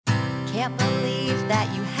can't believe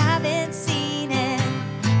that you haven't seen it.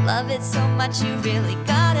 Love it so much you really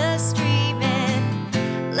gotta stream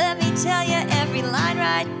it. Let me tell you every line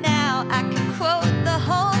right now. I can quote the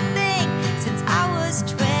whole thing since I was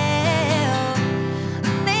 12.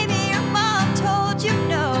 Maybe your mom told you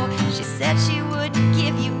no. She said she wouldn't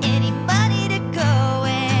give you any money to go,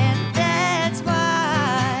 and that's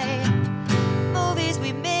why movies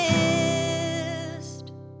we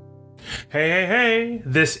missed. Hey.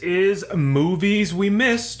 This is Movies We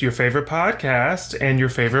Missed, your favorite podcast and your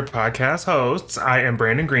favorite podcast hosts. I am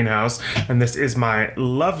Brandon Greenhouse, and this is my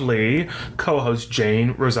lovely co-host,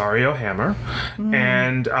 Jane Rosario Hammer.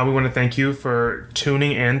 And we want to thank you for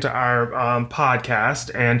tuning in to our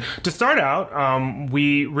podcast. And to start out,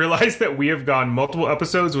 we realized that we have gone multiple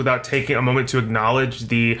episodes without taking a moment to acknowledge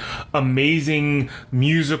the amazing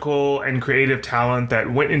musical and creative talent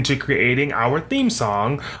that went into creating our theme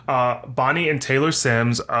song. Bonnie and Taylor Sims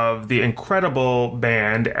of the incredible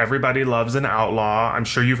band Everybody Loves an Outlaw. I'm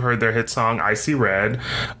sure you've heard their hit song Icy Red.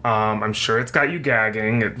 I'm sure it's got you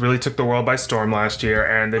gagging. It really took the world by storm last year,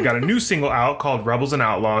 and they've got a new single out called Rebels and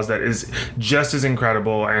Outlaws that is just as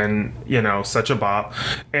incredible and, you know, such a bop.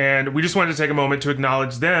 And we just wanted to take a moment to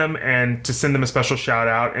acknowledge them and to send them a special shout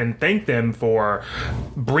out and thank them for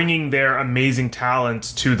bringing their amazing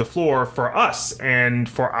talent to the floor for us and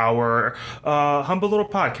for our humble little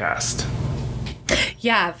podcast.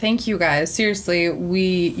 Yeah, thank you guys. Seriously,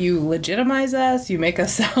 you legitimize us. You make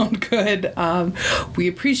us sound good. We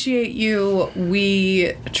appreciate you.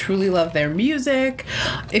 We truly love their music.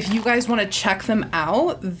 If you guys want to check them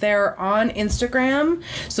out, they're on Instagram.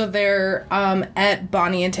 So they're at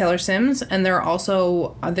Bonnie and Taylor Sims, and they're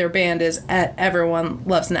also their band is at Everyone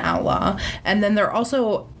Loves an Outlaw, and then they're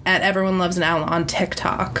also at Everyone Loves an Outlaw on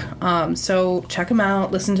TikTok. So check them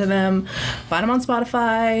out, listen to them, find them on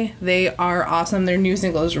Spotify. They are awesome. Their new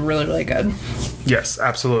single is really, really good. Yes,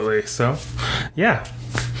 absolutely. So, yeah.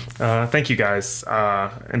 Thank you guys.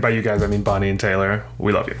 And by you guys, I mean Bonnie and Taylor.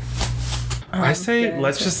 We love you. I say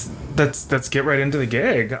let's get right into the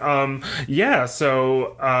gig.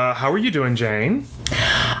 So how are you doing, Jane?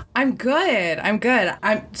 I'm good. I'm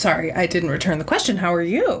sorry, I didn't return the question. How are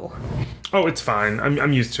you? Oh, it's fine.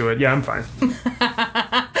 I'm used to it. Yeah, I'm fine.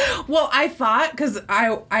 Well, I thought, because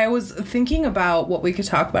I was thinking about what we could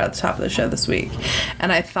talk about at the top of the show this week,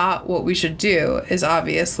 and I thought what we should do is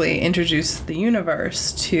obviously introduce the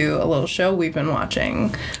universe to a little show we've been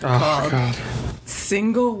watching called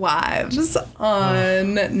Single Wives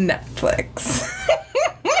on Netflix.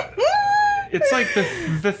 It's like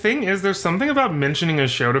the thing is, there's something about mentioning a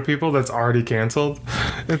show to people that's already canceled.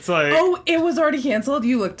 It's like, oh, it was already canceled?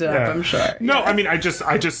 You looked it up, I'm sure. No, yeah. I mean, I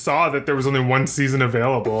just saw that there was only one season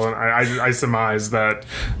available, and I surmised that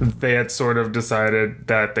they had sort of decided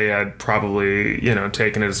that they had probably, you know,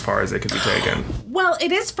 taken it as far as it could be taken. Well,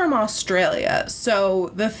 it is from Australia.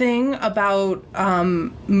 So the thing about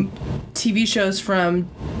TV shows from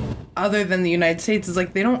other than the United States is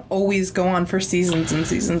like they don't always go on for seasons and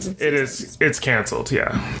seasons and seasons. It's canceled,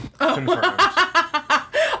 yeah. Oh. Confirmed.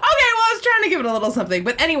 Okay, well, I was trying to give it a little something.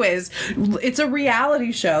 But anyways, it's a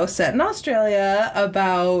reality show set in Australia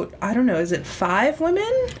about, I don't know, is it 5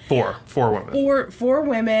 women? Four women. Four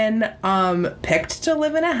women picked to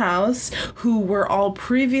live in a house who were all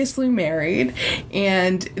previously married,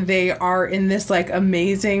 and they are in this like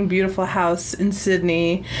amazing, beautiful house in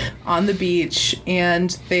Sydney on the beach,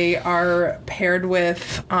 and they are paired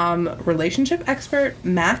with relationship expert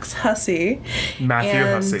Max Hussey. Matthew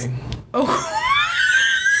Hussey. Oh.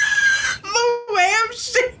 The way I'm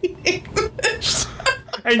shaking.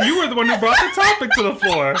 And you were the one who brought the topic to the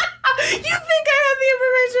floor. You think I have the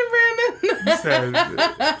information, Brandon?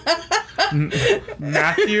 Says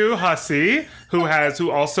Matthew Hussey, who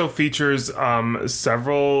also features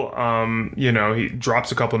several, he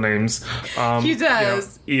drops a couple names. He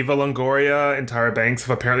does. Eva Longoria and Tyra Banks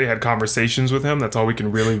have apparently had conversations with him. That's all we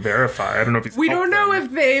can really verify. I don't know if he's. We don't know if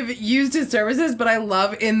they've used his services, but I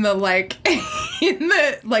love in the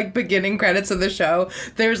beginning credits of the show,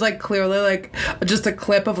 there's like clearly like just a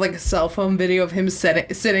clip of like a cell phone video of him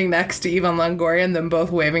sitting next to Eva Longoria and them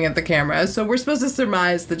both waving at the camera. So we're supposed to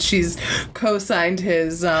surmise that she's co-signed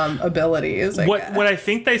his abilities. What I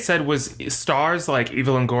think they said was stars like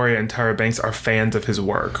Eva Longoria and Tyra Banks are fans of his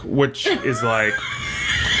work, which is like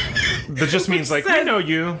that just means like we know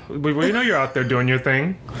you, we know you're out there doing your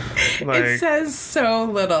thing. Like, it says so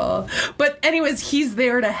little, but anyways, he's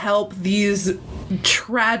there to help these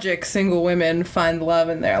tragic single women find love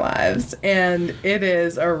in their lives, and it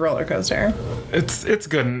is a roller coaster. It's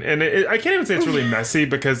good, and I can't even say it's really messy,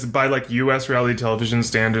 because by like U.S. reality television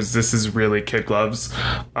standards, this is really kid gloves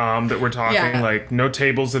that we're talking. Yeah. Like, no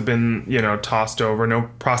tables have been tossed over, no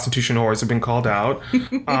prostitution whores have been called out.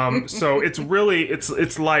 So it's really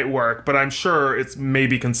it's light work, but I'm sure it's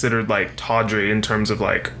maybe considered like tawdry in terms of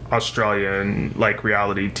like Australian like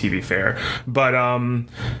reality TV fare. But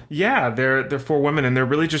yeah, they're 4 women, and they're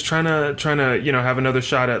really just trying to have another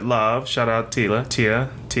shot at love. Shout out Tila.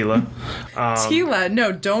 Tila,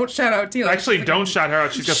 no, don't shout out Tila. Actually, don't shout her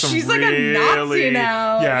out. She's got some She's really, like a Nazi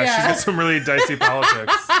now. Yeah, Yeah. she's got some really dicey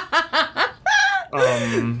politics.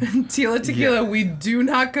 Tila Tequila, we do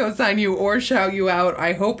not co-sign you or shout you out.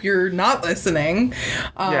 I hope you're not listening.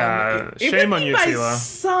 Yeah, it shame would on be you, by Tila.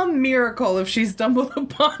 some miracle if she stumbled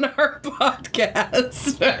upon our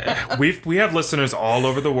podcast. We have listeners all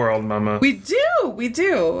over the world, Mama. We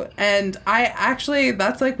do. And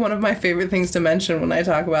that's like one of my favorite things to mention when I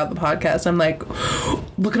talk about the podcast. I'm like,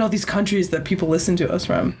 look at all these countries that people listen to us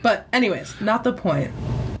from. But anyways, not the point.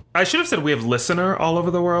 I should have said we have listener all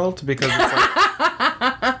over the world, because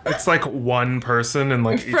it's like one person in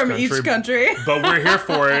like Each country. But we're here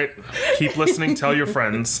for it. Keep listening. Tell your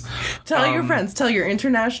friends. Tell your friends. Tell your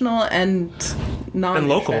international and And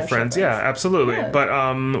local friends, yeah, absolutely. Yeah.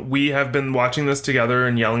 But we have been watching this together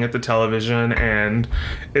and yelling at the television, and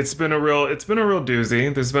it's been a real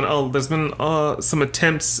doozy. There's been some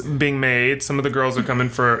attempts being made. Some of the girls are coming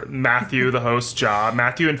for Matthew, the host job.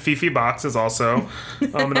 Matthew and Fifi Box is also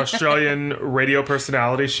an Australian radio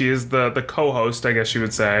personality. She is the co-host, I guess you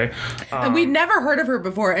would say. And we'd never heard of her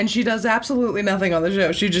before, and she does absolutely nothing on the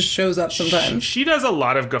show. She just shows up sometimes. She does a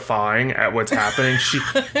lot of guffawing at what's happening.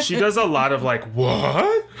 She does a lot of like,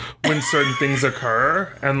 what? When certain things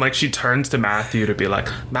occur, and like she turns to Matthew to be like,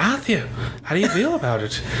 Matthew, how do you feel about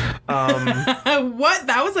it? What?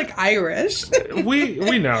 That was like Irish.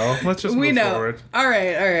 We know. Let's just move forward. All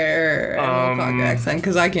right. I'm gonna clock accent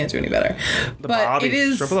because I can't do any better. The but Bobby. it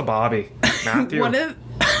is Triple the Bobby. Matthew. one of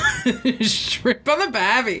shrimp on the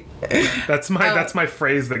Bobby. That's my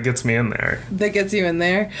phrase that gets me in there. That gets you in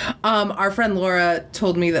there. Our friend Laura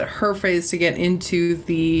told me that her phrase to get into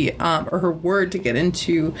the, or her word to get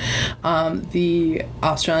into the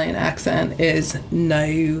Australian accent is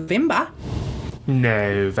November.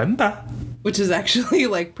 November. Which is actually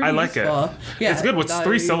like pretty I like useful. it. Yeah, it's good. It's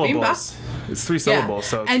 3 syllables. It's 3 syllables,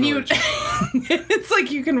 so it's and really it's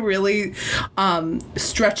like you can really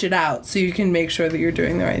stretch it out so you can make sure that you're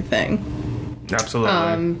doing the right thing.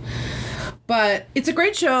 Absolutely. But it's a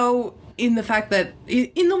great show in the fact that,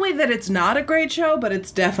 in the way that it's not a great show, but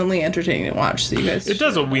it's definitely entertaining to watch. So you guys, it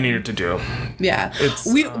does what we need it to do. Yeah,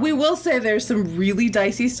 we will say there's some really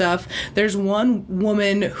dicey stuff. There's one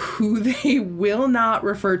woman who they will not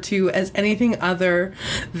refer to as anything other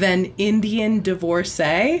than Indian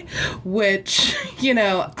divorcee, which I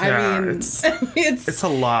mean, it's a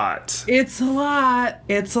lot. It's a lot.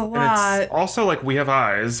 And it's also like, we have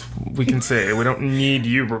eyes. We can see. We don't need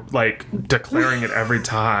you like declaring it every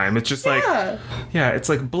time. It's just like, it's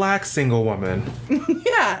like black single woman.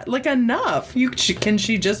 Yeah, like enough. Can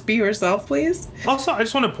she just be herself, please? Also, I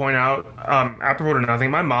just want to point out, apropos to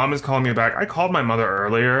nothing, my mom is calling me back. I called my mother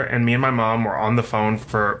earlier, and me and my mom were on the phone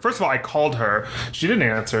first of all, I called her. She didn't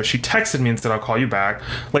answer. She texted me and said, I'll call you back.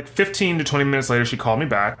 Like 15 to 20 minutes later, she called me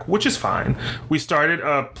back, which is fine. We started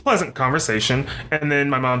a pleasant conversation, and then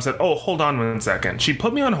my mom said, oh, hold on 1 second. She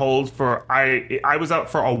put me on hold I was out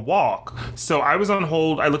for a walk, so I was on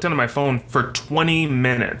hold. I looked down at my phone for 20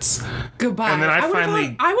 minutes. Goodbye. And then I would have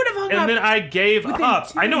hung up. And then I gave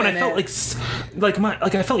up. I know, and I felt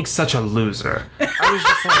I felt like such a loser. I was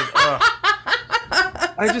just like, ugh.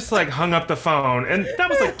 I just like hung up the phone, and that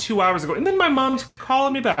was like 2 hours ago. And then my mom's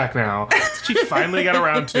calling me back now. She finally got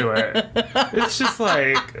around to it. It's just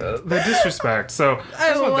like the disrespect. So I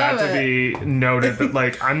just want that to be noted, that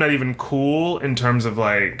like I'm not even cool in terms of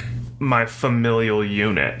like my familial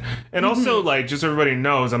unit. And also, like, just so everybody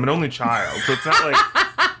knows, I'm an only child, so it's not like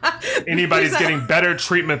anybody's getting better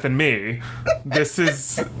treatment than me. This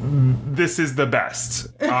is the best.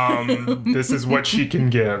 This is what she can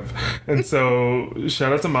give. And so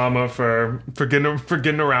shout out to Mama for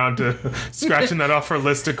getting around to scratching that off her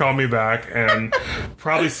list to call me back, and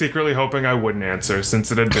probably secretly hoping I wouldn't answer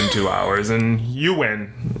since it had been 2 hours. And you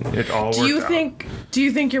win. It all worked out. Do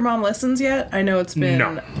you think your mom listens yet? I know it's been...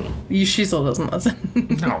 No. She still doesn't listen.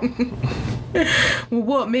 No.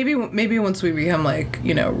 Well, maybe once we become like,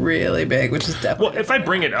 really big, which is definitely... Well, if I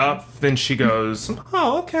bring it up, then she goes,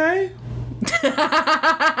 oh, okay.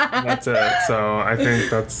 That's it. So I think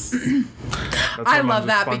That's I my mom's love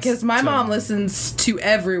that response because my to- mom listens to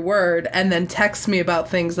every word and then texts me about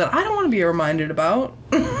things that I don't want to be reminded about.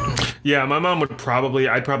 Yeah, my mom would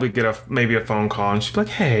I'd probably get maybe a phone call and she'd be like,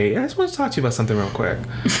 hey, I just want to talk to you about something real quick.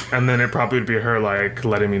 And then it probably would be her like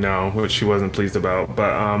letting me know, which she wasn't pleased about. But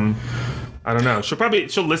I don't know.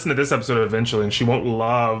 She'll listen to this episode eventually and she won't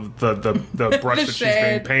love the brush The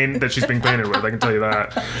shade. she's being painted with. I can tell you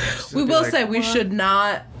that. We will say we should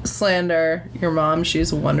not slander your mom.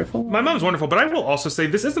 She's wonderful. My mom's wonderful, but I will also say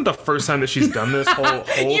this isn't the first time that she's done this whole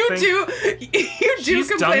you thing. do She's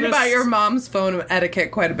complain done about this- your mom's phone etiquette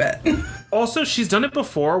quite a bit. Also, she's done it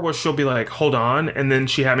before where she'll be like, hold on, and then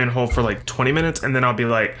she had me on hold for like 20 minutes, and then I'll be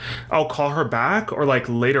like, I'll call her back, or like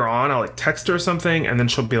later on, I'll like text her or something, and then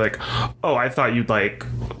she'll be like, oh, I thought you'd like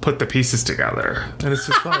put the pieces together. And it's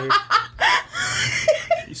just like...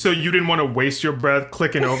 So you didn't want to waste your breath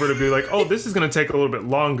clicking over to be like, oh, this is going to take a little bit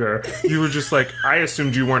longer. You were just like, I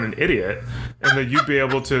assumed you weren't an idiot and that you'd be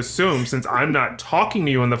able to assume since I'm not talking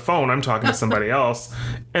to you on the phone, I'm talking to somebody else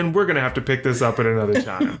and we're going to have to pick this up at another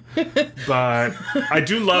time. But I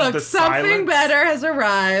do love Look, the something silence. better has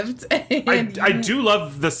arrived. I do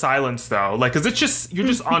love the silence though. Like, cause it's just, you're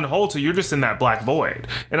just on hold. So you're just in that black void.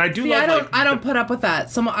 And I do love I don't put up with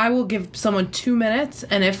that. I will give someone 2 minutes,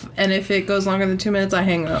 and if it goes longer than 2 minutes, I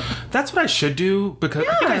hang up. That's what I should do because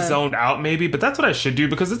I think I Yeah. zoned out maybe, but that's what I should do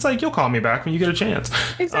because it's like you'll call me back when you get a chance.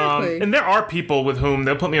 Exactly. And there are people with whom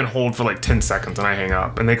they'll put me on hold for like 10 seconds and I hang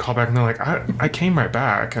up and they call back and they're like, I came right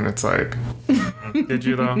back. And it's like, did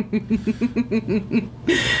you though?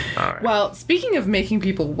 All right. Well, speaking of making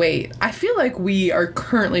people wait, I feel like we are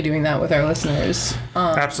currently doing that with our listeners.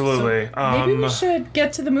 Absolutely. Maybe we should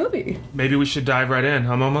get to the movie. Maybe we should dive right in,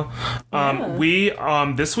 huh, Mama? We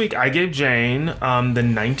this week I gave Jane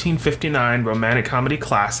the 1959 romantic comedy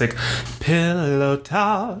classic Pillow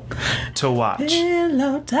Talk to watch.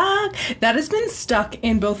 Pillow talk. That has been stuck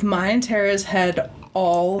in both my and Tara's head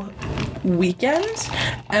all weekend,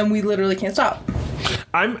 and we literally can't stop.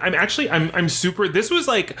 I'm super. This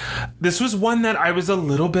was one that I was a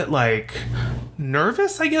little bit like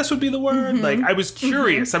nervous, I guess would be the word. Like I was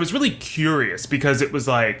curious. I was really curious because it was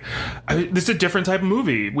like, this is a different type of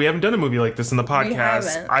movie. We haven't done a movie like this in the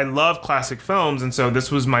podcast. haven't. I love classic films, and so this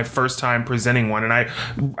was my first time presenting one. And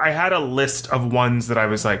I had a list of ones that I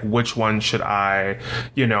was like, which one should I,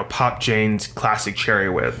 pop Jane's classic cherry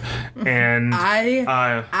with? And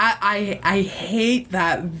I hate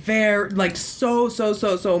that very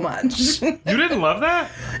so much. you didn't love that?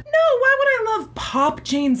 No, why would I love Pop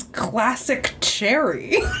Jane's classic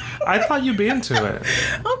cherry? I thought you'd be into it.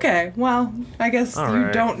 Okay, well, I guess All you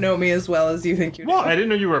right. don't know me as well as you think you do. Well, I didn't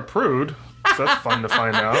know you were a prude. So that's fun to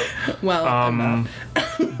find out. Well, I'm not.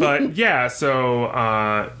 But yeah,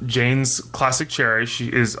 so Jane's classic cherry, she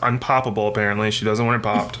is unpoppable apparently. She doesn't want it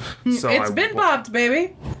popped. So It's been popped,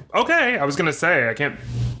 baby. Okay, I was gonna say I can't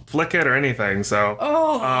flick it or anything, so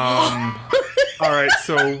Oh. all right,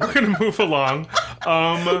 so we're gonna move along.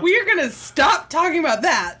 We are gonna stop talking about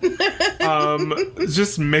that.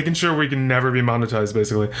 Just making sure we can never be monetized,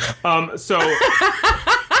 basically.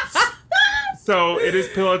 So it is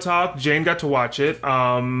Pillow Talk. Jane got to watch it.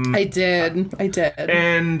 I did.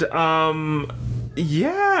 And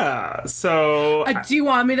yeah. So Do you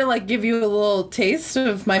want me to give you a little taste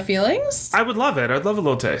of my feelings? I would love it. I'd love a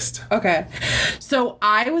little taste. Okay. So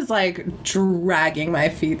I was dragging my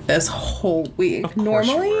feet this whole week. Of course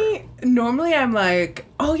you Normally I'm like,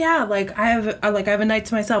 oh yeah, I have a night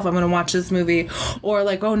to myself. I'm gonna watch this movie, or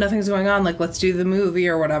oh, nothing's going on. Let's do the movie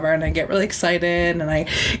or whatever. And I get really excited and I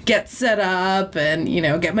get set up and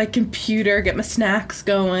get my computer, get my snacks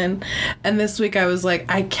going. And this week I was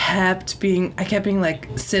I kept being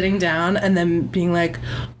sitting down and then being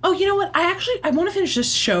oh, you know what? I want to finish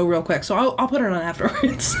this show real quick, so I'll put it on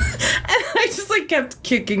afterwards. And I just kept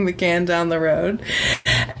kicking the can down the road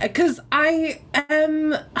because I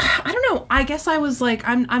don't know. I guess I was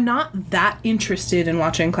I'm not that interested in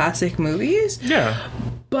watching classic movies. Yeah.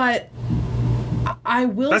 But I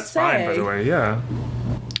will That's say, fine, by the way. Yeah.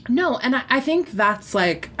 No, and I think that's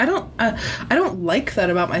I don't like that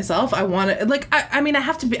about myself. I want to I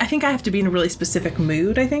think I have to be in a really specific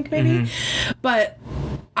mood, I think maybe. But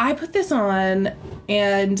I put this on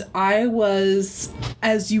and I was,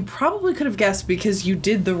 as you probably could have guessed because you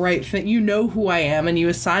did the right thing, you know who I am and you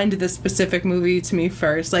assigned this specific movie to me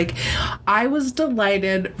first. I was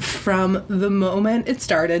delighted from the moment it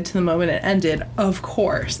started to the moment it ended, of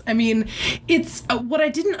course. I mean, it's, what I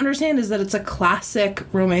didn't understand is that it's a classic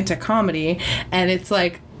romantic comedy and it's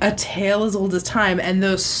a tale as old as time, and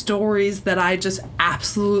those stories that I just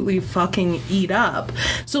absolutely fucking eat up.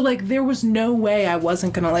 So there was no way I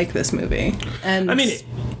wasn't gonna like this movie. And I mean,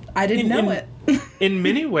 I didn't know it. In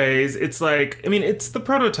many ways, it's like, I mean, it's the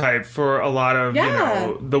prototype for a lot of, you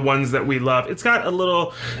know, the ones that we love. It's got a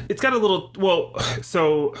little, well,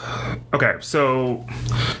 so, okay, so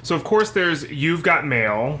of course there's You've Got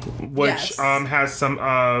Mail, which has some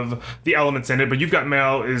of the elements in it, but You've Got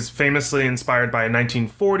Mail is famously inspired by a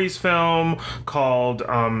 1940s film called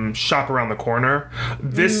Shop Around the Corner.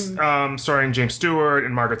 This, starring James Stewart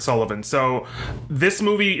and Margaret Sullivan. So this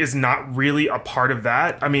movie is not really a part of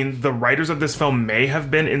that. I mean, the writers of this film may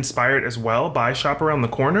have been inspired as well by Shop Around the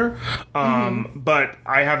Corner, but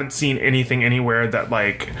I haven't seen anything anywhere that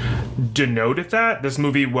like denoted that. This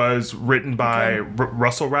movie was written by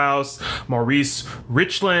Russell Rouse, Maurice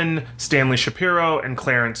Richland, Stanley Shapiro, and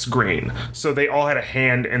Clarence Green. So they all had a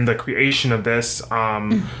hand in the creation of this.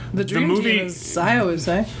 The Dream Team is, I always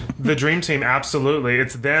say. The Dream Team, absolutely.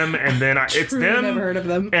 It's them, and then it's them. Never heard of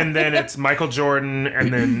them. And then it's Michael Jordan,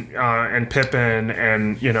 and then and Pippen,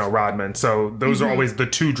 and you know Rodman. So those are always the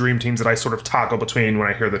two dream teams that I sort of toggle between when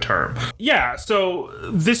I hear the term. Yeah. So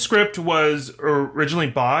this script was originally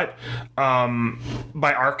bought by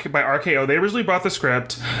RKO. They originally bought the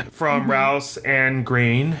script from Rouse and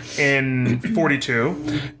Green in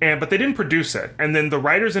 42, but they didn't produce it. And then the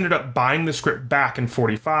writers ended up buying the script back in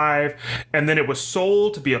 45, and then it was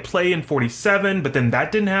sold to be a play in 47, but then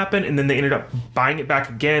that didn't happen, and then they ended up buying it back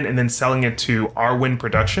again and then selling it to Arwen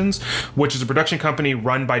Productions, which is a production company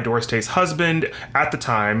run by Doris Day's husband at the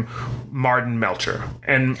time, Martin Melcher.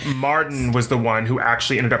 And Martin was the one who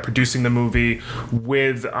actually ended up producing the movie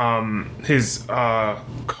with his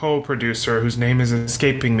co-producer, whose name is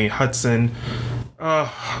escaping me, Hudson.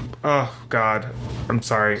 Oh God, I'm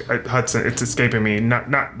sorry, Hudson. It's escaping me.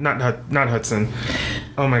 Not Hudson.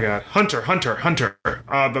 Oh my God, Hunter.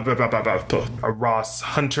 Ross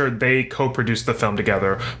Hunter. They co-produced the film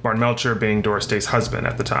together. Martin Melcher being Doris Day's husband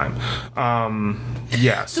at the time.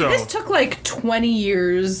 Yeah. So this took like 20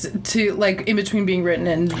 years to like in between being written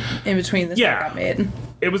and in between this got made.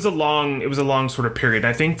 It was a long sort of period.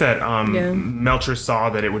 I think that Melcher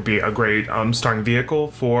saw that it would be a great starring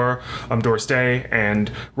vehicle for Doris Day,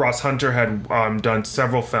 and Ross Hunter had produced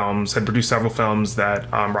several films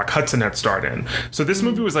that Rock Hudson had starred in. So this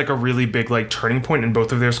movie was like a really big like turning point in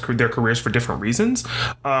both of their careers for different reasons.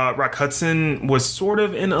 Rock Hudson was sort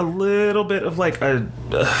of in a little bit of like a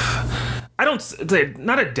I don't say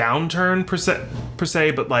not a downturn per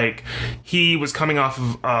se, but like he was coming off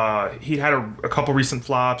of he'd had a couple recent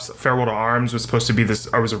flops. Farewell to Arms was supposed to be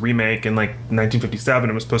was a remake in like 1957.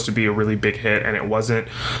 It was supposed to be a really big hit, and it wasn't.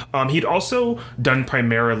 He'd also done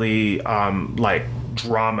primarily like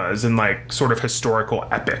dramas and like sort of historical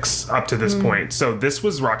epics up to this point. So this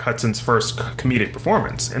was Rock Hudson's first comedic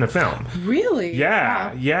performance in a film. Really?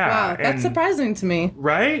 Yeah. Wow, that's surprising to me.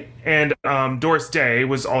 Right? And Doris Day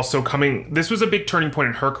was also coming. This was a big turning point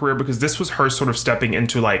in her career because this was her sort of stepping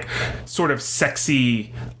into like sort of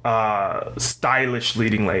sexy, stylish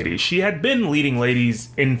leading lady. She had been leading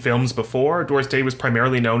ladies in films before. Doris Day was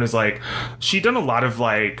primarily known as like, she'd done a lot of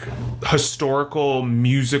like historical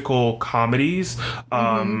musical comedies.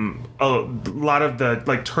 A lot of the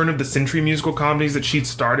like turn of the century musical comedies that she'd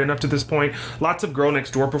starred in up to this point. Lots of Girl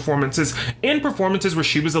Next Door performances and performances where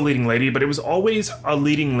she was a leading lady, but it was always a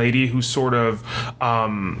leading lady who's sort of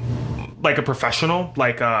like a professional,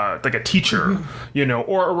 like a teacher, you know,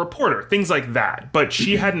 or a reporter, things like that. But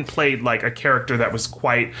she hadn't played like a character that was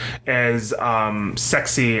quite as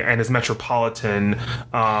sexy and as metropolitan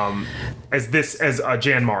as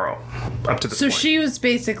Jan Morrow up to this point. So she was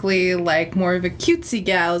basically like more of a cutesy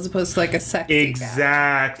gal as opposed to like a sexy gal.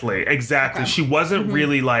 Exactly. Okay. She wasn't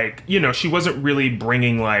really like, you know, she wasn't really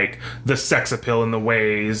bringing like the sex appeal in the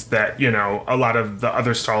ways that, you know, a lot of the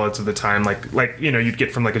other starlets of the time, like you know, you'd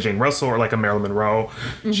get from like a Jane Russell or like a Marilyn Monroe.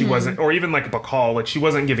 She wasn't, or even like a Bacall, like she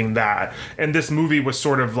wasn't giving that. And this movie was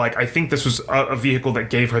sort of like, I think this was a vehicle that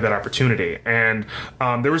gave her that opportunity. And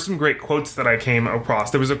there were some great quotes that I came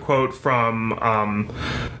across. There was a quote from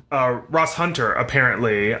Ross Hunter,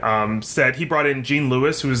 apparently, said he brought in Jean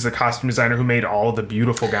Lewis, who was the costume designer who made all the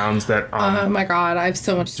beautiful gowns that oh my God, I have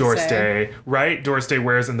so much Doris to say. Day, right? Doris Day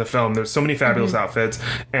wears in the film. There's so many fabulous outfits.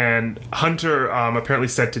 And Hunter apparently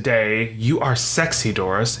said today, "You are sexy,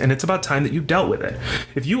 Doris, and it's about time that you dealt with it.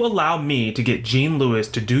 If you allow me to get Jean Lewis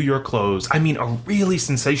to do your clothes, I mean a really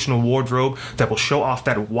sensational wardrobe that will show off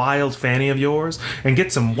that wild fanny of yours and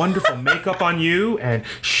get some wonderful makeup on you and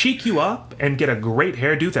chic you up and get a great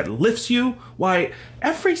hairdo that lifts you, why,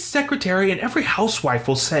 every secretary and every housewife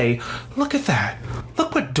will say, look at that.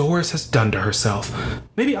 Look what Doris has done to herself.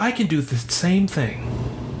 Maybe I can do the same thing."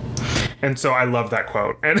 And so I love that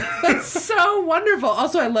quote. And That's so wonderful.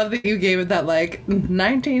 Also, I love that you gave it that, like,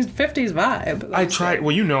 1950s vibe. I tried.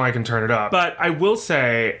 Well, you know I can turn it up. But I will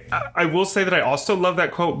say that I also love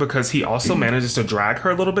that quote because he also manages to drag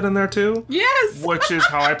her a little bit in there, too. Yes! Which is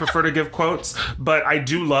how I prefer to give quotes. But I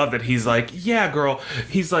do love that he's like, yeah, girl.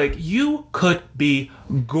 He's like, you could be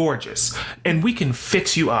gorgeous and we can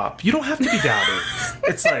fix you up. You don't have to be dowdy.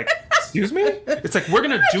 It's like, excuse me? It's like, we're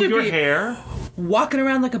going to do your hair. Walking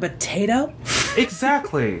around like a potato?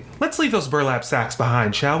 Exactly. Let's leave those burlap sacks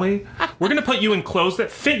behind, shall we? We're going to put you in clothes that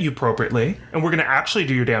fit you appropriately, and we're going to actually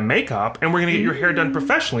do your damn makeup, and we're going to get your hair done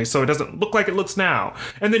professionally so it doesn't look like it looks now.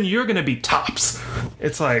 And then you're going to be tops.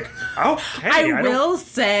 It's like, okay. I will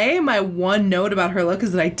say my one note about her look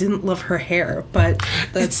is that I didn't love her hair, but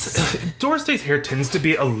that's... Doris Day's hair tends to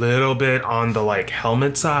be a little bit on the, like,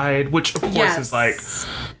 helmet side, which, of course, is, like,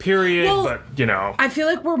 period, well, but, you know. I feel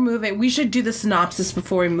like we're moving. We should do the synopsis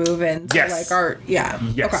before we move into, like, our... Yeah.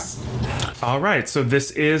 Yes. Okay. All right, so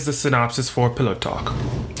this is the synopsis for Pillow Talk.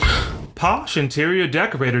 Posh interior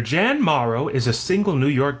decorator Jan Morrow is a single New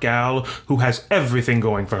York gal who has everything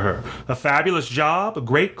going for her. A fabulous job,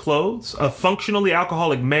 great clothes, a functionally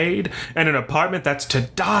alcoholic maid, and an apartment that's to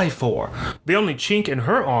die for. The only chink in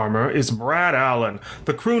her armor is Brad Allen,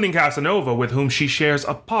 the crooning Casanova with whom she shares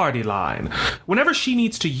a party line. Whenever she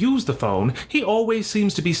needs to use the phone, he always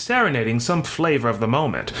seems to be serenading some flavor of the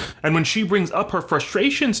moment. And when she brings up her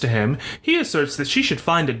frustrations to him, he asserts that she should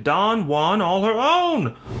find a Don Juan all her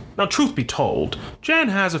own. Now, truth be told, Jan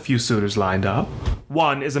has a few suitors lined up.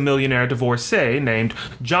 One is a millionaire divorcee named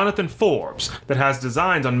Jonathan Forbes that has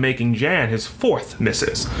designs on making Jan his fourth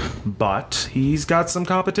missus. But he's got some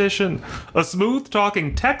competition. A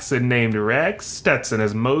smooth-talking Texan named Rex Stetson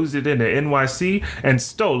has moseyed into NYC and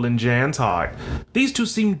stolen Jan's heart. These two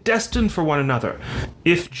seem destined for one another.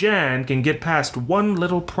 If Jan can get past one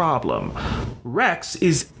little problem, Rex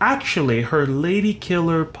is actually her lady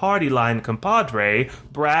killer party line compadre,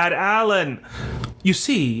 Brad Allen. You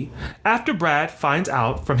see, after Brad finds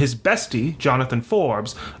out from his bestie, Jonathan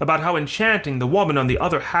Forbes, about how enchanting the woman on the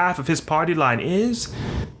other half of his party line is,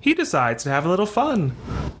 he decides to have a little fun.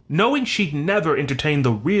 Knowing she'd never entertain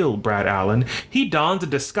the real Brad Allen, he dons a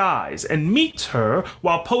disguise and meets her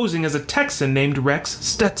while posing as a Texan named Rex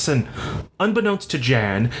Stetson. Unbeknownst to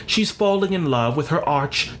Jan, she's falling in love with her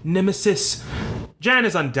arch nemesis. Jan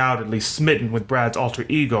is undoubtedly smitten with Brad's alter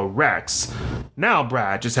ego, Rex. Now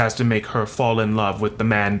Brad just has to make her fall in love with the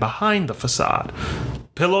man behind the facade.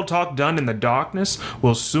 Pillow talk done in the darkness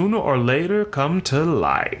will sooner or later come to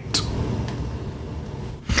light.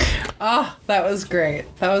 Oh, that was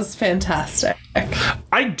great. That was fantastic.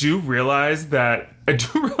 I do realize that I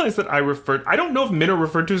don't know if men are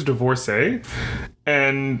referred to as divorcee.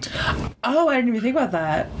 And oh, I didn't even think about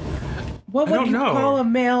that. What would you call a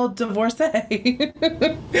male divorcee?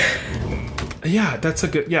 Yeah, that's a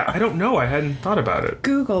good... Yeah, I don't know. I hadn't thought about it.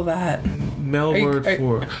 Google that. Male word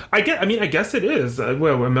for... I guess it is.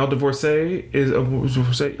 Well, a male divorcee is a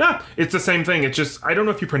divorcee. Yeah, it's the same thing. It's just... I don't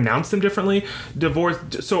know if you pronounce them differently. Divorce...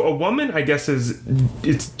 So a woman, I guess, is...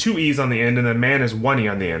 It's 2 E's on the end, and a man is 1 E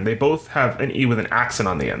on the end. They both have an E with an accent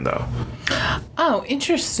on the end, though. Oh,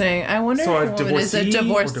 interesting. I wonder if a woman is a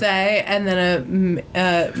divorcee and then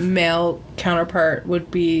a male counterpart would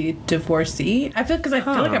be divorcee. I feel like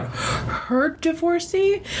I've heard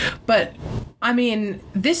divorcee, but I mean,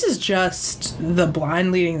 this is just the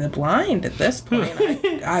blind leading the blind at this point,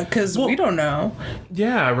 because we don't know.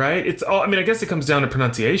 Yeah, right. It's all. I mean, I guess it comes down to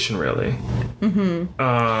pronunciation, really.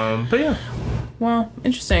 Mm-hmm. But yeah. Well,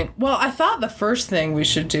 interesting. Well, I thought the first thing we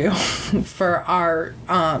should do for our,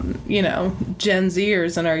 Gen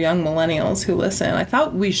Zers and our young millennials who listen, I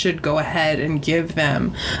thought we should go ahead and give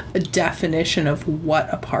them a definition of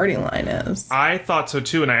what a party line is. I thought so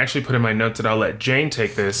too, and I actually put in my notes that I'll let Jane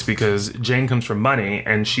take this because Jane comes from money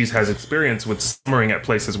and she has experience with summering at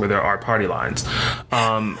places where there are party lines.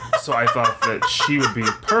 So I thought that she would be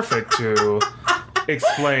perfect to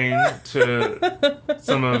explain to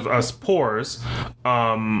some of us poors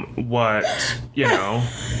what, I'm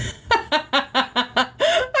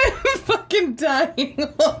fucking dying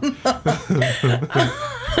on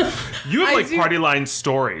You have party line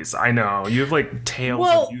stories. I know you have tales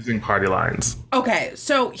of using party lines. Okay,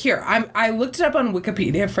 so here I looked it up on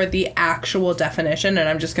Wikipedia for the actual definition, and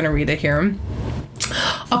I'm just gonna read it here.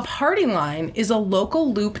 A party line is a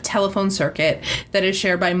local loop telephone circuit that is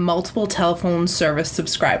shared by multiple telephone service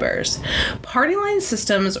subscribers. Party line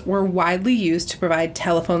systems were widely used to provide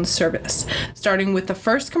telephone service, starting with the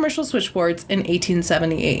first commercial switchboards in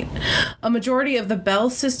 1878. A majority of the Bell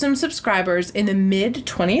system subscribers in the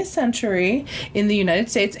mid-20th century in the United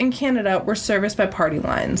States and Canada were serviced by party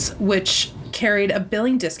lines, which carried a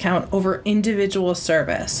billing discount over individual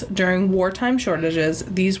service. During wartime shortages,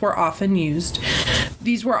 these were often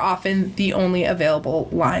the only available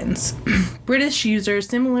lines. British users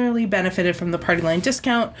similarly benefited from the party line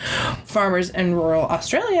discount. Farmers in rural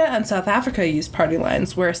Australia and South Africa used party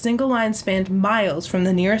lines, where a single line spanned miles from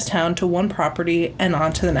the nearest town to one property and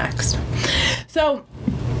on to the next. So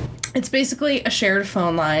it's basically a shared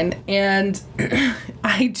phone line, and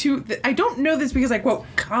I don't know this because I, quote,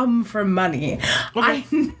 come from money. Okay.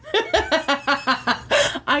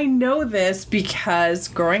 I know this because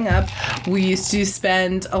growing up, we used to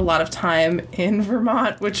spend a lot of time in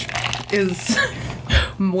Vermont, which is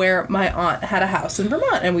where my aunt had a house in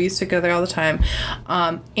Vermont, and we used to go there all the time.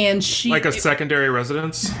 And she... Like a secondary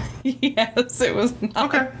residence? Yes, it was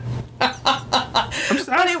not. Okay. I'm just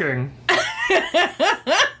asking.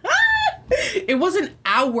 It wasn't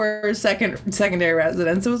our secondary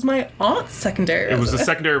residence. It was my aunt's secondary residence. It was a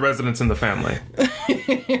secondary residence in the family.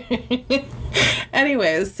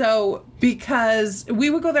 Anyways, so because we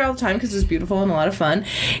would go there all the time because it was beautiful and a lot of fun.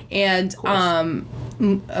 And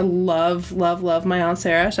I love my Aunt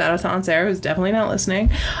Sarah. Shout out to Aunt Sarah, who's definitely not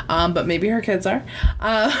listening. But maybe her kids are.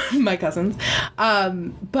 My cousins.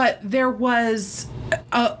 But there was...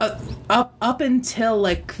 up until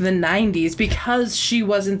like the 90s, because she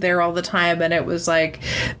wasn't there all the time and it was like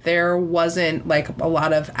there wasn't like a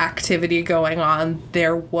lot of activity going on,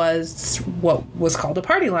 there was what was called a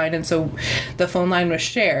party line, and so the phone line was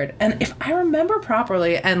shared. And if I remember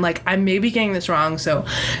properly, and like I may be getting this wrong, so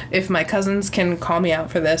if my cousins can call me out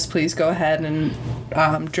for this, please go ahead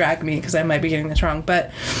and drag me, because I might be getting this wrong,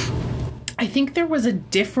 but I think there was a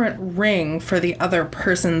different ring for the other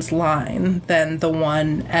person's line than the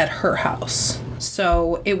one at her house.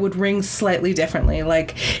 So it would ring slightly differently.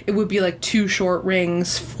 Like, it would be like 2 short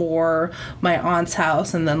rings for my aunt's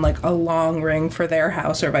house and then like a long ring for their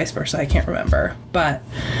house, or vice versa. I can't remember. But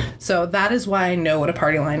so that is why I know what a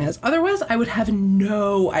party line is. Otherwise, I would have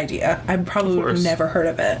no idea. I probably would have never heard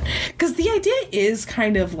of it. Because the idea is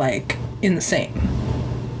kind of like insane.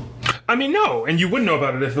 I mean, no, and you wouldn't know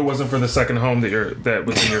about it if it wasn't for the second home that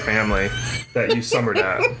was in your family that you summered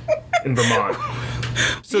at in Vermont.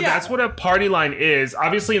 So that's what a party line is.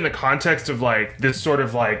 Obviously, in the context of like this sort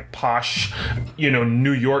of like posh,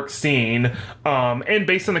 New York scene, and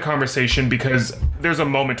based on the conversation, because there's a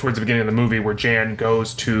moment towards the beginning of the movie where Jan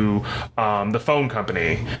goes to the phone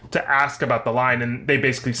company to ask about the line, and they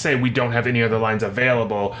basically say, we don't have any other lines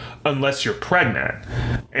available unless you're pregnant.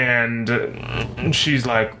 And she's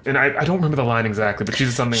like, and I don't remember the line exactly, but she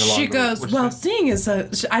says something along. She goes, well, seeing as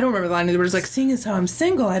I don't remember the line either, but it's like, seeing as how I'm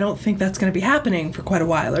single, I don't think that's going to be happening for quite a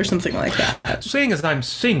while, or something like that. Seeing as I'm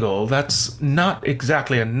single, that's not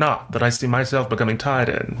exactly a knot that I see myself becoming tied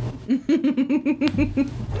in.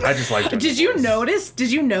 I just like. Did you notice?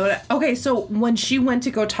 Okay, so when she went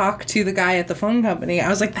to go talk to the guy at the phone company, I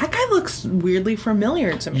was like, that guy looks weirdly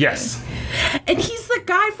familiar to me. Yes. And he's the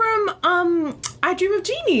guy from I Dream of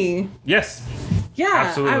Jeannie. Yes. Yeah.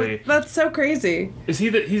 Absolutely. That's so crazy. Is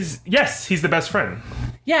he he's the best friend.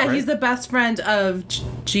 Yeah, right? He's the best friend of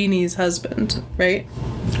Jeannie's husband, right?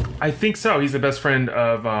 I think so. He's the best friend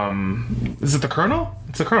of, is it the Colonel?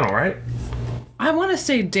 It's the Colonel, right? I want to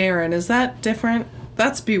say Darren. Is that different?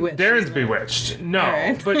 That's Bewitched. Darren's Bewitched. No,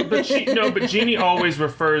 right. but Jeannie always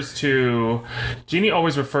refers to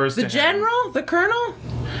the General, the Colonel.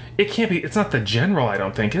 It can't be. It's not the General. I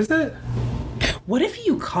don't think, is it? What if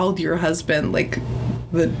you called your husband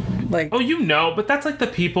Oh, but that's like the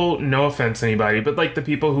people. No offense to anybody, but like the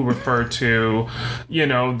people who refer to,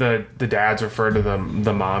 the dads refer to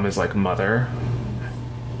the mom as like mother.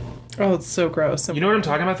 Oh, it's so gross. You know what I'm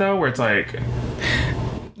talking about though, where it's like.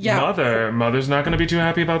 Yeah. Mother's not going to be too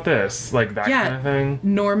happy about this. Like that kind of thing.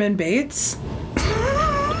 Norman Bates?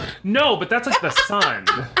 No, but that's like the son.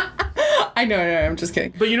 I know, I'm just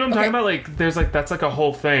kidding. But you know what I'm talking about? Like, there's like, that's like a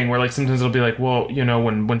whole thing where like sometimes it'll be like, well,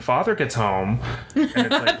 when father gets home. And it's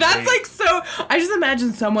like, that's like so. I just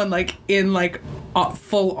imagine someone like in like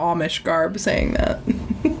full Amish garb saying that.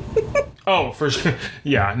 Oh, for sure.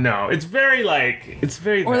 Yeah, no. It's very like,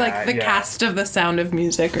 Or like the cast of The Sound of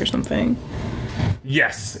Music or something.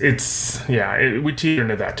 Yes, we teeter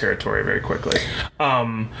into that territory very quickly.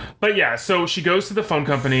 But yeah, so she goes to the phone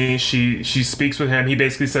company. She speaks with him. He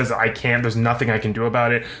basically says, "I can't. There's nothing I can do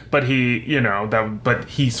about it." But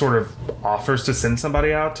he sort of offers to send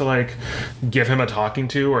somebody out to like give him a talking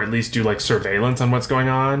to, or at least do like surveillance on what's going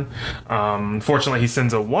on. Fortunately, he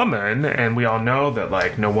sends a woman, and we all know that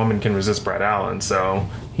like no woman can resist Brett Allen, so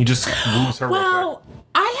he just moves her. Real quick.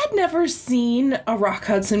 I had never seen a Rock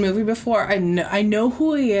Hudson movie before. I know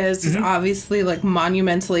who he is. He's obviously like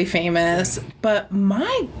monumentally famous, but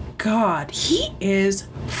my God, he is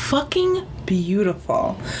fucking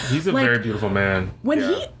beautiful. He's a very beautiful man. When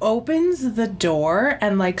he opens the door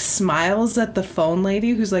and like smiles at the phone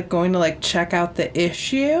lady who's like going to like check out the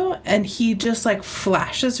issue, and he just like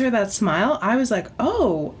flashes her that smile, I was like,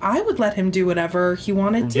 oh, I would let him do whatever he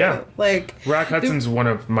wanted to. Yeah. Like Rock Hudson's one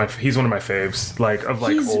of my faves, like of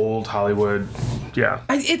like old Hollywood. Yeah.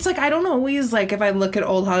 It's like I don't always like if I look at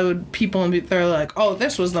old Hollywood people and they're like, oh,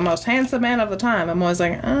 this was the most handsome man of the time. I'm always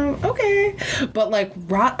like, okay. But like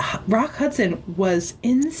Rock Hudson was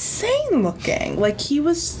insane looking. Like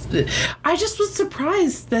I just was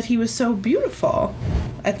surprised that he was so beautiful,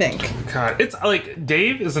 I think. God, it's like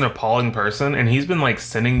Dave is an appalling person, and he's been like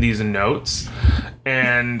sending these notes,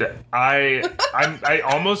 and I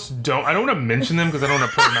almost don't want to mention them because I don't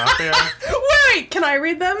want to put them out there. Wait, can I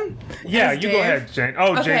read them? Yeah, you go ahead, Jane.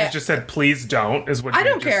 Oh, okay. James just said, please don't, is what I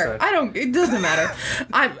don't just care. said. It doesn't matter.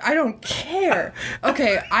 I don't care.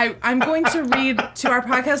 Okay, I'm going to read to our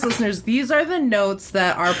podcast listeners. These are the notes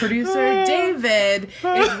that our producer, David,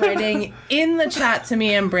 is writing in the chat to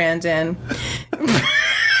me and Brandon.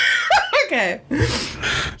 Okay.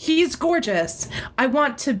 He's gorgeous. I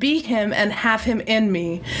want to be him and have him in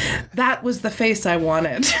me. That was the face I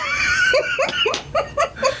wanted.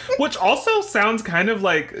 Which also sounds kind of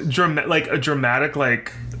like a dramatic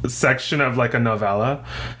like section of like a novella.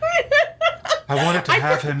 I wanted to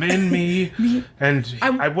have him in me, and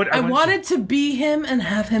I wanted to be him and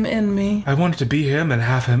have him in me. I wanted to be him and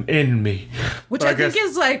have him in me. Which I think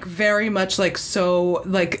is like very much like so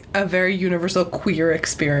like a very universal queer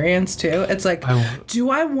experience too. It's like, do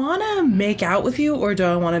I want to make out with you or do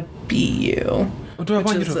I want to be you? Or do I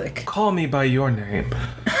want you to call me by your name?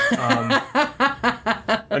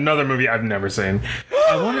 Another movie I've never seen.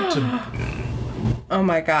 I wanted to... Oh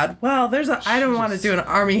my God. Well, I don't want to do an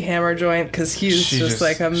Army Hammer joint because he's just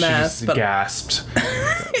like a mess. She just gasped.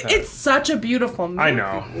 It's such a beautiful movie. I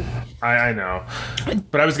know. I know.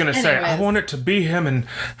 But I was going to say, I wanted to be him and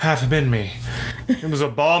have him in me. It was a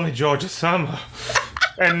balmy Georgia summer.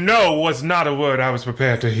 And no was not a word I was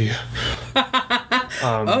prepared to hear.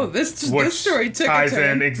 This story took a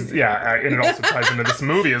turn. And it also ties into this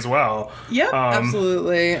movie as well. Yeah,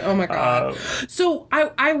 absolutely. Oh my God. So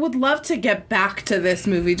I would love to get back to this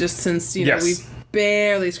movie just since, you know, we've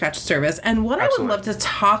barely scratched the surface. And what I would love to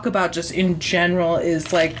talk about just in general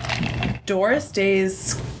is like Doris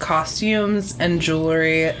Day's costumes and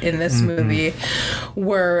jewelry in this movie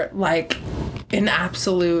were like an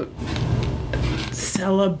absolute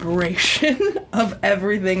celebration of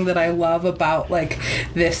everything that I love about like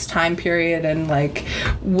this time period and like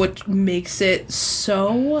what makes it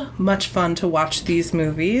so much fun to watch these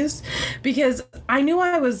movies, because I knew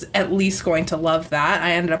I was at least going to love that.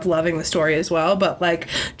 I ended up loving the story as well, but like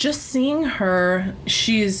just seeing her,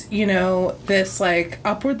 she's, you know, this like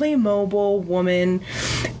upwardly mobile woman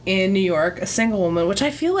in New York, a single woman, which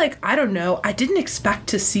I feel like, I don't know, I didn't expect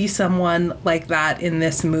to see someone like that in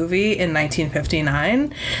this movie in 1959.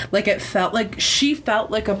 Like she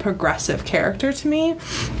felt like a progressive character to me.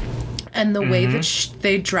 And the way that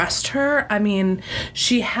they dressed her, I mean,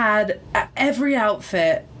 she had every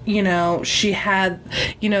outfit. You know, she had,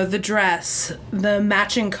 you know, the dress, the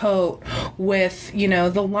matching coat with, you know,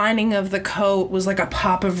 the lining of the coat was like a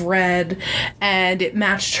pop of red, and it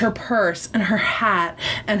matched her purse and her hat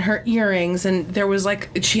and her earrings. And there was like,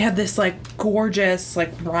 she had this like gorgeous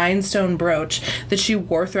like rhinestone brooch that she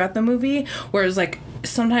wore throughout the movie, whereas like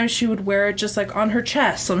sometimes she would wear it just like on her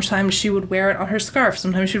chest, sometimes she would wear it on her scarf,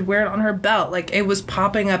 sometimes she would wear it on her belt. Like it was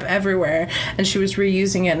popping up everywhere, and she was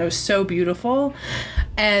reusing it, and it was so beautiful.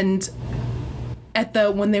 And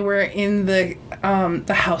when they were in the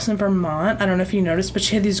house in Vermont, I don't know if you noticed, but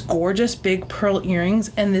she had these gorgeous big pearl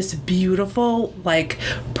earrings and this beautiful like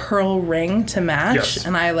pearl ring to match. Yes.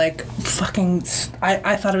 And I like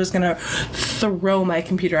I thought I was gonna throw my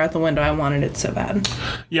computer out the window. I wanted it so bad.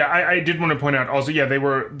 Yeah, I did want to point out also,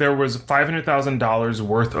 there was $500,000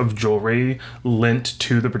 worth of jewelry lent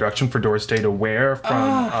to the production for Doris Day to wear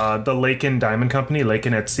from the Laken Diamond Company,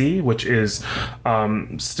 Laken at Sea, which is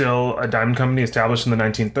still a diamond company established in the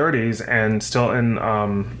 1930s and still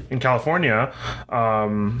still in California.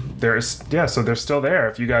 So they're still there.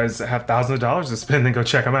 If you guys have thousands of dollars to spend, then go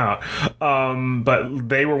check them out. But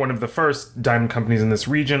they were one of the first diamond companies in this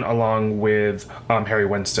region, along with Harry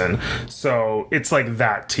Winston. So it's like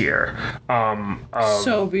that tier.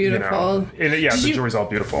 So beautiful. The jewelry's all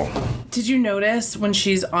beautiful. Did you notice when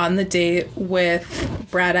she's on the date with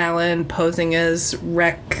Brad Allen posing as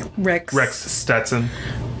Rex Stetson?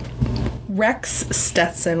 Rex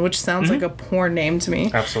Stetson, which sounds like a porn name to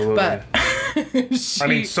me. Absolutely. But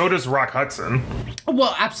so does Rock Hudson.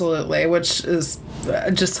 Well, absolutely, which is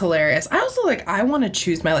just hilarious. I also I want to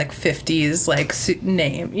choose my 50s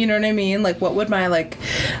name. You know what I mean? Like, what would my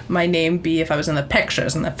name be if I was in the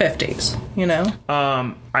pictures in the 50s? You know?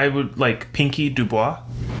 I would like Pinky Dubois.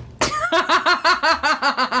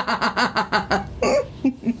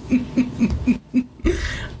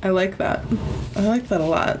 I like that. I like that a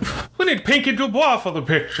lot. We need Pinky Dubois for the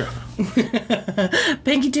picture.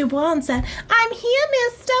 Pinky Dubois said, "I'm here,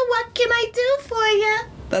 mister. What can I do for you?"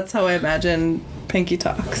 That's how I imagine Pinky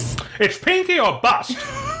talks. It's Pinky or bust.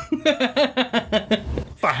 What the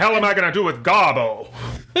hell am I going to do with Garbo?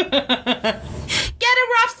 Get a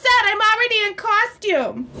rough set. I'm already in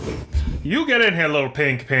costume. You get in here, little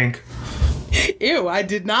Pink. Ew, I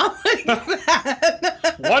did not like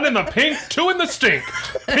that. One in the pink, two in the stink.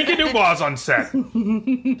 Pinky Dubois on set.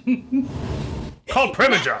 Called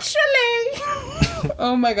Primager. Actually.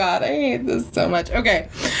 Oh my god, I hate this so much. Okay.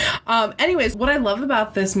 Anyways, what I love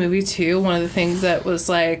about this movie too, one of the things that was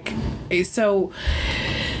so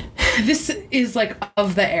this is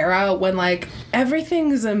of the era when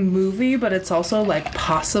everything's a movie, but it's also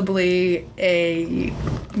possibly a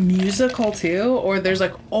musical too, or there's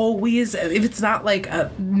always, if it's not a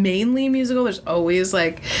mainly musical, there's always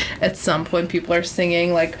at some point people are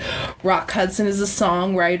singing. Rock Hudson is a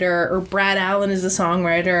songwriter, or Brad Allen is a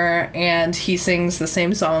songwriter, and he sings the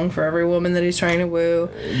same song for every woman that he's trying to woo.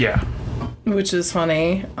 Yeah. Which is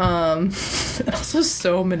funny. Also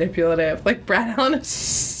so manipulative. Brad Allen is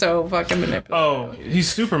so fucking manipulative. Oh,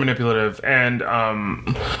 he's super manipulative. And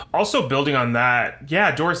also building on that,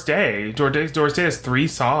 Doris Day. Doris Day has 3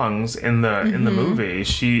 songs in the movie.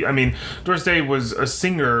 Doris Day was a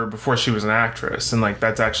singer before she was an actress, and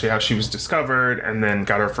that's actually how she was discovered, and then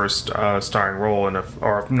got her first starring role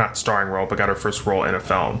or not starring role, but got her first role in a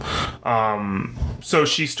film. So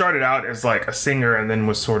she started out as a singer, and then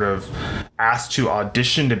was sort of asked to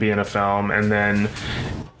audition to be in a film, and then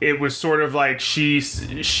it was sort of she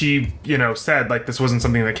said this wasn't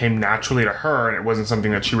something that came naturally to her, and it wasn't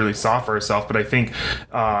something that she really saw for herself. But I think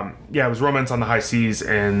it was Romance on the High Seas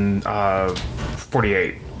in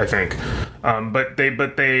 48, I think. But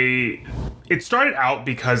it started out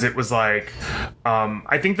because it was I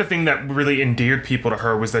think the thing that really endeared people to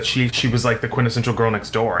her was that she was the quintessential girl next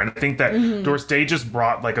door, and I think that Doris Day just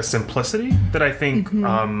brought a simplicity that I think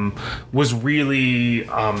was really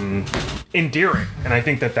endearing, and I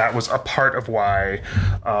think that was a part of why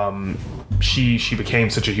she became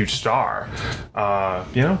such a huge star,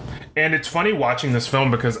 And it's funny watching this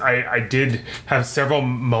film because I did have several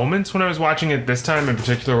moments when I was watching it this time in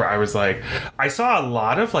particular where I was I saw a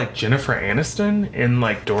lot of Jennifer Aniston in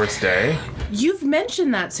Doris Day. You've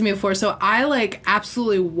mentioned that to me before, so I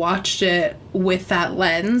absolutely watched it with that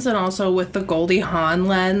lens, and also with the Goldie Hawn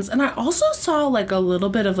lens, and I also saw a little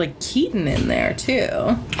bit of Keaton in there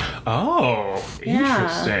too. Oh,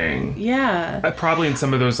 interesting. Yeah. Probably in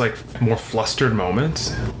some of those more flustered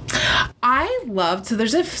moments. I loved, so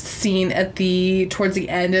there's a scene towards the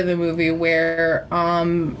end of the movie where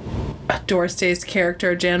Doris Day's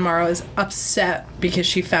character Jan Morrow is upset because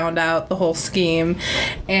she found out the whole scheme,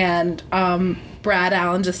 and Brad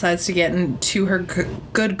Allen decides to get into her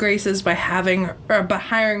good graces by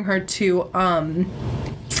hiring her to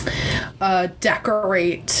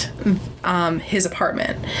decorate his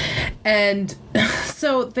apartment. And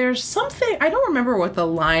so there's something, I don't remember what the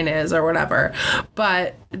line is or whatever,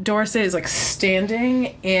 but Doris Day is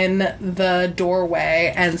standing in the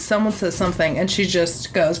doorway, and someone says something, and she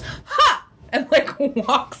just goes, "Ha!" and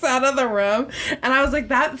walks out of the room, and I was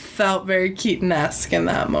that felt very Keaton-esque in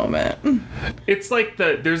that moment. It's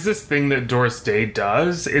there's this thing that Doris Day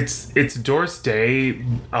does. It's Doris Day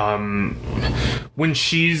when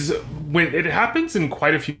it happens in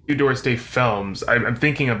quite a few Doris Day films. I'm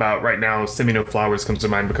thinking about right now, Send Me No Flowers comes to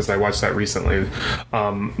mind because I watched that recently.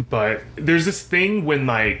 But there's this thing when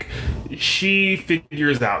she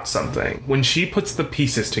figures out something, when she puts the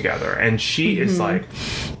pieces together, and she is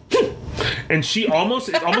And she almost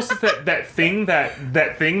is that thing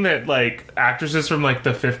that like actresses from like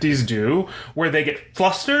the 50s do, where they get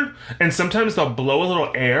flustered and sometimes they'll blow a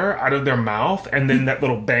little air out of their mouth and then that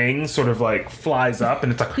little bang sort of like flies up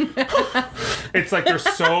and it's like it's like they're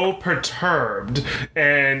so perturbed,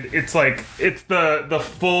 and it's like it's the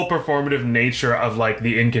full performative nature of like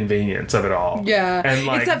the inconvenience of it all. Yeah. And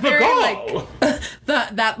like it's a very like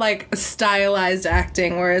that like stylized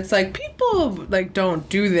acting where it's like people like don't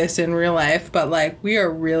do this in real life, but like we are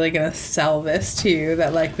really gonna sell this to you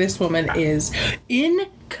that like this woman is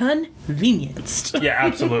inconvenienced. Yeah,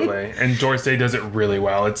 absolutely. And Doris Day does it really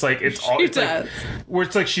well. It's like it's all it's like where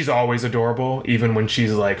it's like she's always adorable, even when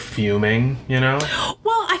she's like fuming, you know?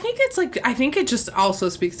 Well, I think it just also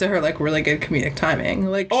speaks to her like really good comedic timing.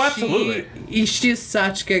 Like absolutely. She has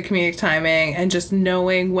such good comedic timing and just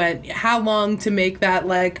knowing how long to make that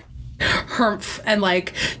like humph and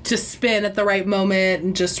like to spin at the right moment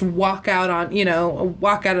and just walk out of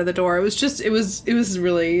the door. It was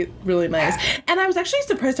really, really nice. And I was actually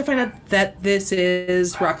surprised to find out that this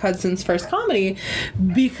is Rock Hudson's first comedy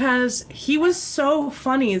because he was so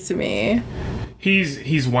funny to me.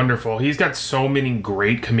 He's wonderful. He's got so many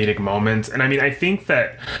great comedic moments. And I mean, I think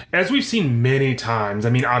that as we've seen many times, I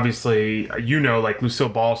mean, obviously, like Lucille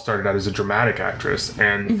Ball started out as a dramatic actress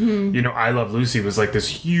and, I Love Lucy was like this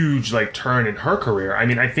huge like turn in her career. I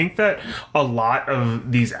mean, I think that a lot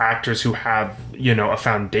of these actors who have, a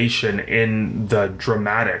foundation in the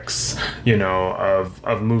dramatics,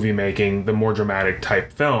 of movie making, the more dramatic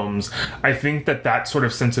type films, I think that sort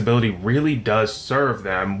of sensibility really does serve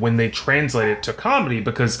them when they translate it to comedy,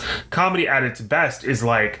 because comedy at its best is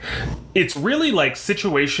like, it's really like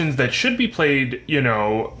situations that should be played,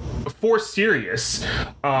 for serious.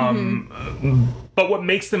 But what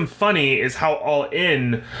makes them funny is how all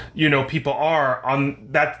in, people are on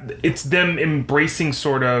that. It's them embracing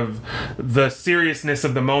sort of the seriousness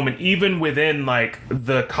of the moment, even within like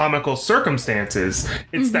the comical circumstances.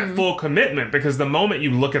 It's that full commitment, because the moment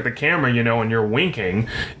you look at the camera, and you're winking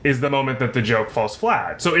is the moment that the joke falls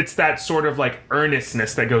flat. So it's that sort of like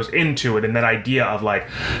earnestness that goes into it, and that idea of like,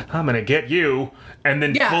 I'm gonna get you, and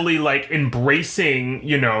then fully like embracing,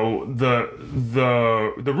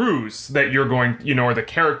 the ruse that you're going, or the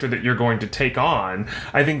character that you're going to take on.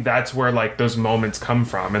 I think that's where like those moments come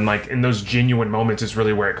from, and like in those genuine moments is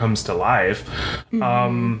really where it comes to life. Sorry.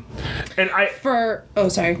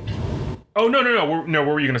 Oh no, what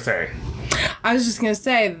were you gonna say? I was just gonna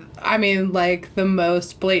say, I mean, like the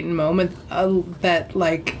most blatant moment that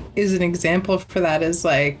like is an example for that is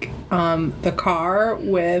like the car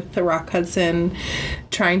with Rock Hudson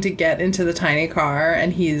trying to get into the tiny car,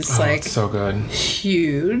 and he's like so good,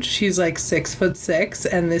 huge. He's like 6'6",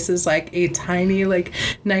 and this is like a tiny like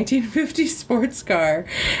 1950s sports car,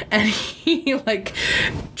 and he like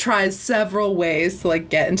tries several ways to like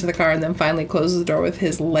get into the car, and then finally closes the door with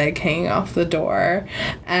his leg hanging off the door.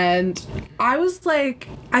 And I was like,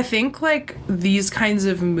 I think like these kinds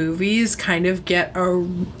of movies kind of get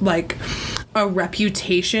a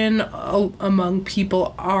reputation among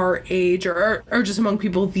people our age or just among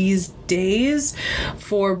people these days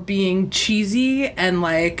for being cheesy and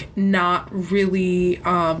like not really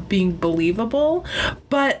being believable.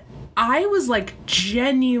 But I was like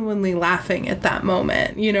genuinely laughing at that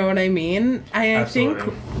moment. You know what I mean? I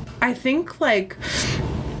think like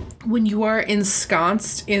when you are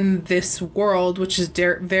ensconced in this world, which is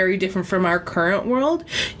very different from our current world,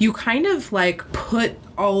 you kind of like put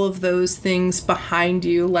all of those things behind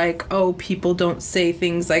you, like, oh, people don't say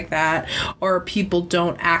things like that, or people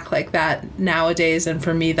don't act like that nowadays, and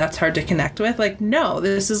for me that's hard to connect with. Like, no,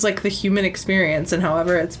 this is like the human experience, and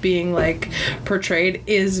however it's being like portrayed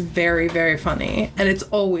is very, very funny. And it's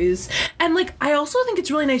always, and like I also think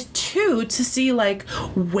it's really nice too to see like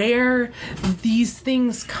where these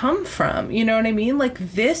things come from, you know what I mean? Like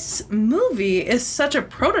this movie is such a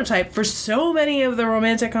prototype for so many of the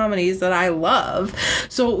romantic comedies that I love.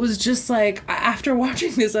 So it was just like, after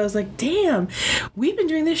watching this, I was like, damn, we've been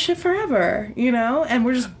doing this shit forever, and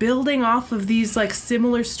we're just building off of these like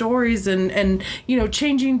similar stories and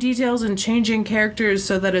changing details and changing characters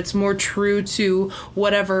so that it's more true to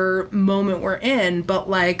whatever moment we're in. But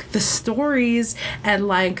like the stories and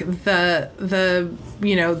like the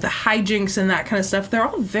hijinks and that kind of stuff, they're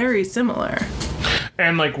all very similar.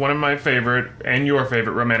 And like one of my favorite and your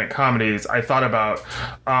favorite romantic comedies, I thought about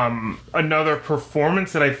another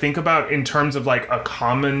performance that I think about in terms of like a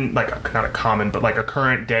common, like not a common, but like a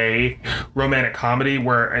current day romantic comedy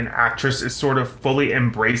where an actress is sort of fully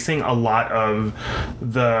embracing a lot of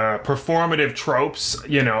the performative tropes,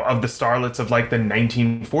 you know, of the starlets of like the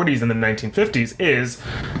 1940s and the 1950s is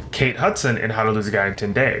Kate Hudson in How to Lose a Guy in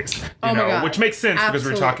 10 Days. You know, which makes sense because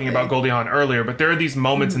we were talking about Goldie Hawn earlier, but there are these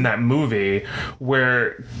moments in that movie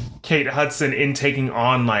where Kate Hudson, in taking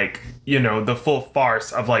on like, you know, the full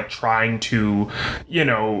farce of like trying to, you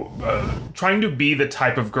know, trying to be the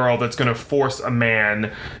type of girl that's going to force a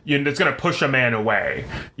man, you know, that's going to push a man away.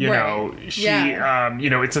 You know, she, you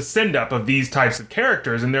know, it's a send up of these types of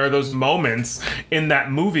characters. And there are those moments in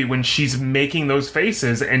that movie when she's making those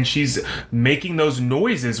faces and she's making those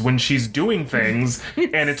noises when she's doing things.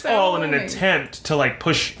 And it's so all in an attempt to like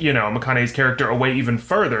push, you know, McConaughey's character away even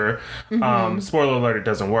further. Spoiler alert, it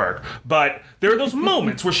doesn't work. But there are those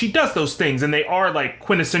moments where she does those things, and they are like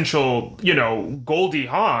quintessential, you know, Goldie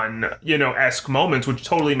Hawn, you know, esque moments, which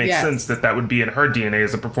totally makes sense that would be in her DNA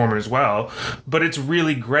as a performer as well. But it's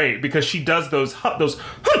really great because she does those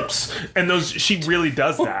hoops, and those she really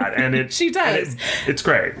does that, and it she does. It's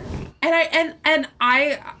great. And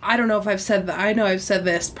I don't know if I've said that. I know I've said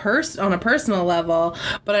this on a personal level,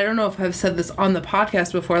 but I don't know if I've said this on the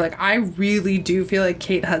podcast before. Like, I really do feel like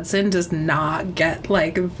Kate Hudson does not get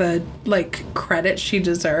like the credit she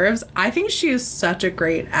deserves. I think she is such a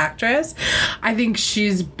great actress. I think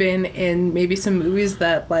she's been in maybe some movies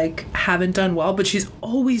that like haven't done well, but she's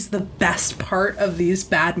always the best part of these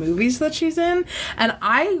bad movies that she's in. And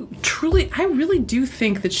I really do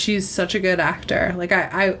think that she's such a good actor. Like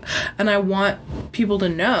I want people to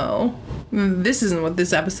know this isn't what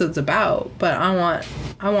this episode's about, but I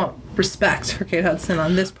want respect for Kate Hudson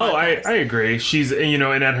on this podcast. Oh, I agree. She's, you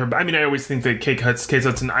know, and at her, I mean, I always think that Kate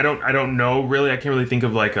Hudson, I don't know really, I can't really think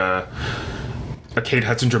of like a Kate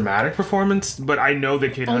Hudson dramatic performance, but I know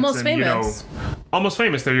that Kate Hudson, you know, Almost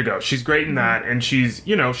Famous, there you go. She's great in that, and she's,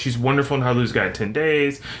 you know, she's wonderful in How to Lose a Guy in 10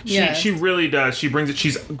 Days. She really does. She brings it.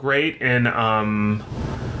 She's great in,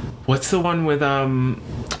 what's the one with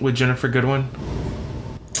Jennifer Goodwin?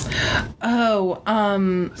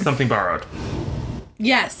 Something Borrowed.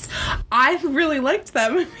 Yes, I really liked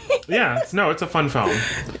that movie. Yeah, it's a fun film.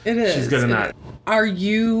 It is. She's good in that. Are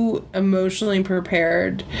you emotionally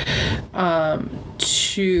prepared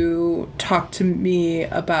to talk to me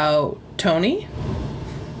about Tony?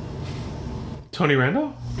 Tony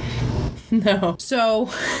Randall? No. So,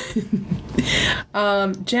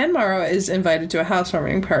 Jan Morrow is invited to a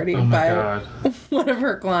housewarming party by one of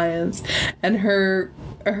her clients, and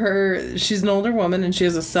she's an older woman and she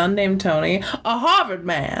has a son named Tony, a Harvard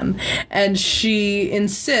man, and she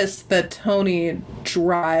insists that Tony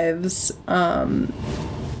drives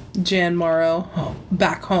Jan Morrow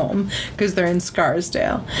back home because they're in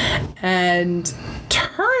Scarsdale, and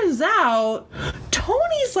turns out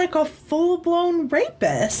Tony's like a full-blown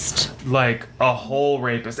rapist. Like a whole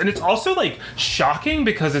rapist. And it's also like shocking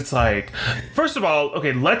because it's like, first of all,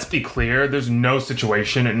 okay, let's be clear, there's no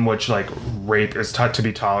situation in which like rape is to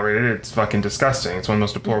be tolerated. It's fucking disgusting. It's one of the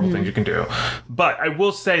most deplorable things you can do. But I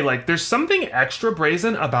will say, like, there's something extra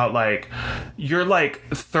brazen about like your like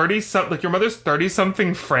 30-something, like your mother's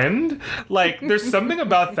 30-something friend. Like, there's something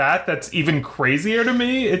about that that's even crazier to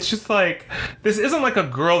me. It's just like, this isn't like a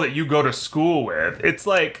girl that you go to school with. It's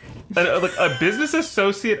like a business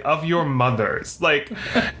associate of your mother's. Like,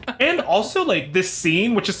 and also like this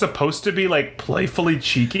scene, which is supposed to be like playfully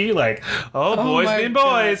cheeky, like, oh boys being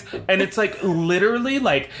boys. And it's like literally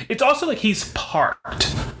like, it's also like he's parked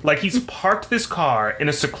this car in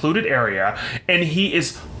a secluded area and he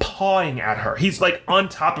is pawing at her. He's like on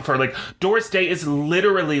top of her. Like, Doris Day is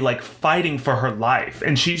literally like fighting for her life.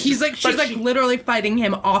 And she's like literally fighting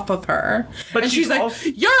him off of her. But she's like,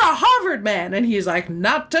 you're a Harvard man. And he's like,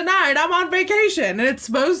 not tonight, I'm on vacation. And it's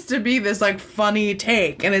supposed to be this like funny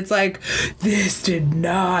take. And it's like, this did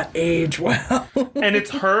not age well. And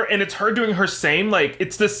it's her doing her same, like,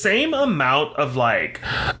 it's the same amount of like,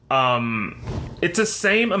 it's the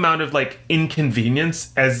same amount of like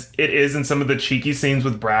inconvenience as it is in some of the cheeky scenes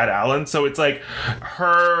with Brad Allen. So it's like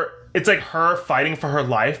her fighting for her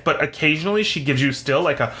life, but occasionally she gives you still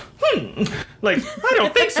like a like, I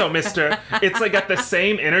don't think so, mister. It's like got the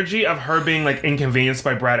same energy of her being like inconvenienced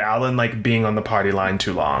by Brad Allen, like being on the party line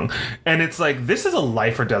too long. And it's like, this is a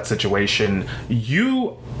life or death situation.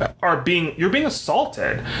 You're being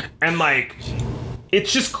assaulted, and like,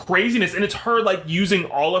 it's just craziness, and it's her like using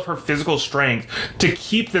all of her physical strength to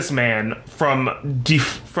keep this man from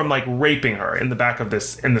like raping her in the back of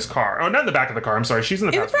this car. Oh, not in the back of the car. I'm sorry, she's in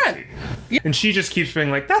the passenger seat. Yeah. And she just keeps being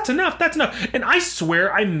like, "That's enough. That's enough." And I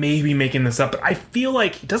swear, I may be making this up, but I feel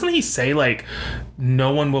like, doesn't he say like,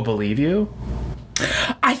 "No one will believe you"?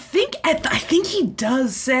 I think he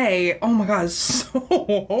does say, "Oh my God, it's so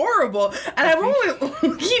horrible." And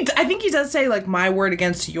I think he does say like, "My word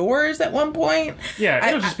against yours" at one point. Yeah,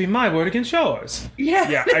 it'll just be my word against yours.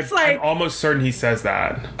 Yeah, it's I'm almost certain he says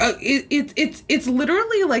that. It's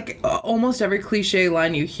literally like almost every cliche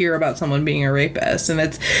line you hear about someone being a rapist, and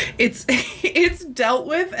it's dealt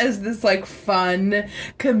with as this like fun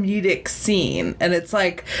comedic scene, and it's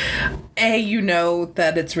like, A, you know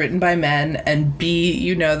that it's written by men, and B,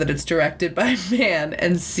 you know that it's directed by a man,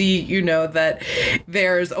 and C, you know that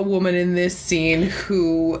there's a woman in this scene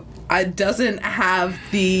who doesn't have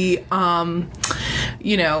the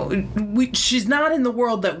she's not in the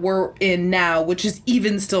world that we're in now, which is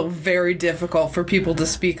even still very difficult for people to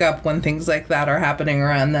speak up when things like that are happening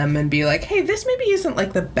around them and be like, hey, this maybe isn't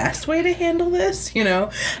like the best way to handle this, you know?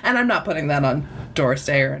 And I'm not putting that on Doris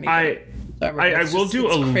Day or anything. I will do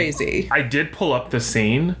a crazy. I did pull up the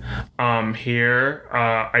scene here.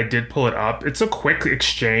 I did pull it up. It's a quick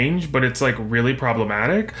exchange, but it's like really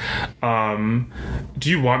problematic. Do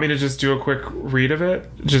you want me to just do a quick read of it?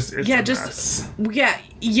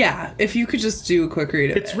 Yeah. If you could just do a quick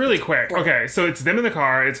read of it. It's really quick. Okay, so it's them in the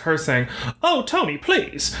car. It's her saying, "Oh, Tony,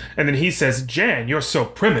 please." And then he says, "Jan, you're so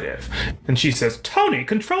primitive." And she says, "Tony,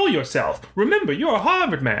 control yourself. Remember, you're a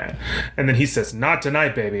Harvard man." And then he says, "Not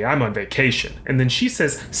tonight, baby. I'm on vacation." And then she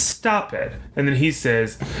says, "Stop it." And then he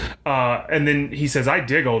says, "I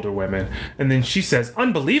dig older women." And then she says,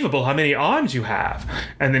 "Unbelievable how many arms you have."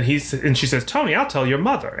 And then she says, "Tony, I'll tell your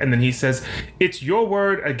mother." And then he says, "It's your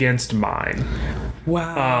word against mine."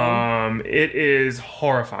 Wow. It is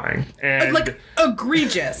horrifying. And like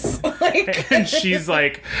egregious. and she's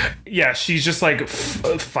like, yeah, she's just like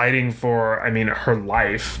fighting for, her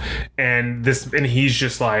life. And he's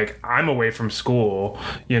just like, "I'm away from school.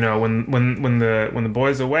 You know, when the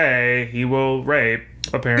boy's away, he will rape."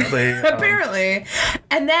 Apparently. Apparently.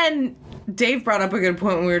 And then Dave brought up a good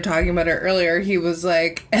point when we were talking about it earlier. He was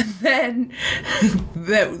like, and then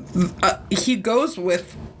she goes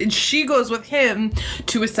with him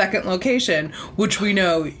to a second location, which we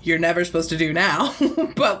know you're never supposed to do now.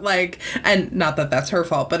 But like, and not that that's her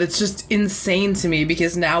fault, but it's just insane to me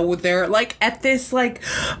because now they're like at this like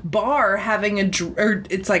bar having or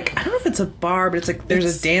it's like, I don't know if it's a bar, but it's like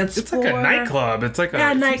there's a dance floor. It's like a nightclub. It's like a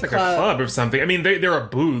nightclub. Like a club or something. I mean, there are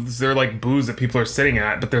booths. There are like booths that people are sitting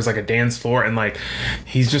at, but there's like a dance floor, and like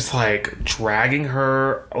he's just like dragging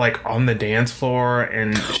her like on the dance floor,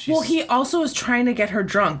 and he also is trying to get her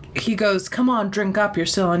drunk. He goes, "Come on, drink up. You're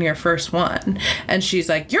still on your first one." And she's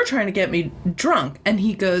like, "You're trying to get me drunk." And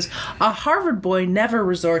he goes, "A Harvard boy never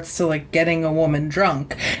resorts to like getting a woman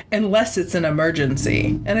drunk unless it's an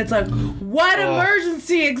emergency." And it's like, what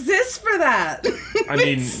emergency exists for that? I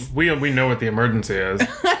mean, we know what the emergency is.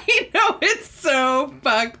 I know, it's so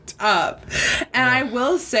fucked up. And I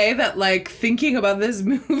will say that like thinking about this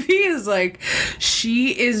movie is like,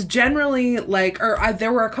 she is generally like,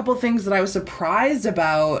 there were a couple things that I was surprised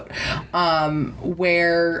about,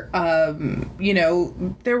 where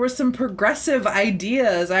there were some progressive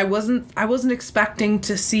ideas. I wasn't expecting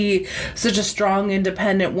to see such a strong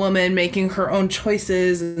independent woman making her own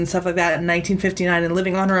choices and stuff like that in 1959 and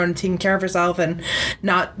living on her own and taking care of herself and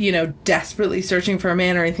not desperately searching for a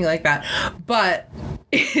man or anything like that. But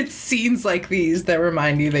it's scenes like these that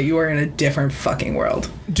remind you that you are in a different fucking world.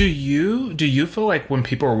 Do you feel like when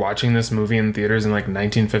people were watching this movie in theaters in like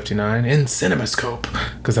 1959 in CinemaScope,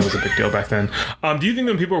 because that was a big deal back then, do you think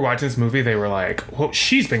when people were watching this movie they were like, "Well,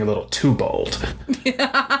 she's being a little too bold"? Yeah,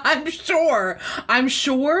 I'm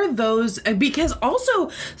sure those, because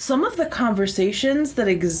also some of the conversations that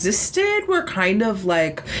existed were kind of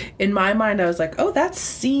like, in my mind I was like, oh, that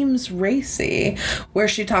seems racy, where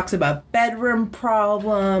she talks about bedroom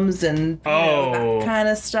problems and that kind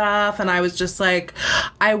of stuff, and I was just like,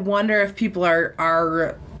 I wonder if people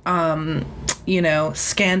are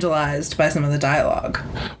scandalized by some of the dialogue.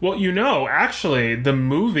 Well, actually, the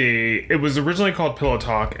movie, it was originally called Pillow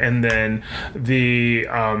Talk, and then the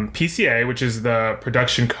PCA, which is the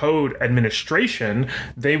Production Code Administration,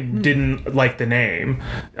 they didn't like the name.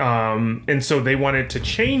 And so they wanted to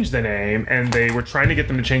change the name, and they were trying to get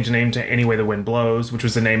them to change the name to Any Way the Wind Blows, which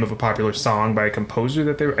was the name of a popular song by a composer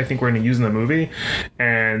that I think were going to use in the movie.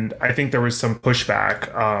 And I think there was some pushback.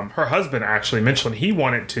 Her husband, actually, Mitchell, he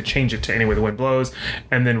wanted to change it to Any Way the Wind Blows. Blows.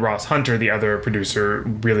 And then Ross Hunter, the other producer,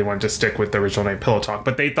 really wanted to stick with the original name Pillow Talk.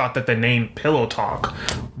 But they thought that the name Pillow Talk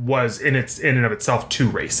was in and of itself too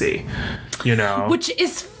racy, you know? Which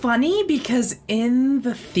is funny because in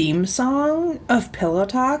the theme song of Pillow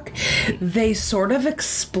Talk, they sort of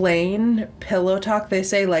explain Pillow Talk. They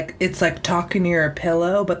say, like, it's like talking near a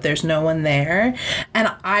pillow, but there's no one there. And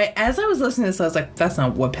as I was listening to this, I was like, that's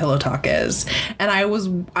not what Pillow Talk is. And I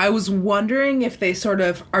was wondering if they sort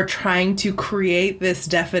of are trying to create this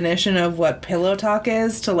definition of what Pillow Talk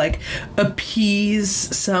is to, like, appease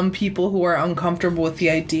some people who are uncomfortable with the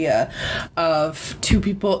idea of two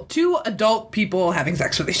adult people having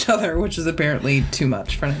sex with each other, which is apparently too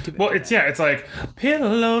much for 1950. Well, it's like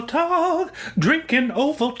Pillow Talk, drinking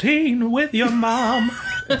Ovaltine with your mom.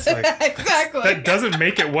 It's like, exactly. That doesn't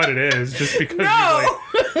make it what it is, just because you like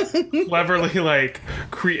cleverly like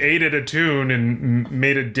created a tune and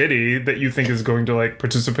made a ditty that you think is going to like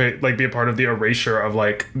participate, like be a part of the erasure of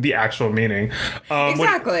like the actual meaning.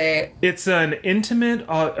 Exactly. It's an intimate,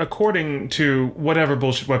 according to whatever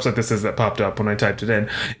bullshit website this is that popped up when I typed it in,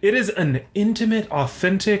 it is an intimate,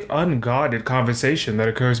 authentic, unguarded conversation that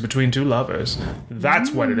occurs between two lovers.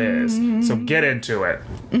 That's what it is. So get into it.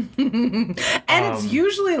 And it's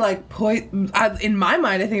usually like, in my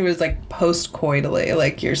mind, I think it was like post-coitally,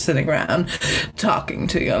 like you're sitting around talking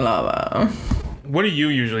to your lover. What are you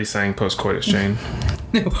usually saying post-coitus, Jane?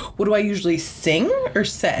 What do I usually sing or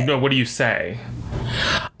say? No, what do you say?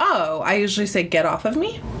 Oh, I usually say, get off of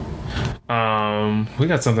me. We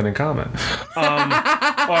got something in common.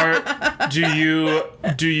 Or what do you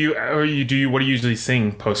usually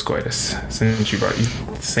sing post-coitus? Since you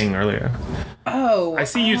sing earlier. Oh. I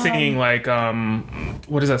see you singing like,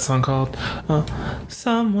 what is that song called?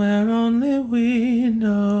 Somewhere Only We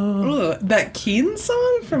Know. Ooh, that Keen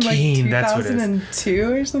song from like Keen, that's what it is.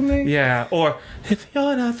 2002 or something? Yeah, or If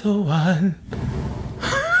You're Not the One.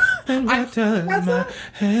 And what does my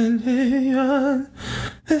hand be on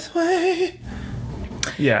this way?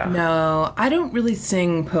 Yeah. No, I don't really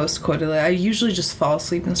sing post-coitally. I usually just fall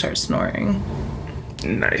asleep and start snoring.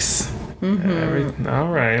 Nice. All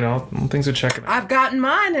right, all things are checking out. I've gotten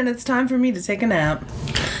mine, and it's time for me to take a nap.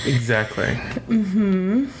 Exactly.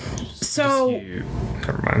 So...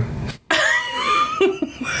 Never mind.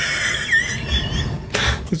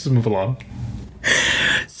 Let's just move along.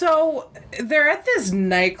 So they're at this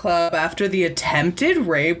nightclub after the attempted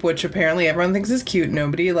rape, which apparently everyone thinks is cute.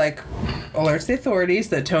 Nobody like alerts the authorities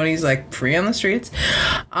that Tony's like free on the streets.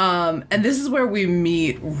 And this is where we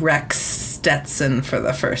meet Rex Stetson for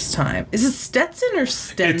the first time. Is it Stetson or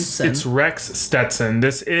Stenson? It's Rex Stetson.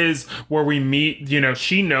 This is where we meet,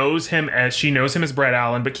 she knows him as Brad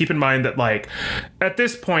Allen, but keep in mind that like at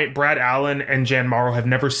this point Brad Allen and Jan Morrow have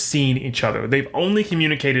never seen each other. They've only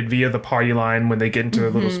communicated via the party line when they get into their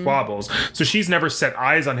little squabbles. So she's never set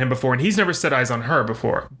eyes on him before and he's never set eyes on her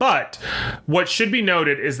before. But what should be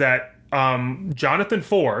noted is that Jonathan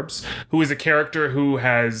Forbes, who is a character he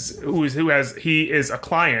is a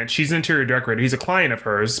client. She's an interior decorator. He's a client of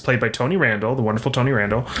hers, played by Tony Randall, the wonderful Tony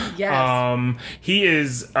Randall. Yes. He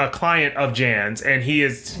is a client of Jan's, and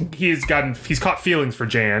he's caught feelings for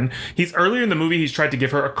Jan. Earlier in the movie, he's tried to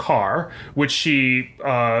give her a car, which she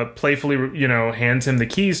playfully, hands him the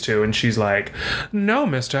keys to, and she's like, "No,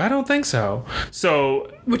 mister, I don't think so."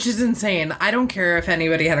 So, which is insane. I don't care if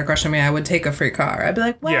anybody had a crush on me. I would take a free car. I'd be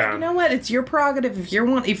like, well, yeah. You know what? It's your prerogative. If you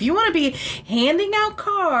want to be handing out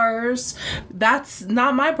cars, that's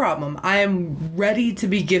not my problem. I am ready to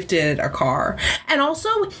be gifted a car. And also,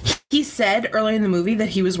 he said earlier in the movie that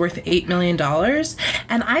he was worth $8 million.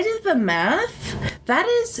 And I did the math. That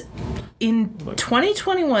is, in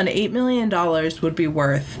 2021, $8 million would be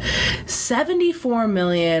worth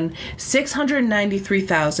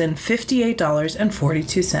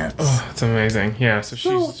 $74,693,058.42. Oh, that's amazing. Yeah, so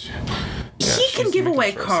she's... he can give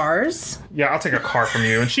away cars. Yeah, I'll take a car from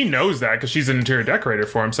you. And she knows that because she's an interior decorator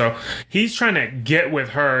for him. So he's trying to get with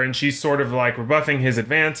her and she's sort of like rebuffing his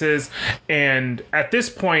advances. And at this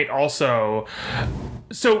point also...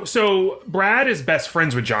 So Brad is best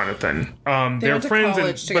friends with Jonathan. They're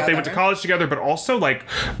friends, but they went to college together. But also, like,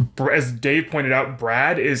 as Dave pointed out,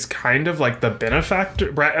 Brad is kind of like the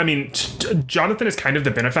benefactor. Jonathan is kind of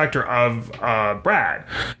the benefactor of Brad.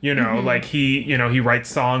 Like he writes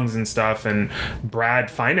songs and stuff, and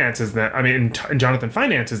Brad finances them. And Jonathan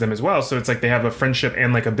finances them as well. So it's like they have a friendship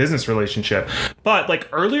and like a business relationship. But like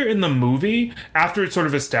earlier in the movie, after it's sort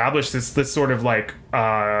of established this sort of like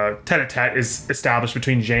tete-a-tete is established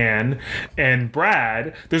between Jan and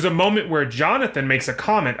Brad, there's a moment where Jonathan makes a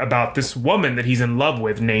comment about this woman that he's in love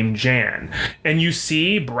with named Jan. And you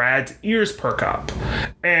see Brad's ears perk up.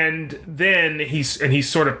 And And then he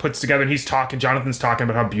sort of puts together, and Jonathan's talking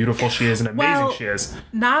about how beautiful she is and amazing she is.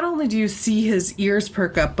 Not only do you see his ears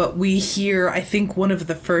perk up, but we hear, I think, one of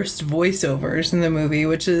the first voiceovers in the movie,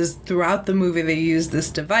 which is throughout the movie they use this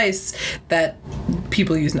device that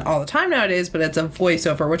people use all the time nowadays, but it's a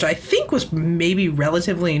voiceover, which I think was maybe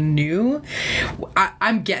relatively new.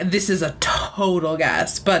 This is a total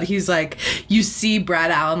guess, but he's like, you see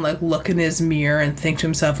Brad Allen like look in his mirror and think to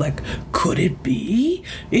himself like, could it be?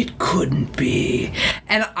 It couldn't be.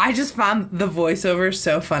 And I just found the voiceover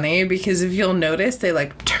so funny because if you'll notice, they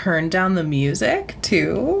like turn down the music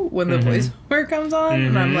too when the voiceover comes on,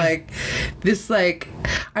 and I'm like, this like,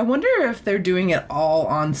 I wonder if they're doing it all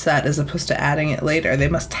on set as opposed to adding it later. They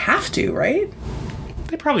must have to, right?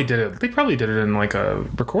 They probably did it. They probably did it in like a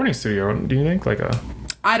recording studio. Do you think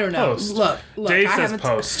I don't know. Post. Look. Dave says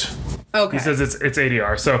post. Okay. He says it's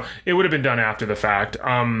ADR, so it would have been done after the fact.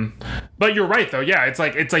 But you're right though. Yeah, it's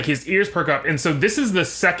like his ears perk up, and so this is the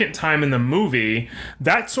second time in the movie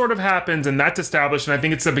that sort of happens, and that's established. And I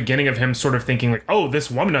think it's the beginning of him sort of thinking like, oh,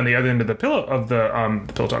 this woman on the other end of the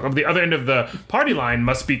the other end of the party line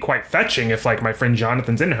must be quite fetching if like my friend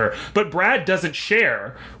Jonathan's into her. But Brad doesn't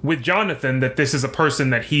share with Jonathan that this is a person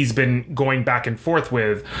that he's been going back and forth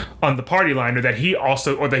with on the party line, or that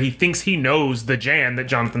he thinks he knows the Jan that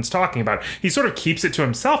Jonathan's talking about. He sort of keeps it to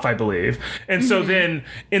himself, I believe. And so then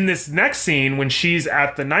in this next scene, when she's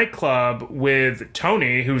at the nightclub with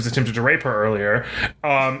Tony, who was attempted to rape her earlier,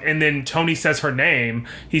 and then Tony says her name,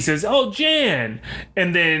 he says, "Oh, Jan."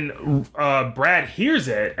 And then Brad hears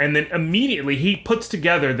it, and then immediately he puts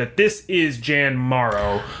together that this is Jan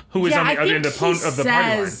Morrow, who is on the other end of the party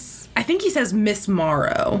line. I think he says Miss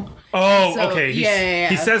Morrow. Oh, So, okay.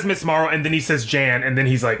 He says Miss Morrow, and then he says Jan, and then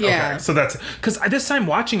he's like, okay. So that's because this time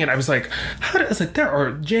watching it, I was like,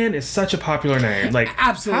 Jan is such a popular name. Like,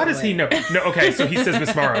 absolutely. How does he know? No, okay. So he says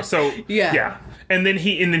Miss Morrow. So yeah. And then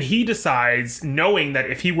he decides, knowing that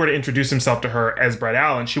if he were to introduce himself to her as Brad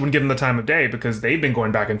Allen, she wouldn't give him the time of day because they've been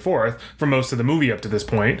going back and forth for most of the movie up to this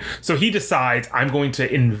point. So he decides, I'm going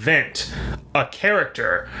to invent a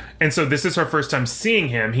character. And so this is her first time seeing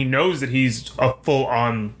him. He knows that he's a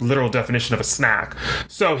full-on literal definition of a snack.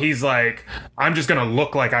 So he's like, I'm just going to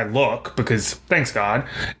look like I look because thanks God.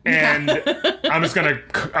 And I'm just going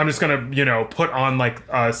to, put on like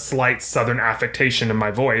a slight Southern affectation in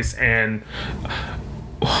my voice and...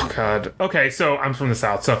 Oh God. Okay, so I'm from the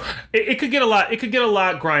South, so it could get a lot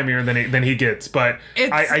grimier than he gets, but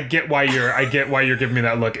I get why you're giving me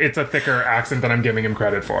that look. It's a thicker accent than I'm giving him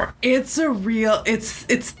credit for. It's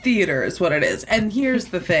theater is what it is. And here's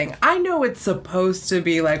the thing. I know it's supposed to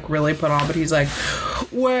be like really put on, but he's like,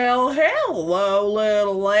 well, hello,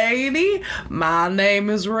 little lady. My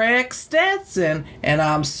name is Rex Stetson, and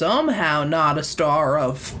I'm somehow not a star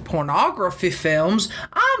of pornography films.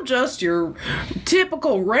 I'm just your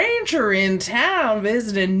typical ranger in town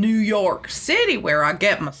visiting New York City where I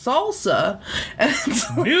get my salsa. And it's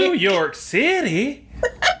like, New York City?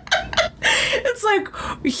 It's like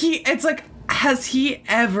has he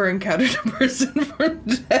ever encountered a person from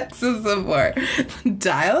Texas before?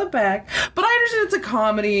 Dial it back. But I understand it's a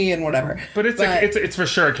comedy and whatever. But it's for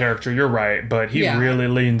sure a character. You're right. But he really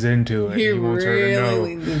leans into it. He wants her to know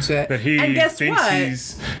leans into it. That he thinks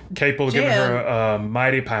he's capable of giving her a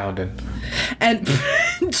mighty pounding. And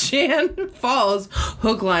Jan falls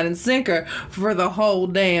hook, line, and sinker for the whole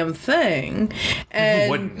damn thing.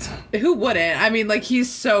 And who wouldn't? I mean, like,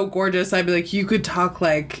 he's so gorgeous. I'd be like, you could talk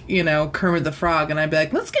like, Kermit the Frog, and I'd be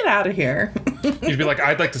like, let's get out of here. You'd be like,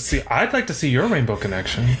 I'd like to see your Rainbow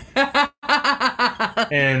Connection.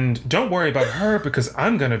 And don't worry about her because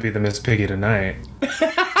I'm gonna be the Miss Piggy tonight.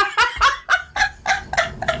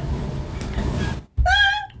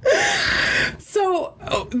 So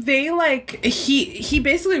they he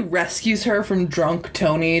basically rescues her from drunk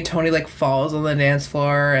Tony. Tony falls on the dance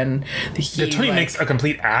floor, and Tony makes a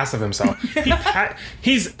complete ass of himself.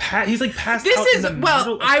 He's passed this out is in the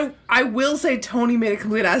middle. I will say Tony made a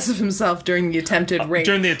complete ass of himself during the attempted rape.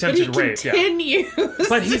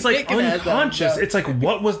 But he's unconscious. It's like,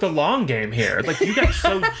 what was the long game here? Like, he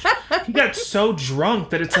got so drunk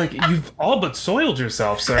that it's like you've all but soiled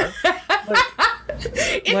yourself, sir.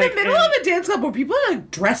 In the middle of a dance club where people are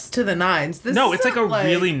dressed to the nines. It's like a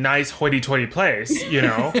really nice hoity-toity place,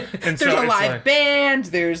 And there's a live band.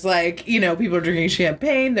 There's people are drinking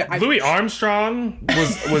champagne. Louis Armstrong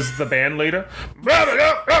was the band leader.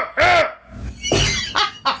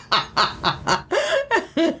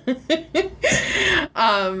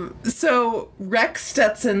 So Rex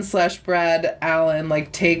Stetson / Brad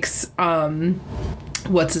Allen takes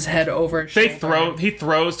what's his head over his shoulder. He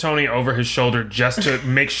throws Tony over his shoulder just to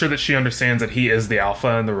make sure that she understands that he is the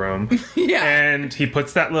alpha in the room. Yeah. And he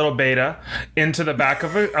puts that little beta into the back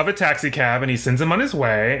of a taxi cab, and he sends him on his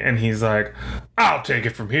way, and he's like, I'll take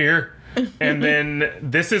it from here. And then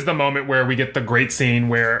this is the moment where we get the great scene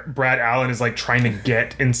where Brad Allen is like trying to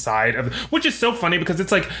get inside of, which is so funny because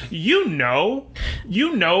it's like, you know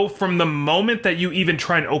from the moment that you even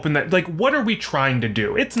try and open that, like, what are we trying to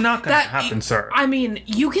do? It's not going to happen, sir. I mean,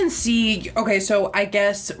 you can see, okay, so I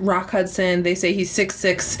guess Rock Hudson, they say he's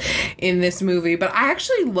 6'6" in this movie, but I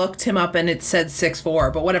actually looked him up and it said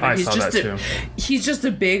 6'4", but whatever. He's just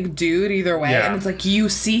a big dude either way. Yeah. And it's like, you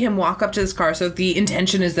see him walk up to this car, so the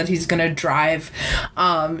intention is that he's going to drive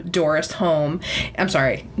Doris home. I'm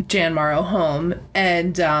sorry, Jan Morrow home,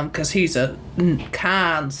 and because he's a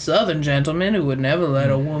kind Southern gentleman who would never let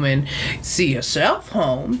a woman see herself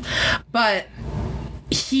home. But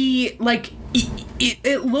he, like,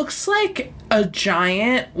 it looks like a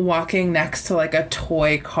giant walking next to like a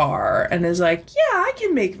toy car and is like, yeah, I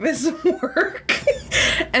can make this work.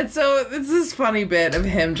 And so it's this funny bit of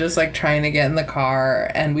him just like trying to get in the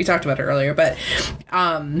car, and we talked about it earlier, but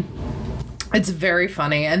it's very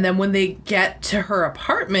funny. And then when they get to her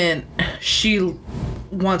apartment, she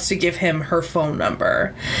wants to give him her phone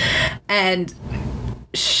number, and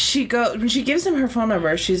when she gives him her phone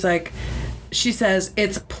number, she says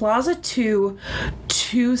it's Plaza 2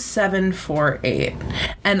 2748.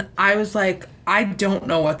 And I was like, I don't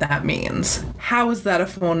know what that means. How is that a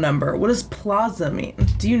phone number? What does Plaza mean?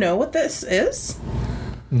 Do you know what this is?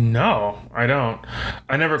 No, I don't.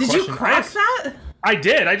 I never questioned. Did you crack that? I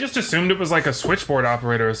did. I just assumed it was like a switchboard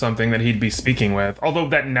operator or something that he'd be speaking with. Although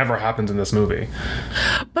that never happens in this movie.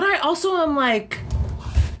 But I also am like,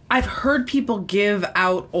 I've heard people give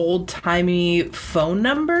out old-timey phone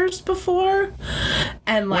numbers before,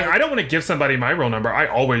 and like, when I don't want to give somebody my real number,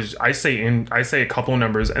 I say a couple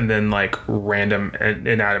numbers and then like random and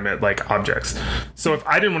inanimate like objects. So if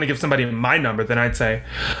I didn't want to give somebody my number, then I'd say,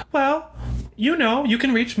 well, you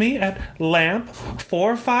can reach me at lamp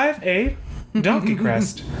 458 Donkey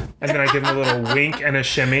Crest. And then I give him a little wink and a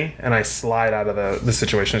shimmy, and I slide out of the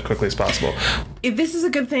situation as quickly as possible. This is a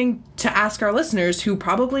good thing to ask our listeners who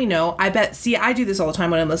probably know. I do this all the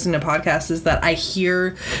time when I'm listening to podcasts, is that I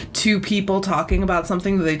hear two people talking about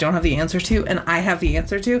something that they don't have the answer to, and I have the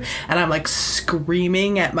answer to, and I'm like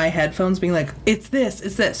screaming at my headphones being like, it's this.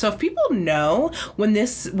 So if people know when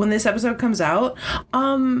this episode comes out,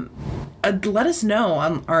 let us know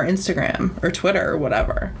on our Instagram or Twitter or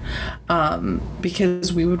whatever,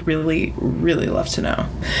 because we would really, really love to know.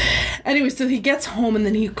 Anyway, so he gets home and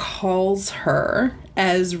then he calls her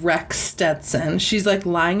as Rex Stetson. She's like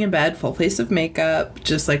lying in bed, full face of makeup,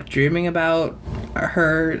 just like dreaming about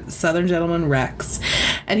her Southern gentleman Rex.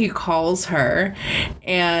 And he calls her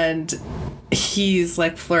and he's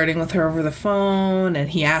like flirting with her over the phone, and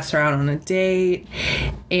he asks her out on a date,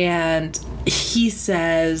 and he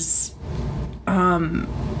says,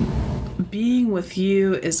 being with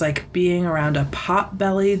you is like being around a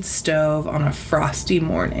pot-bellied stove on a frosty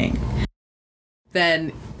morning.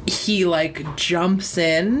 Then he like jumps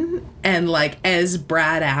in and like as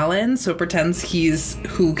Brad Allen, so pretends he's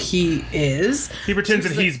who he is. He pretends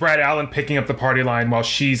that he's Brad Allen picking up the party line while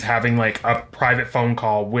she's having like a private phone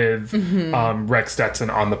call with Rex Stetson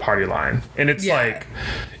on the party line. And it's like,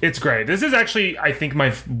 it's great. This is actually, I think,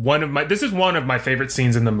 one of my favorite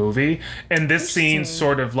scenes in the movie. And this scene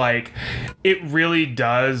sort of like, it really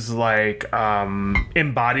does like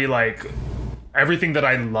embody like everything that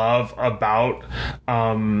I love about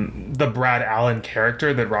the Brad Allen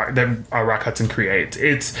character that Rock Hudson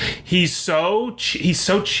creates. He's so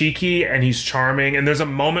cheeky and he's charming, and there's a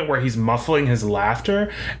moment where he's muffling his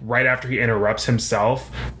laughter right after he interrupts himself,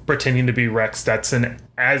 pretending to be Rex Stetson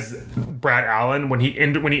as Brad Allen when he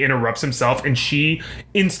interrupts himself, and she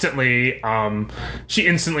instantly becomes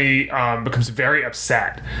very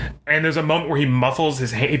upset. And there's a moment where he muffles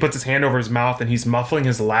his hand, he puts his hand over his mouth and he's muffling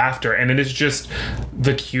his laughter, and it is just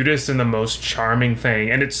the cutest and the most charming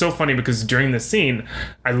thing. And it's so funny because during this scene,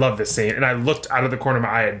 I love this scene, and I looked out of the corner of my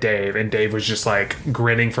eye at Dave, and Dave was just like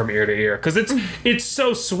grinning from ear to ear because it's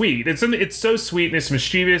so sweet. It's so sweet and it's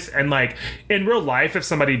mischievous, and like in real life, if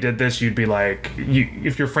somebody did this, you'd be like,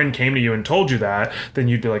 if your friend came to you and told you that, then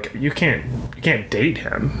you'd be like, you can't date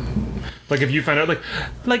him. Like if you find out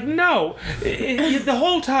like no, the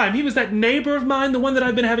whole time he was that neighbor of mine, the one that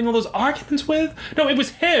I've been having all those arguments with. No, it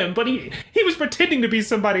was him, but he was pretending to be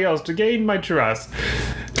somebody else to gain my trust.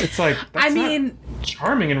 It's like, that's not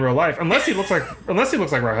charming in real life, unless he looks like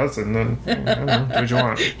Rock Hudson. Then I don't know, do what you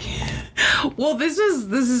want. Well, this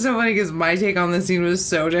is so funny because my take on the scene was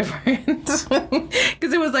so different.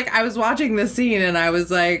 Because it was like I was watching the scene and I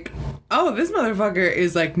was like, oh, this motherfucker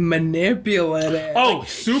is like manipulative. Oh, like,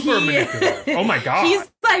 super manipulative. Oh my god.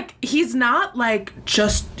 He's not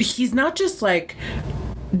just like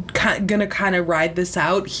gonna kind of ride this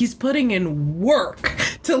out. He's putting in work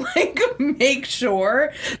to like make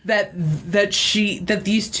sure that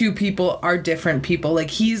these two people are different people. Like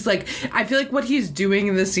he's like, I feel like what he's doing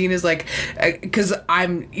in this scene is like, because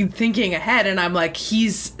I'm thinking ahead and I'm like,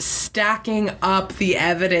 he's stacking up the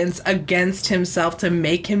evidence against himself to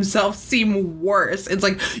make himself seem worse. It's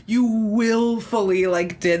like, you willfully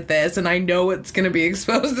like did this and I know it's gonna be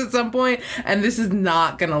exposed at some point and this is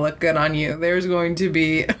not gonna look good on you. There's going to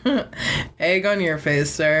be egg on your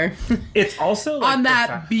face, sir. It's also like on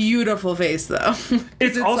that beautiful face, though.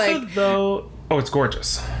 It's also like, though. Oh, it's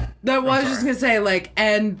gorgeous. That I was just gonna say, like,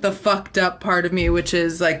 and the fucked up part of me, which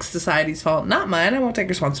is like society's fault, not mine. I won't take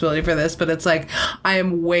responsibility for this, but it's like I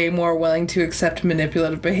am way more willing to accept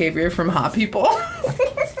manipulative behavior from hot people.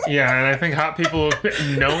 Yeah, and I think hot people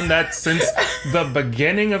have known that since the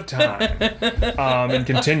beginning of time, and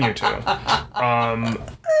continue to.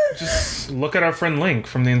 Just look at our friend Link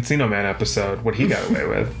from the Encino Man episode. What he got away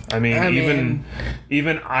with. I mean,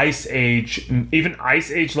 even Ice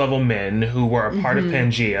Age level men who were a part of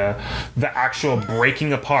Pangea, the actual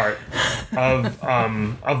breaking apart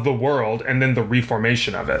of the world and then the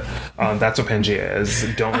reformation of it. That's what Pangea is.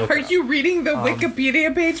 Don't look. Are you reading the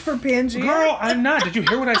Wikipedia page for Pangea? Girl, I'm not. Did you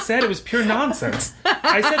hear what I said? It was pure nonsense.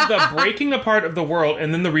 I said the breaking apart of the world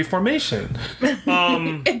and then the reformation.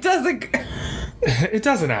 It doesn't. It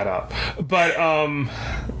doesn't add up. But,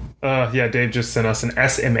 yeah, Dave just sent us an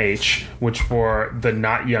SMH, which for the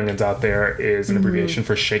not youngins out there is an abbreviation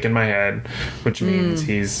for shaking my head, which means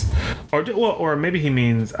he's, or maybe he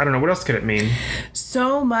means, I don't know, what else could it mean?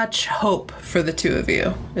 So much hope for the two of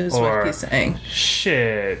you is what he's saying.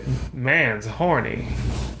 Shit, man's horny.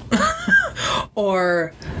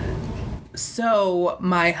 Or, so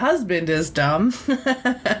my husband is dumb.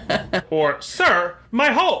 Or, sir, my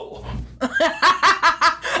hole.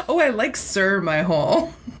 Oh, I like sir, my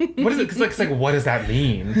hole. What is it? Because like, what does that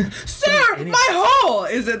mean? Sir, my hole!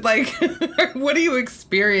 Is it like, what are you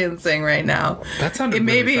experiencing right now? That sounded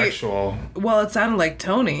really sexual. Well, it sounded like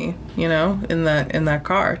Tony, you know, in that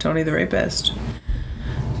car. Tony the rapist.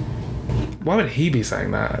 Why would he be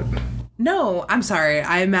saying that? No, I'm sorry.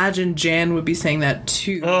 I imagine Jan would be saying that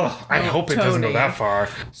too. Ugh, I hope it doesn't go that far.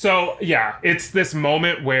 So yeah, it's this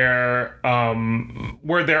moment where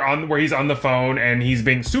where he's on the phone and he's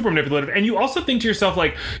being super manipulative, and you also think to yourself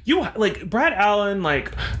like Brad Allen,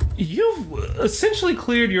 like you've essentially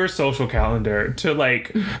cleared your social calendar to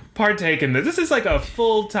like partake in this. This is like a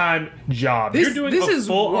full-time job. You're doing a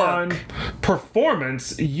full-on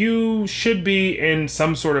performance. You should be in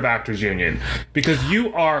some sort of actors union because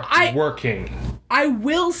you are working. I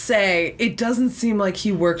will say it doesn't seem like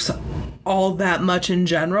he works all that much in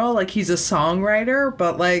general. Like he's a songwriter,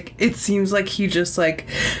 but like it seems like he just like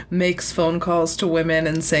makes phone calls to women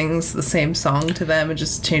and sings the same song to them and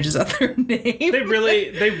just changes out their name. They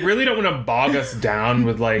really don't want to bog us down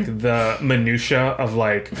with like the minutia of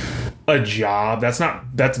like a job. That's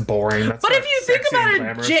boring. But if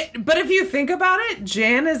you think about it,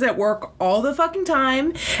 Jan is at work all the fucking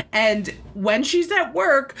time, and when she's at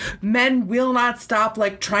work, men will not stop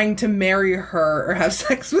like trying to marry her or have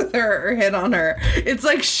sex with her or hit on her. It's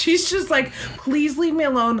like she's just like, please leave me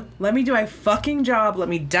alone. Let me do my fucking job. Let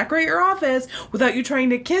me decorate your office without you trying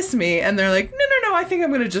to kiss me. And they're like, no, I think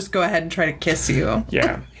I'm gonna just go ahead and try to kiss you.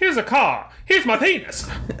 Yeah. Here's a car. Here's my penis.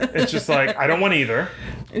 It's just like, I don't want either.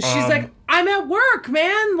 She's like, I'm at work,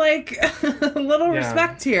 man. Like, a little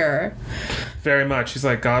respect here. Very much. She's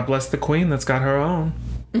like, God bless the queen that's got her own.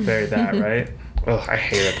 Very that, right? Ugh, I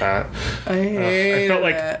hated that.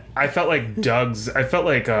 I felt like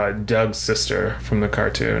Doug's sister from the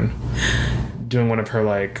cartoon doing one of her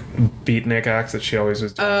like beatnik acts that she always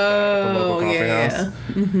was doing at the local coffee house.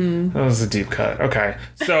 Mm-hmm. That was a deep cut. Okay,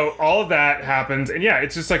 so all of that happens, and yeah,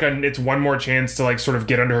 it's just like it's one more chance to like sort of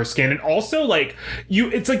get under her skin, and also like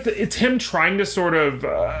it's him trying to sort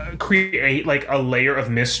of create like a layer of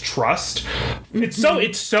mistrust.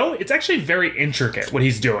 Mm-hmm. It's actually very intricate what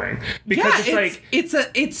he's doing because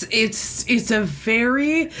it's a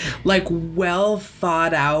very like well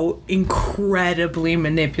thought out, incredibly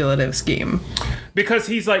manipulative scheme. Because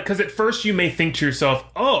at first you may think to yourself,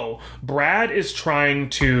 oh, Brad is trying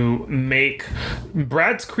to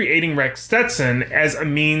Brad's creating Rex Stetson as a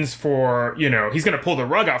means for, he's going to pull the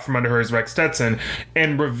rug out from under her as Rex Stetson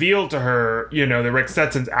and reveal to her, that Rex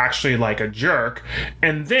Stetson's actually like a jerk.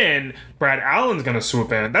 And then Brad Allen's going to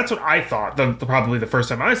swoop in. That's what I thought, probably the first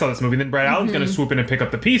time I saw this movie. Then Brad Allen's going to swoop in and pick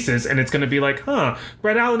up the pieces, and it's going to be like,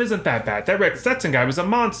 Brad Allen isn't that bad. That Rex Stetson guy was a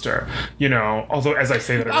monster. Although, as I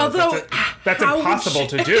say that, that's impossible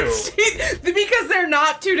to do. Because they're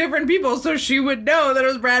not two different people, so she would know that it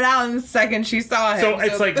was Brad Allen the second she saw him. So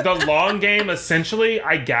it's like the long game, essentially,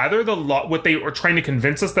 I gather what they were trying to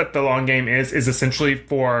convince us that the long game is essentially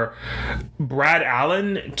for Brad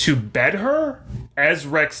Allen to bed her as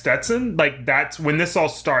Rex Stetson. Like, that's when this all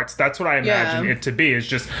starts. That's what I imagine it to be. Is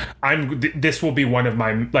just this will be one of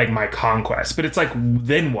my conquests. But it's like,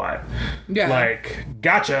 then what? Yeah. Like,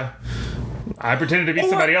 gotcha. I pretended to be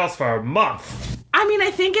somebody else for a month. I mean,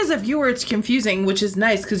 I think as a viewer, it's confusing, which is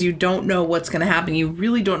nice because you don't know what's going to happen. You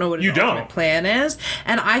really don't know what his ultimate plan is.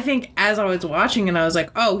 And I think as I was watching it, I was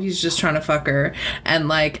like, oh, he's just trying to fuck her. And,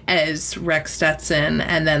 like, as Rex Stetson,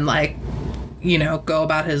 and then, like, go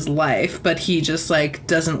about his life, but he just, like,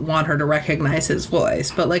 doesn't want her to recognize his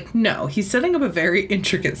voice. But, like, no, he's setting up a very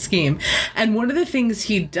intricate scheme. And one of the things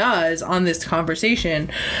he does on this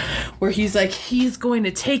conversation, where he's like, he's going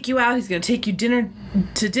to take you out, he's going to take you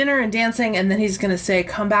to dinner and dancing, and then he's going to say,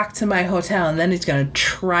 come back to my hotel, and then he's going to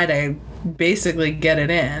try to basically get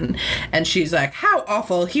it in. And she's like, how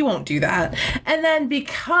awful, he won't do that. And then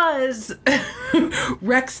because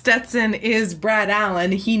Rex Stetson is Brad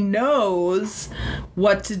Allen, he knows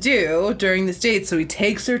what to do during this date. So he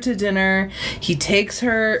takes her to dinner, he takes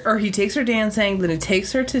her dancing, then he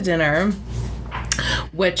takes her to dinner,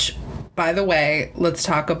 which, by the way, let's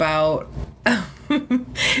talk about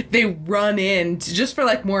they run into, just for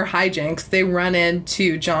like more hijinks, they run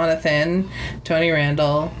into Jonathan, Tony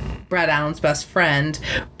Randall, Brad Allen's best friend,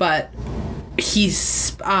 but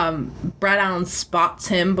Brad Allen spots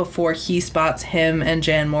him before he spots him and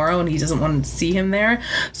Jan Morrow, and he doesn't want to see him there.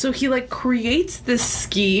 So he, like, creates this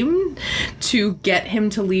scheme to get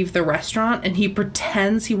him to leave the restaurant, and he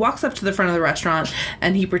walks up to the front of the restaurant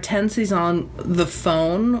and he pretends he's on the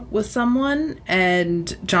phone with someone,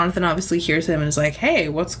 and Jonathan obviously hears him and is like, hey,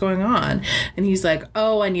 what's going on? And he's like,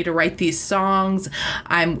 oh, I need to write these songs.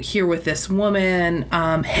 I'm here with this woman.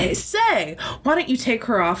 Hey, why don't you take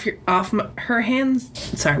her off her hands?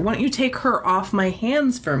 Sorry, why don't you take her off my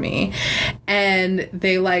hands for me? And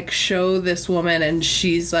they, like, show this woman, and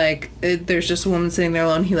she's like, there's just a woman sitting there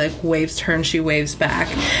alone. He, like, waves to her, and she waves back.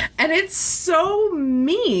 And it's so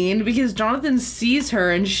mean because Jonathan sees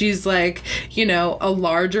her, and she's, like, a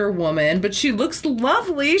larger woman, but she looks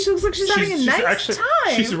lovely. She looks like she's having a nice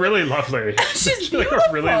time. She's really lovely. She's beautiful.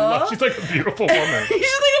 She's like a beautiful woman. She's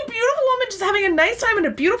like a beautiful woman just having a nice time in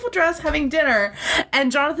a beautiful dress, having dinner.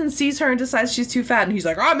 And Jonathan sees her and decides she's too fat, and he's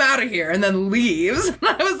like, I'm out of here, and then leaves. And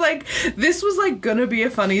I was like, this was, like, gonna be a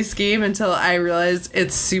funny scheme until I realized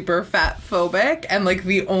it's super fat phobic, and, like,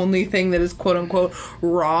 the only thing that is quote unquote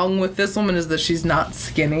wrong with this woman is that she's not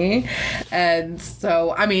skinny. And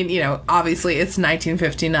so, I mean, obviously it's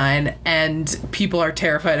 1959 and people are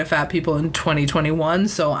terrified of fat people in 2021,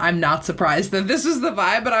 so I'm not surprised that this was the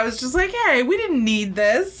vibe, but I was just like, hey, we didn't need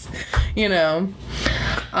this,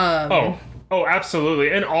 Oh,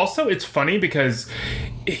 absolutely. And also it's funny because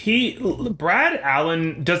Brad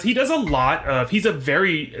Allen does a lot of, he's a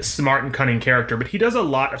very smart and cunning character, but he does a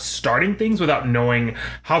lot of starting things without knowing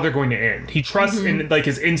how they're going to end. He trusts in, like,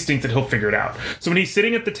 his instincts that he'll figure it out. So when he's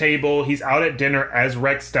sitting at the table, he's out at dinner as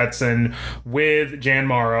Rex Stetson with Jan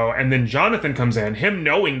Morrow, and then Jonathan comes in, him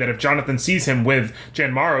knowing that if Jonathan sees him with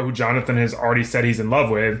Jan Morrow, who Jonathan has already said he's in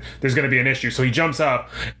love with, there's going to be an issue. So he jumps up,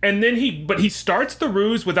 and then he starts the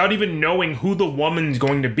ruse without even knowing who the woman's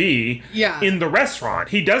going to be in the restaurant.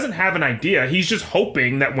 He doesn't have an idea. He's just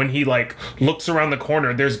hoping that when he, like, looks around the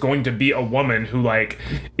corner, there's going to be a woman who, like,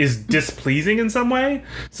 is displeasing in some way.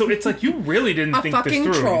 So it's like, you really didn't think this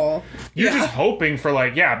through. Troll. You're just hoping for,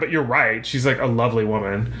 like, but you're right. She's, like, a lovely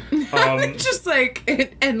woman. Just, like,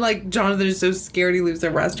 and, like, Jonathan is so scared he leaves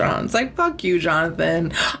the restaurant. It's like, fuck you,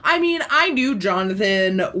 Jonathan. I mean, I knew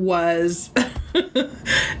Jonathan was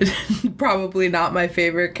probably not my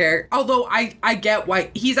favorite character. Although I get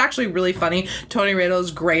why. He's actually really funny. Tony Randall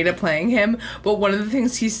is great at playing him. But one of the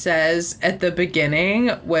things he says at the beginning,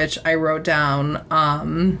 which I wrote down,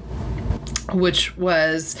 which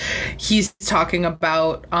was, he's talking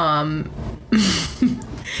about, Jonathan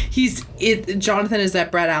is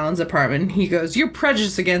at Brad Allen's apartment. He goes, you're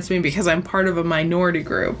prejudiced against me because I'm part of a minority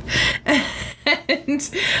group. And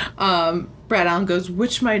Brad Allen goes,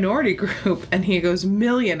 which minority group? And he goes,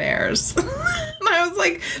 millionaires. And I was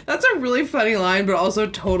like, that's a really funny line, but also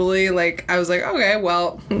totally, like, I was like, okay,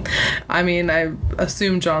 well, I mean, I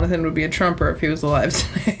assume Jonathan would be a Trumper if he was alive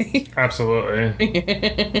today. Absolutely.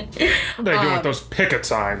 What are they doing with those picket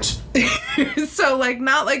signs? So, like,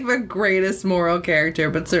 not, like, the greatest moral character,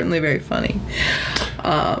 but certainly very funny.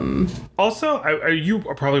 Also, you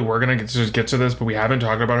probably were going to get to this, but we haven't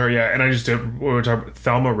talked about her yet, and I just did. We were talking about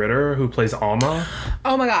Thelma Ritter, who plays Alma.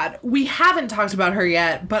 Oh my god, we haven't talked about her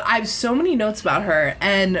yet, but I have so many notes about her,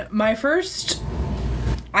 and my first,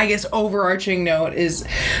 I guess, overarching note is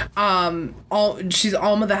she's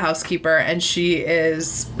Alma the housekeeper, and she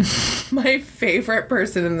is my favorite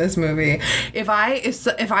person in this movie. If I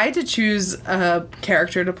had to choose a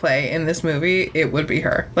character to play in this movie, it would be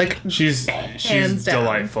her. Like, she's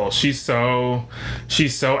delightful. She's so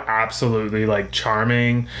absolutely, like,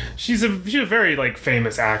 charming. She's a very, like,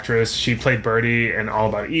 famous actress. She played Birdie in All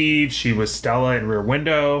About Eve. She was Stella in Rear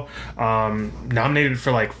Window. Nominated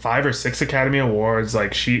for like 5 or 6 Academy Awards.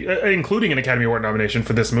 Like, she, including an Academy Award nomination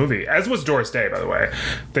for this movie, as was Doris Day, by the way.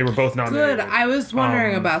 They were both nominated. Good. I was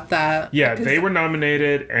wondering about that. Yeah, they were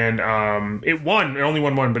nominated, and it won. It only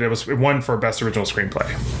won one, but it won for Best Original Screenplay.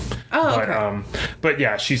 Oh, okay. But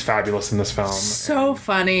yeah, she's fabulous in this film. So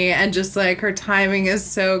funny, and just, like, her timing is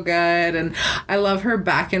so good, and I love her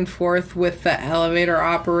back and forth with the elevator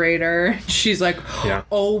operator. She's, like,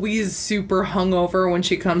 always super hungover when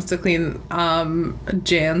she comes to clean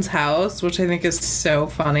Jan's house, which I think is so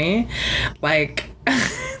funny. Like,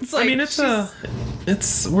 it's like, I mean,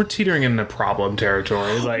 we're teetering in the problem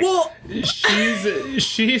territory. Like, well,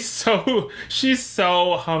 she's so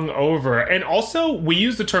hungover, and also we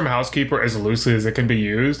use the term housekeeper as loosely as it can be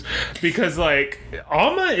used, because, like,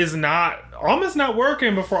 Alma's not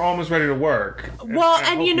working before Alma's ready to work. Well,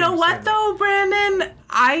 and you know what, though, Brandon?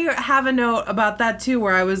 I have a note about that, too,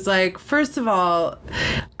 where I was like, first of all,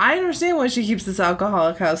 I understand why she keeps this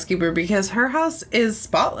alcoholic housekeeper, because her house is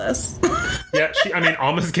spotless. Yeah,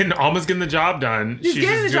 Alma's getting the job done. She's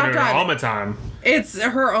getting the job done. Alma time. It's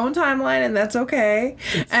her own timeline, and that's okay.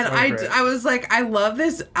 And so I was like, I love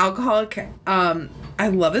this alcoholic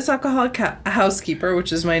housekeeper,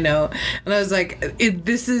 which is my note. And I was like,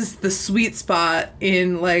 this is the sweet spot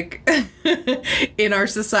in, like, in our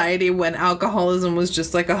society when alcoholism was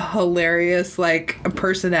just, like, a hilarious, like, a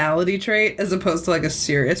personality trait as opposed to, like, a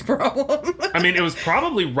serious problem. I mean, it was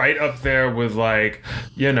probably right up there with, like,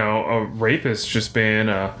 you know, a rapist just being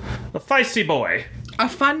a feisty boy. A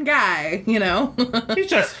fun guy, you know? He's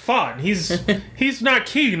just fun. He's not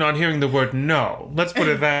keen on hearing the word no. Let's put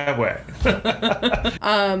it that way.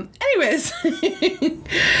 Anyways.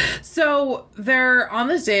 So they're on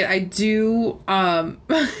this date. I do, and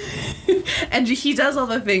he does all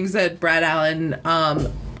the things that Brad Allen,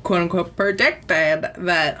 quote unquote, predicted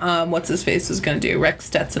that what's his face was going to do, Rex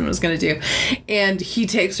Stetson was going to do. And he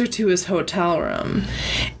takes her to his hotel room,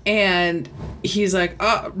 and he's like,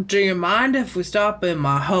 oh, do you mind if we stop in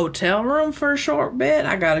my hotel room for a short bit?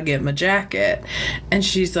 I gotta get my jacket. And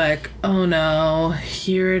she's like, oh no,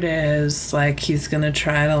 here it is. Like, he's gonna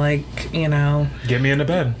try to, like, you know, get me into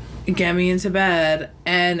bed.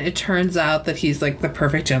 And it turns out that he's, like, the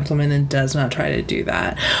perfect gentleman and does not try to do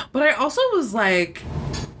that. But I also was like,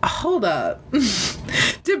 hold up.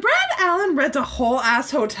 Did Brad Allen rent a whole ass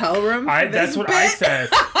hotel room for this That's what bit? I said.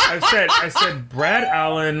 I said Brad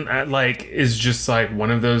Allen, like, is just, like,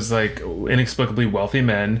 one of those, like, inexplicably wealthy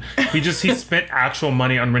men. He spent actual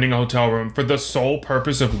money on renting a hotel room for the sole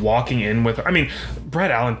purpose of walking in with her. I mean,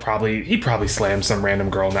 Brad Allen probably slammed some random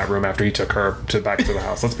girl in that room after he took her back to the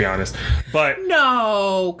house. Let's be honest. But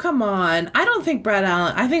no, come on. I don't think Brad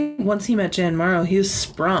Allen. I think once he met Jan Morrow, he was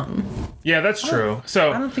sprung. Yeah, that's true.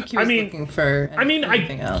 So I don't think he was looking for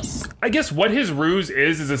anything else. I guess what his ruse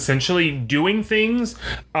is essentially doing things,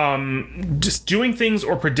 just doing things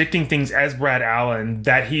or predicting things as Brad Allen,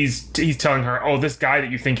 that he's telling her, oh, this guy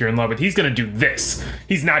that you think you're in love with, he's going to do this.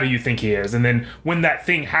 He's not who you think he is. And then when that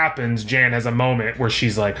thing happens, Jan has a moment where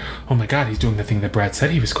she's like, oh my God, he's doing the thing that Brad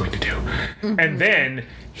said he was going to do. Mm-hmm. And then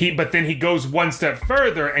he goes one step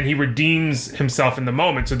further and he redeems himself in the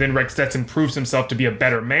moment. So then Rex Stetson proves himself to be a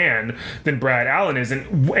better man than Brad Allen is.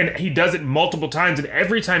 And he does it multiple times. And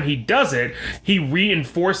every time he does it, he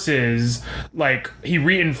reinforces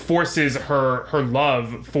her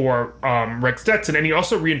love for Rex Stetson. And he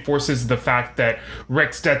also reinforces the fact that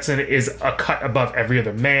Rex Stetson is a cut above every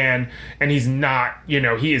other man. And he's not,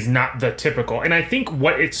 he is not the typical. And I think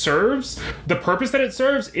what it serves, the purpose that it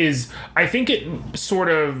serves is, I think it sort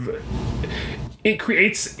of, it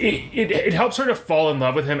creates it helps her to fall in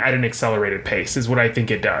love with him at an accelerated pace is what I think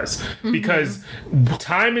it does. Because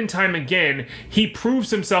time and time again he proves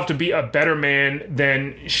himself to be a better man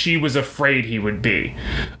than she was afraid he would be.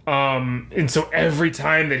 And so every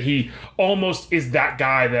time that he almost is that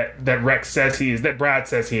guy that Rex says he is, that Brad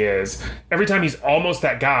says he is, every time he's almost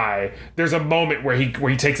that guy, there's a moment where he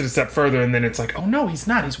takes it a step further, and then it's like, oh no, he's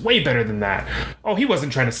not, he's way better than that. Oh, he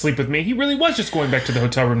wasn't trying to sleep with me, he really was just going back to the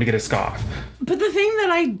hotel room to get a scarf. But the thing that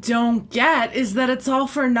I don't get is that it's all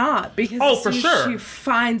for naught, because as for soon as sure she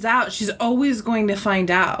finds out, she's always going to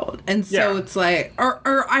find out. And so it's like,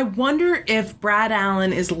 or I wonder if Brad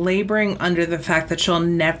Allen is laboring under the fact that she'll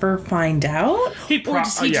never find out, or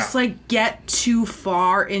does he just like get too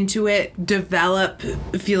far into it, develop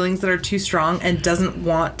feelings that are too strong, and doesn't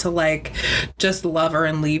want to like just love her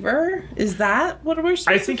and leave her? Is that what we're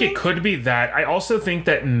supposed to think? It could be that. I also think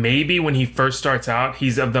that maybe when he first starts out,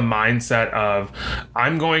 he's of the mindset of,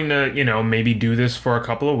 I'm going to, maybe do this for a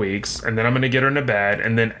couple of weeks, and then I'm going to get her into bed,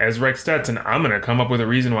 and then as Rex Stetson, I'm going to come up with a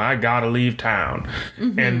reason why I gotta leave town.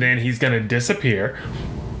 And then he's going to disappear.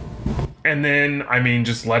 And then,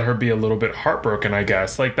 just let her be a little bit heartbroken, I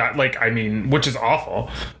guess. Like that, which is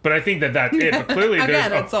awful. But I think that's it. But clearly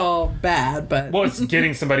again, it's all bad, but... Well, it's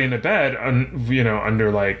getting somebody into bed,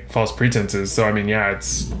 under, like, false pretenses. So,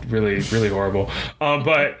 it's really, really horrible.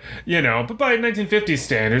 But by 1950s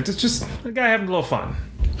standards, it's just a guy having a little fun.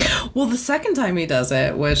 Well, the second time he does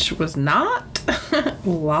it, which was not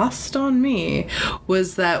lost on me,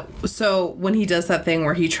 was that, so when he does that thing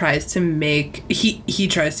where he tries to make,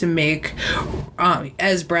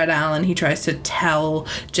 as Brad Allen, he tries to tell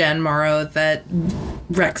Jan Morrow that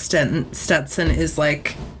Rex Stetson is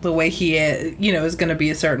like the way he is, is going to be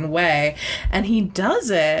a certain way. And he does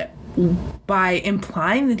it by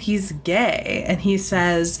implying that he's gay, and he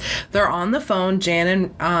says they're on the phone,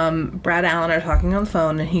 Jan and Brad Allen are talking on the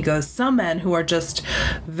phone, and he goes, some men who are just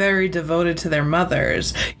very devoted to their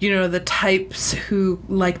mothers, the types who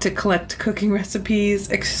like to collect cooking recipes,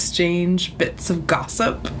 exchange bits of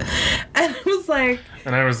gossip. And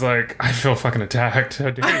I was like, I feel fucking attacked.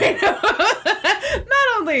 How dare you?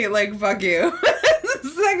 Not only like, fuck you.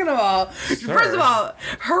 Second of all, first of all,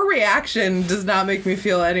 her reaction does not make me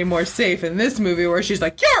feel any more safe in this movie, where she's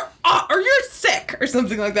like, you're sick, or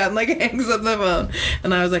something like that, and like hangs up the phone.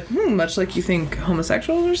 And I was like, much like you think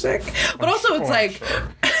homosexuals are sick. But also it's like,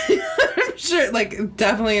 I'm sure, like,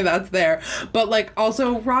 definitely that's there. But like,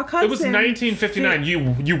 also Rock Hudson. It was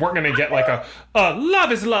 1959. You weren't gonna get like a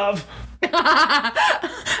love is love. A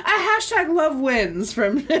hashtag love wins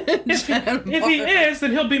from if he is,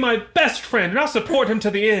 then he'll be my best friend, and I'll support him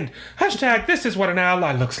to the end. Hashtag this is what an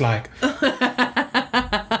ally looks like.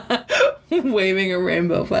 Waving a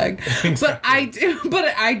rainbow flag. Exactly.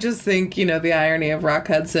 But I just think, the irony of Rock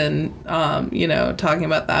Hudson, talking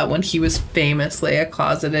about that when he was famously a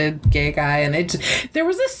closeted gay guy. And there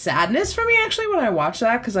was a sadness for me, actually, when I watched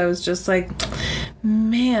that, because I was just like,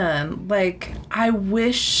 man, like, I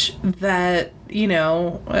wish that,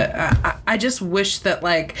 I just wish that,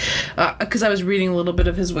 like, because I was reading a little bit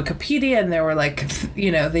of his Wikipedia, and there were, like,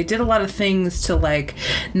 they did a lot of things to, like,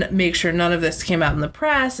 make sure none of this came out in the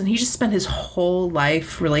press, and he just spent his whole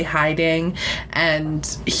life really hiding,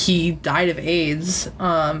 and he died of AIDS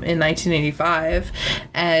in 1985,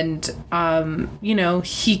 and,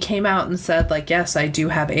 he came out and said, like, yes, I do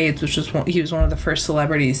have AIDS, which was he was one of the first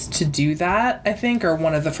celebrities to do that, I think, or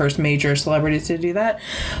one of the first major celebrities to do that,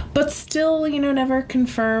 but still, never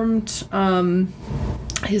confirmed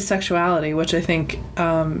his sexuality, which I think,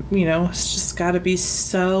 it's just got to be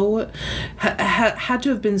so, had to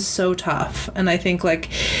have been so tough. And I think, like,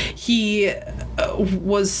 he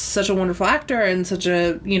was such a wonderful actor and such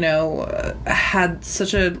a, had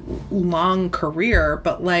such a long career,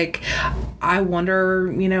 but, like, I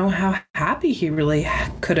wonder, how happy he really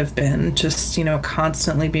could have been, just,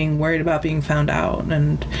 constantly being worried about being found out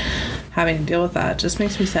and having to deal with that. Just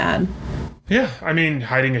makes me sad. Yeah,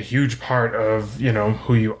 hiding a huge part of,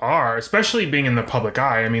 who you are, especially being in the public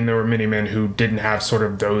eye. There were many men who didn't have sort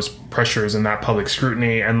of those pressures and that public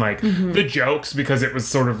scrutiny and, like, the jokes, because it was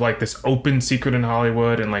sort of like this open secret in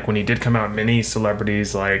Hollywood. And, like, when he did come out, many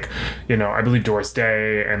celebrities, like, I believe Doris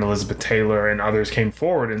Day and Elizabeth Taylor and others came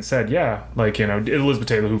forward and said, yeah, like, Elizabeth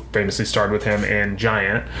Taylor, who famously starred with him in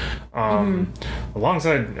Giant,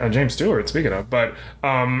 alongside James Stewart, speaking of. But,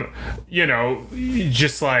 you know,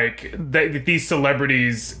 just like these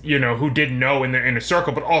celebrities, you know, who did know in their inner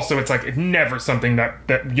circle, but also it's like never something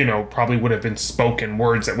that, you know, probably would have been spoken,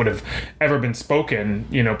 words that would have ever been spoken,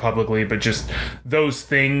 you know, publicly, but just those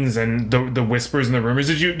things and the whispers and the rumors.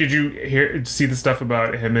 Did you see the stuff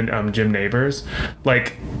about him and Jim Nabors?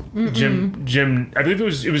 Like Jim, I believe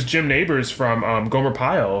it was Jim Nabors from Gomer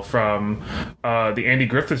Pyle from the Andy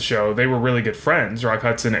Griffith Show. They were really good friends, Rock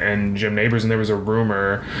Hudson and Jim Nabors, and there was a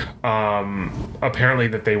rumor apparently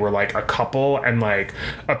that they were like a couple, and like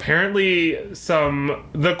apparently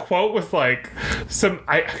the quote was like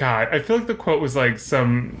I feel like the quote was like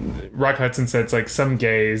Rock Hudson said it's like some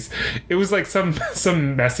gays. It was like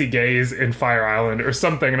some messy gays in Fire Island or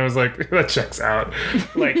something, and I was like, that checks out.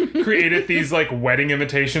 Like created these like wedding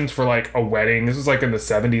invitations for like a wedding. This was like in the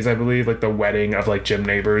 70s, I believe, like the wedding of like Jim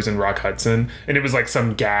Nabors and Rock Hudson, and it was like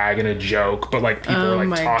some gag and a joke, but like people were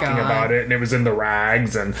like talking about it, and it was in the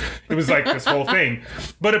rags, and it was like this whole thing.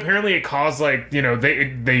 But apparently it caused like, you know,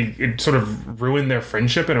 it sort of ruined their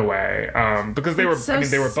friendship in a way, because they were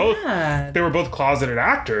they were both closeted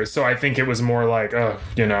actors. So I think it was more like,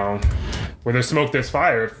 you know, where there's smoke there's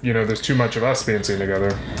fire. You know, there's too much of us being seen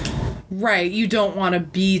together. Right. You don't want to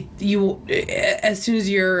be, as soon as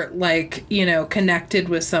you're like, you know, connected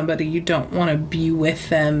with somebody, you don't want to be with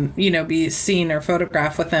them, you know, be seen or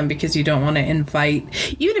photographed with them, because you don't want to invite,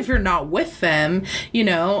 even if you're not with them, you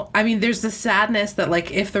know, I mean, there's the sadness that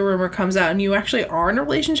like, if the rumor comes out and you actually are in a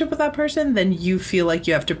relationship with that person, then you feel like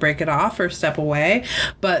you have to break it off or step away.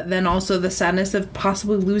 But then also the sadness of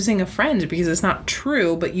possibly losing a friend because it's not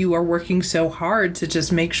true, but you are working so hard to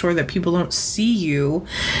just make sure that people don't see you,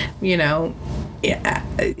 you know,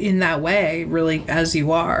 in that way, really, as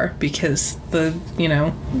you are, because the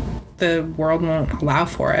world won't allow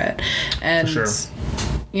for it. And for sure.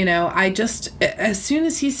 You know, I just, as soon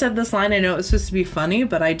as he said this line, I know it was supposed to be funny,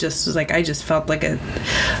 but I just was like, I just felt like a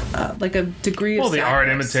degree of sadness. The art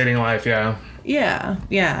imitating life, yeah.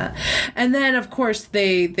 Yeah. And then, of course,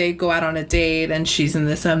 they go out on a date, and she's in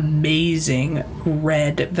this amazing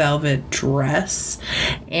red velvet dress.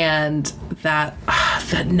 And that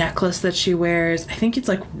necklace that she wears, I think it's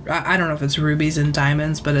like, I don't know if it's rubies and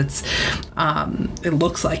diamonds, but it's, it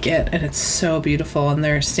looks like it. And it's so beautiful. And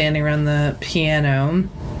they're standing around the piano.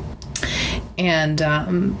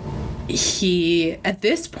 And, he, at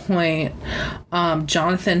this point,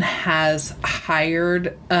 Jonathan has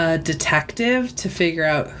hired a detective to figure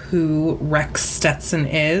out who Rex Stetson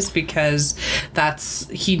is, because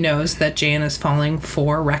he knows that Jan is falling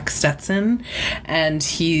for Rex Stetson, and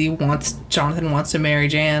Jonathan wants to marry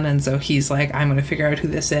Jan, and so he's like, I'm going to figure out who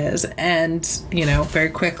this is. And, you know, very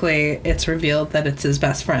quickly it's revealed that it's his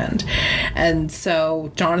best friend. And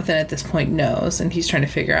so Jonathan at this point knows, and he's trying to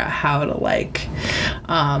figure out how to like,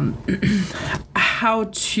 how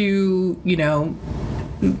to, you know,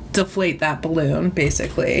 deflate that balloon,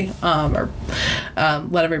 basically, or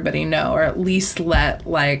let everybody know, or at least let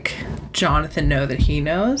like Jonathan know that he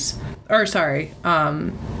knows, or sorry,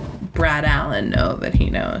 Brad Allen know that he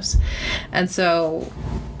knows. And so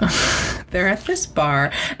they're at this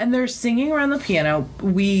bar and they're singing around the piano.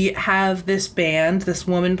 We have this band, this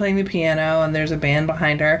woman playing the piano, and there's a band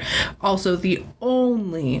behind her. Also the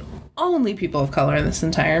only people of color in this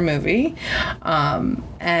entire movie.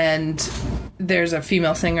 And there's a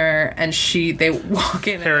female singer, and they walk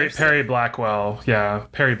in. Perry Blackwell. Yeah,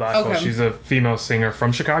 Perry Blackwell. Okay. She's a female singer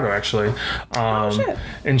from Chicago, actually. Shit.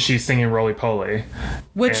 And she's singing Roly Poly.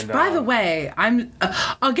 Which, by the way, I'm,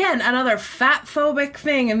 again, another fat-phobic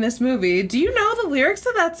thing in this movie. Do you know the lyrics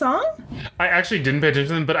to that song? I actually didn't pay attention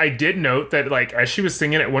to them, but I did note that, like, as she was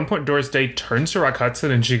singing, at one point, Doris Day turns to Rock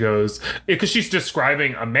Hudson and she goes, because she's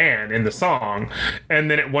describing a man in the song,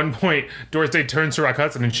 and then at one point, Doris Day turns to Rock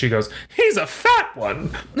Hudson and she goes, he's a fat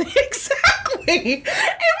one. Exactly. It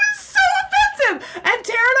was so offensive. And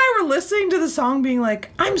Tara and I were listening to the song being like,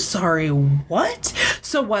 I'm sorry, what?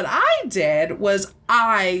 So what I did was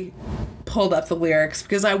I pulled up the lyrics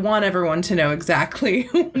because I want everyone to know exactly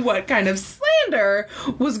what kind of slander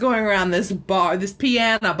was going around this bar, this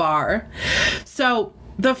piano bar. So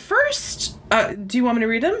the first, do you want me to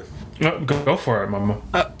read them? No, go for it, Mama.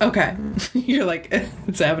 Okay. You're like,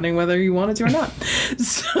 it's happening whether you want it to or not.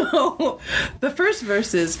 So, the first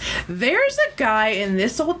verse is, there's a guy in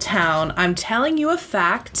this old town, I'm telling you a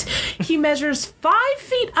fact. He measures 5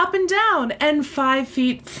 feet up and down and 5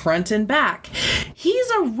 feet front and back. He's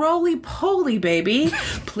a roly-poly baby,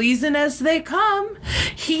 pleasing as they come.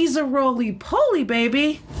 He's a roly-poly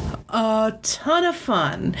baby, a ton of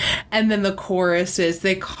fun. And then the chorus is,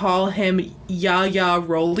 they call him Ya-Ya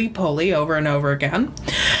Roly-Poly over and over again.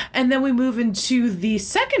 And then we move into the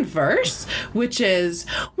second verse, which is,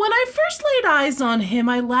 when I first laid eyes on him,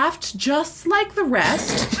 I laughed just like the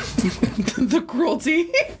rest. The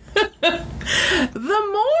cruelty. The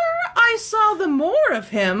more I saw the more of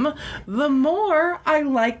him, the more I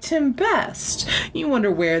liked him best. You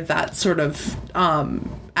wonder where that sort of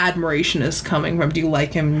admiration is coming from. Do you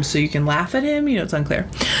like him so you can laugh at him? It's unclear.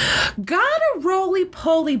 Got a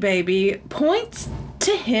roly-poly baby, points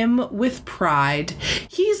to him with pride.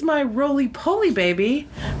 He's my roly-poly baby.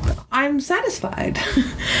 I'm satisfied.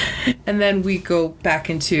 And then we go back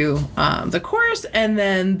into the chorus, and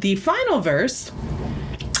then the final verse.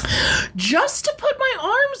 Just to put my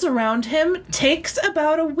arms around him takes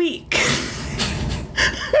about a week.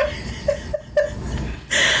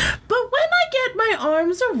 But when I get my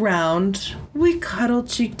arms around, we cuddle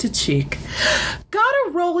cheek to cheek. Got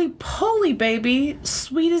a roly-poly baby,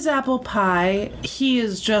 sweet as apple pie. He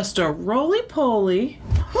is just a roly-poly.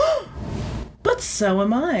 But so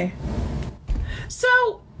am I.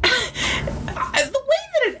 So, the way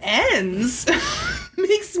that it ends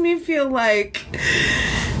makes me feel like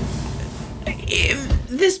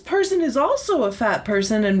this person is also a fat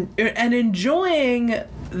person and enjoying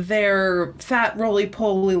their fat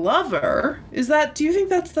roly-poly lover. Do you think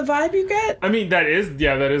that's the vibe you get? I mean, that is the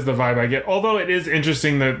vibe I get. Although it is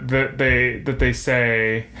interesting that they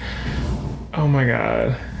say, oh my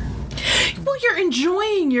God. Well, you're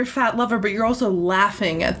enjoying your fat lover, but you're also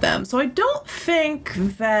laughing at them. So I don't think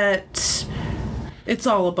that it's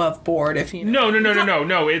all above board, if you know.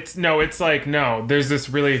 No. It's like, no, there's this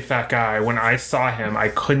really fat guy. When I saw him, I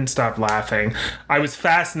couldn't stop laughing. I was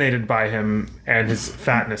fascinated by him and his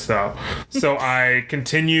fatness, though. So I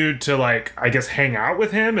continued to, I guess, hang out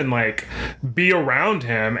with him and, be around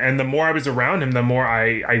him. And the more I was around him, the more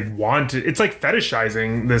I wanted. It's like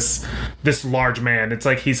fetishizing this large man. It's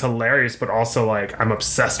like he's hilarious, but also, I'm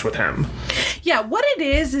obsessed with him. Yeah, what it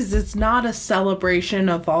is it's not a celebration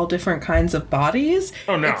of all different kinds of bodies.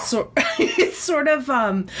 Oh, no. It's sort of,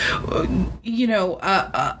 a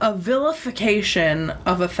vilification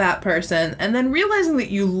of a fat person, and then realizing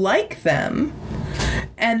that you like them,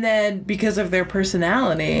 and then because of their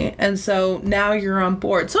personality, and so now you're on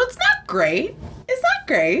board. So it's not great.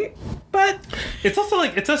 But it's also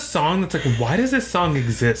it's a song that's why does this song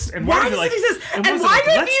exist? And why does it exist? And why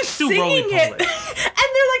are you singing it? And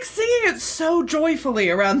they're singing it so joyfully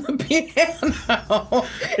around the piano.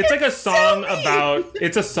 It's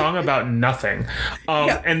a song about nothing.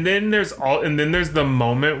 And then there's the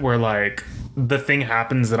moment where the thing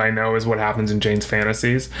happens that I know is what happens in Jane's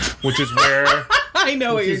fantasies, which is where I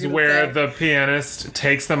know what you're going to say. Where the pianist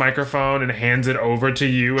takes the microphone and hands it over to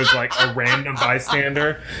you as a random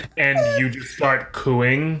bystander, and you just start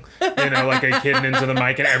cooing, like a kid into the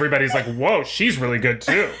mic, and everybody's like, "Whoa, she's really good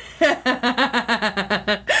too."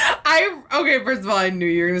 First of all, I knew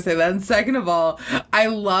you were going to say that. And second of all, I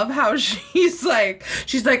love how she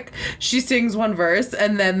sings one verse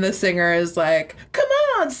and then the singer is like, come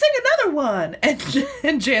on, sing another one.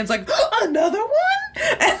 And Jan's like, another one?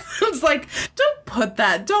 And it's like, don't put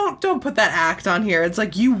that act on here. It's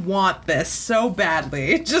like, you want this so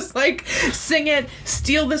badly. Just sing it,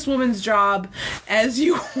 steal this woman's job as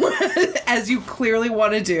you clearly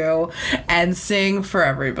want to do, and sing for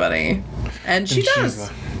everybody. And she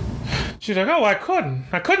does. She's like, oh, I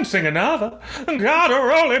couldn't sing another. Got a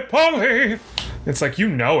roly-poly. It's like, you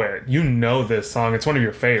know it. You know this song. It's one of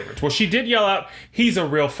your favorites. Well, she did yell out, he's a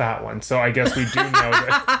real fat one. So I guess we do know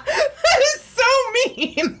that. That is so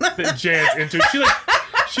mean. That Jan's into it.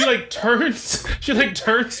 She turns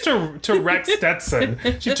to Rex Stetson.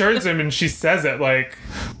 She turns him and she says it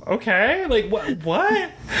okay, what?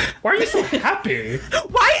 Why are you so happy?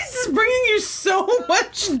 Why is this bringing you so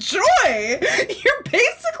much joy? You're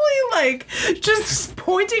basically just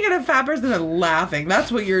pointing at a fat person and laughing. That's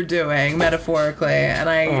what you're doing, metaphorically, and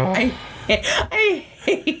I hate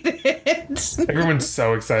it. Everyone's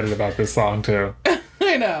so excited about this song too.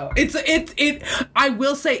 I know. I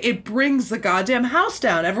will say it brings the goddamn house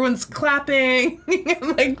down. Everyone's clapping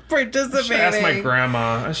and participating. I should ask my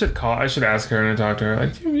grandma. I should ask her and talk to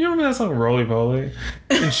her. You remember that song Roly Poly?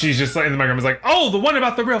 And she's just and my grandma's like, oh, the one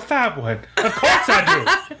about the real fat one. Of course I do.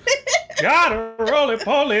 Got a roly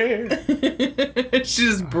poly. She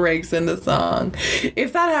just breaks into song.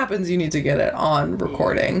 If that happens, you need to get it on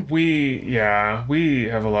recording. We have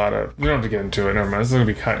a lot of... We don't have to get into it. Never mind. This is going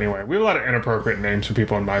to be cut anyway. We have a lot of inappropriate names for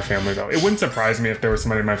people in my family, though. It wouldn't surprise me if there was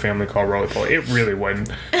somebody in my family called Roly Poly. It really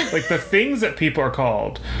wouldn't. The things that people are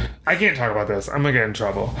called. I can't talk about this. I'm gonna get in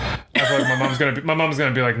trouble. I feel like my mom's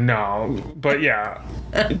gonna be like, no. But yeah,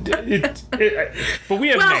 but we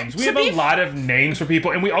have names. We have a lot of names for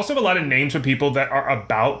people, and we also have a lot of names for people that are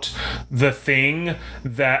about the thing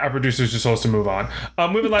that our producers just told us to move on.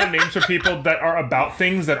 We have a lot of names for people that are about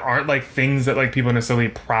things that aren't like things that like people are necessarily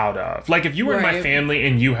proud of. Like if you were in my family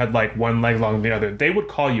and you had like one leg longer than the other, they would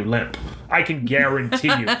call you limp. I can guarantee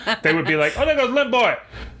you. They would be like, oh, there goes Limp Boy.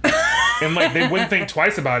 And like they wouldn't think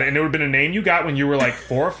twice about it, and it would have been a name you got when you were like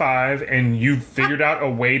 4 or 5, and you figured out a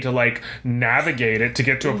way to like navigate it to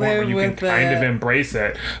get to a point where you can kind of embrace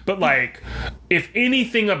it. But like, if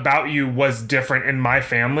anything about you was different in my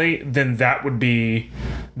family, then that would be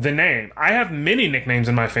the name. I have many nicknames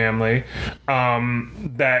in my family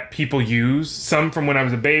that people use. Some from when I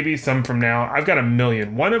was a baby, some from now. I've got a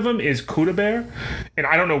million. One of them is Cuda Bear, and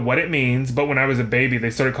I don't know what it means, but when I was a baby,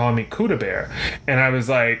 they started calling me Cuda Bear, and I was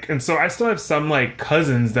like, and so I still have some like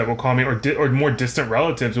cousins that will call me, or more distant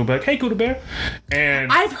relatives will be like, hey, Cuda Bear.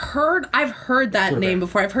 And I've heard that name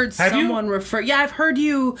before. I've heard someone refer. Yeah, I've heard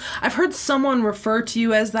someone refer to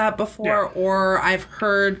you as that before, or I've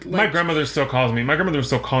heard like, my grandmother still calls me. My grandmother will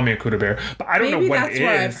still call me a Cuda Bear, but I don't know what it is. Maybe that's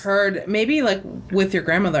where I've heard. Maybe like with your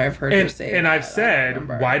grandmother, I've heard her say. And I've said,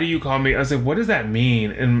 why do you call me? I was like, what does that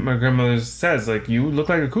mean? And my grandmother says, like, you look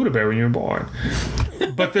like a Cuda Bear when you were born.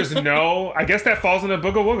 But there's no. I guess that falls in the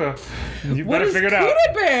Booga Wooga. You better figure it out.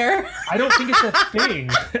 Cuda Bear? I don't think it's a thing.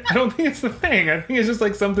 I don't think it's the thing. I think it's just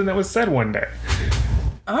like something that was said one day.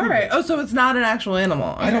 All right. Oh, so it's not an actual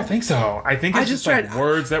animal. Okay. I don't think so. I think it's just like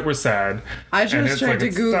words that were said. I just tried to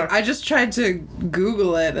Google. I just tried to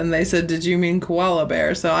Google it, and they said, "Did you mean koala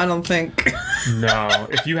bear?" So I don't think. No.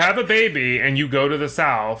 If you have a baby and you go to the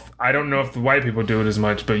South, I don't know if the white people do it as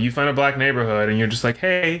much, but you find a black neighborhood and you're just like,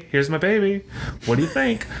 "Hey, here's my baby. What do you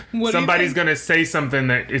think?" Somebody's gonna say something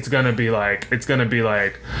that it's gonna be like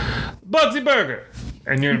Bugsy Burger,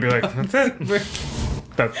 and you're gonna be like, "That's it."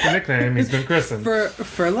 That's the nickname. He's been christened. For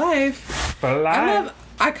life. For life.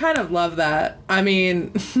 I kind of love that. I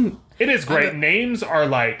mean... It is great. Names are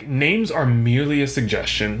merely a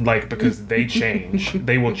suggestion, like, because they change.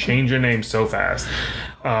 They will change your name so fast.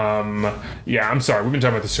 Yeah, I'm sorry. We've been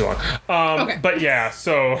talking about this too long. Okay. But yeah,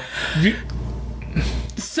 so...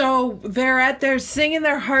 So they're singing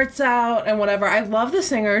their hearts out and whatever. I love the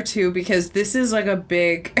singer too, because this is like a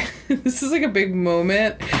big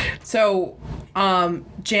moment. So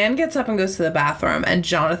Jan gets up and goes to the bathroom, and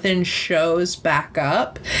Jonathan shows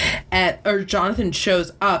up at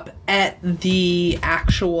the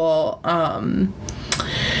actual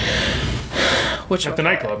at the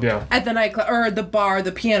nightclub, yeah. At the nightclub, or the bar,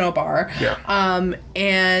 the piano bar. Yeah.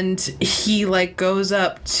 And he, like, goes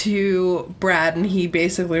up to Brad, and he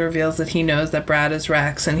basically reveals that he knows that Brad is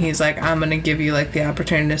Rex, and he's like, I'm gonna give you, like, the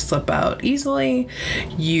opportunity to slip out easily.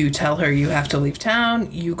 You tell her you have to leave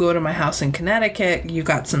town. You go to my house in Connecticut. You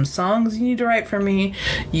got some songs you need to write for me.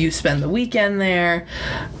 You spend the weekend there.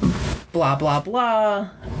 Blah, blah, blah.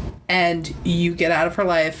 And you get out of her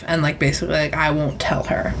life, and, like, basically, like, I won't tell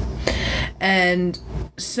her. And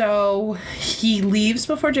so he leaves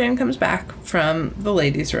before Jan comes back from the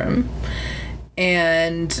ladies' room.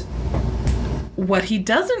 And what he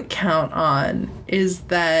doesn't count on is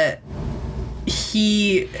that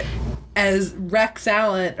he, as Rex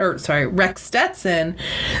Stetson,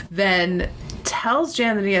 then tells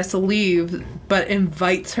Jan that he has to leave, but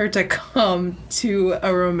invites her to come to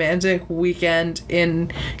a romantic weekend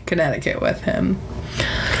in Connecticut with him.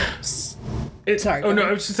 I was just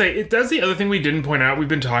going to say, it does the other thing we didn't point out. We've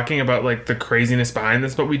been talking about, like, the craziness behind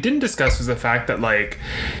this, but we didn't discuss was the fact that, like,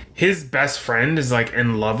 his best friend is, like,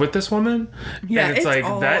 in love with this woman. Yeah, and it's like,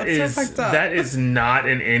 that is not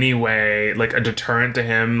in any way, like, a deterrent to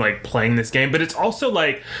him, like, playing this game. But it's also,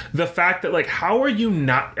 like, the fact that, like, how are you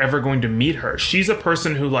not ever going to meet her? She's a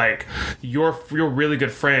person who, like, your really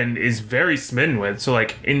good friend is very smitten with. So,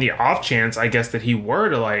 like, in the off chance, I guess, that he were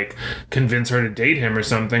to, like, convince her to date him or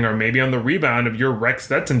something, or maybe on the rebound of your Rex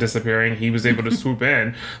Stetson disappearing, he was able to swoop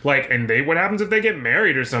in. Like, and what happens if they get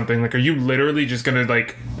married or something? Like, are you literally just gonna,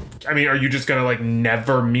 like, are you just gonna, like,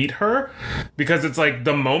 never meet her? Because it's like,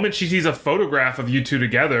 the moment she sees a photograph of you two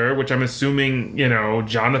together, which I'm assuming, you know,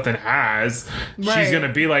 Jonathan has, right, she's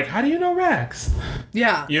gonna be like, how do you know Rex?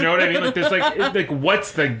 Yeah. You know what I mean? Like, there's, like,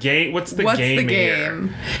 what's the game? What's the game here?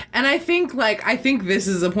 And I think this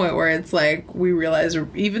is a point where it's like, we realize,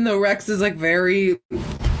 even though Rex is, like, very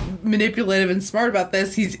manipulative and smart about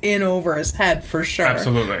this, he's in over his head for sure.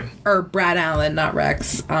 Absolutely. Or Brad Allen, not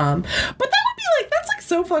Rex. But that would be like, that's like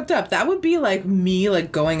so fucked up. That would be like me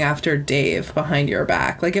like going after Dave behind your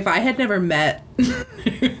back. Like if I had never met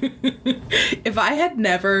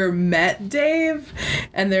Dave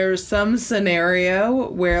and there's some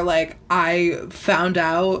scenario where like I found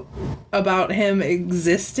out about him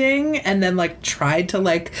existing and then like tried to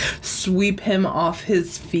like sweep him off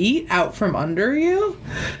his feet out from under you.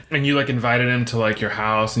 And you like invited him to like your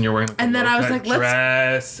house and you're wearing like, and then I was like,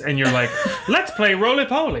 dress and you're like, let's play roly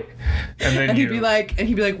poly. And then he'd be like,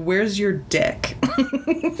 where's your dick?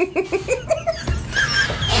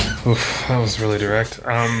 Oof, that was really direct.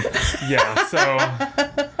 Yeah,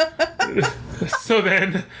 so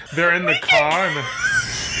then they're in the car and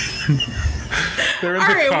they're in the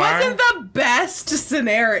car. It wasn't the best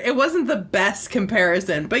scenario. It wasn't the best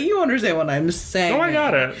comparison, but you understand what I'm saying. Oh, I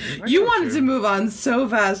got it. You wanted to move on so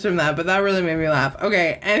fast from that, but that really made me laugh.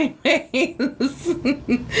 Okay, anyways.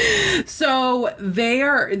 So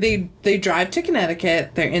they drive to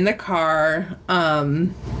Connecticut. They're in the car.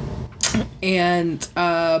 And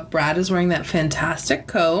Brad is wearing that fantastic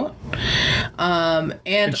coat. And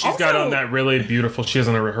she's also got on that really beautiful, she has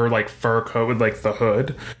on her like fur coat with like the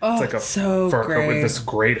hood. Oh, it's like a so fur great. coat with this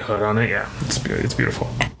great hood on it. Yeah, it's beautiful.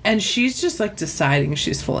 And she's just like deciding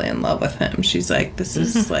she's fully in love with him. She's like, this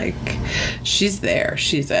is like, she's there.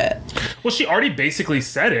 She's it. Well, she already basically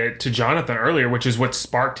said it to Jonathan earlier, which is what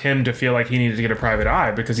sparked him to feel like he needed to get a private eye,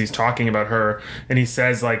 because he's talking about her and he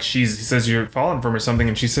says like, he says you're falling for him or something.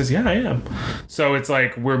 And she says, yeah, I am. So it's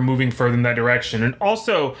like, we're moving further in that direction. And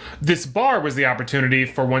also this bar was the opportunity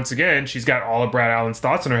for, once again, she's got all of Brad Allen's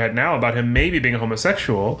thoughts in her head now about him maybe being a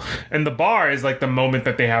homosexual. And the bar is like the moment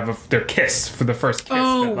that they have their kiss, for the first kiss.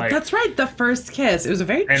 Oh, like, that's right. The first kiss. It was a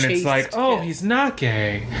very and chaste it's like, oh, kiss. he's not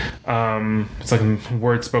gay. It's like a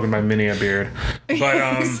word spoken by Minnie a Beard.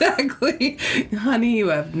 But exactly, honey, you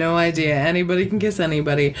have no idea. Anybody can kiss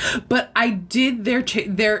anybody. But I did their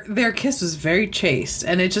kiss was very chaste,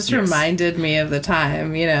 and it just reminded me of the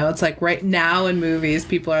time. You know, it's like right now in movies,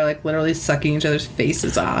 people are like literally sucking each other's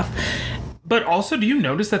faces off. But also, do you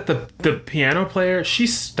notice that the piano player, she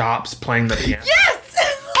stops playing the piano? Yes!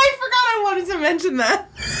 I forgot I wanted to mention that.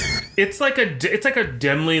 It's like a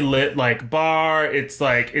dimly lit like bar. It's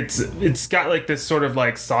like it's got like this sort of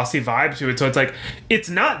like saucy vibe to it. So it's like, it's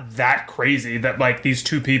not that crazy that like these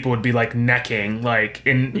two people would be like necking, like,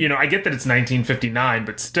 in, you know, I get that it's 1959,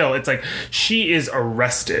 but still, it's like she is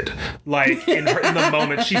arrested. Like in the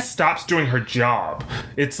moment she stops doing her job.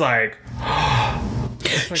 It's like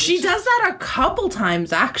She does that a couple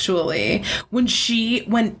times actually. When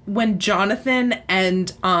Jonathan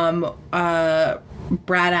and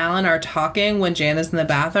Brad Allen are talking when Jan is in the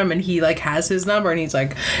bathroom and he like has his number and he's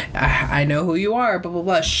like, I know who you are, blah blah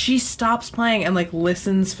blah. She stops playing and like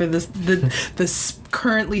listens for this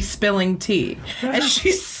currently spilling tea, and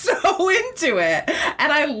she's so into it,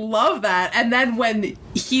 and I love that. And then when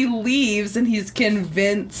he leaves and he's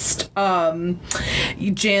convinced Jan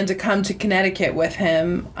to come to Connecticut with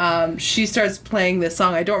him, she starts playing this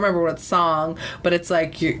song. I don't remember what song, but it's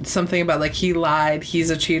like something about like he lied, he's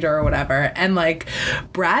a cheater or whatever. And like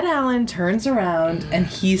Brad Allen turns around and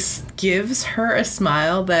he gives her a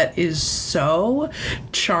smile that is so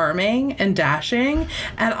charming and dashing.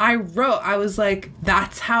 And I was like,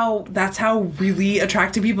 that's how really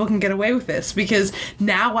attractive people can get away with this, because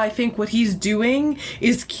now I think what he's doing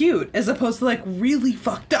is cute as opposed to like really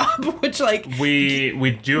fucked up, which like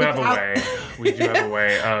we do have a way. We do have a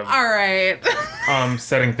way of all right.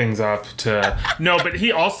 Setting things up to but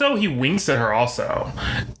he winks at her also.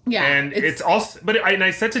 Yeah. And it's also, but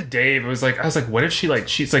I said to Dave, I was like, what if she like,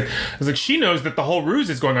 she's like, I was like, she knows that the whole ruse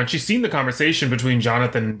is going on. She's seen the conversation between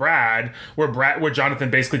Jonathan and Brad, where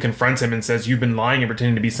Jonathan basically confronts him and says, you've been lying and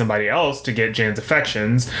pretending to be somebody else to get Jan's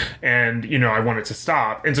affections, and you know, I want it to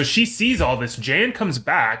stop. And so she sees all this. Jan comes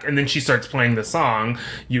back and then she starts playing the song,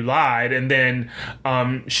 You Lied, and then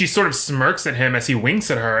she sort of smirks at him as he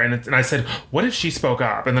winks at her, and I said, what if she spoke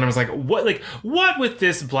up? And then I was like, what with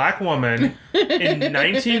this black woman in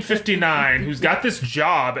 1959 who's got this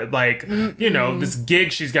job at like, you know, this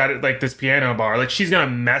gig she's got at like this piano bar, like she's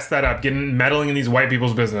gonna mess that up, meddling in these white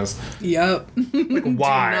people's business. Yep. Like,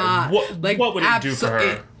 why? What would it do for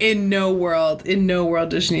her? In no world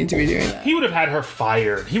does she need to be doing that. He would have had her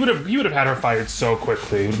fired. He would have had her fired so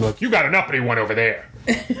quickly. He'd be like, you got an uppity one over there.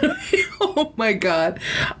 Oh my god.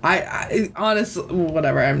 I honestly,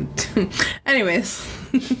 whatever. Anyways.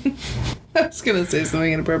 I was gonna say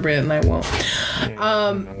something inappropriate and I won't.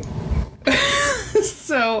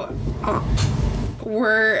 So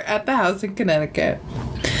we're at the house in Connecticut.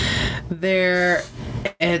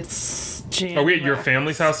 It's Jan. Are we at your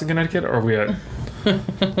family's house in Connecticut, or are we at?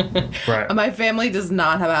 Right. My family does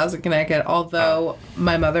not have a house in Connecticut, although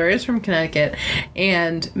my mother is from Connecticut,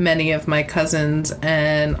 and many of my cousins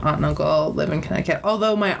and aunt and uncle live in Connecticut.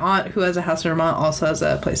 Although my aunt, who has a house in Vermont, also has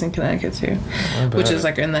a place in Connecticut too, which is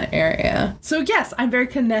like in that area. So yes, I'm very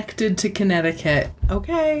connected to Connecticut.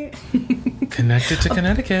 Okay. Connected to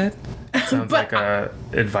Connecticut. Sounds like a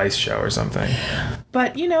advice show or something.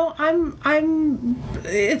 But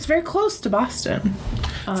it's very close to Boston.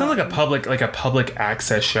 Sounds like a public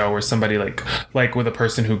access show where somebody like with a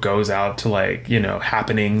person who goes out to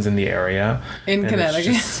happenings in the area in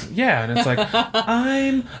Connecticut. And it's like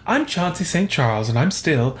I'm Chauncey St. Charles and I'm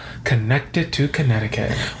still connected to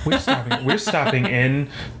Connecticut. We're stopping in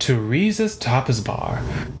Teresa's Tapas Bar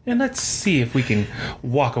and let's see if we can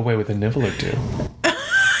walk away with a nibble or two.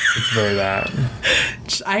 It's very that.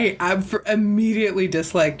 I immediately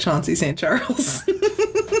dislike Chauncey St. Charles.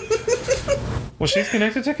 Well, she's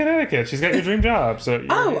connected to Connecticut. She's got your dream job. So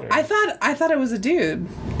I thought it was a dude.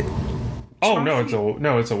 Oh no,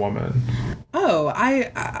 it's a woman. Oh,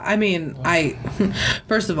 I mean,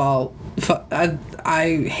 first of all,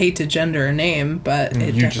 I hate to gender a name, but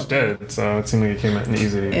you just did, so it seemed like it came out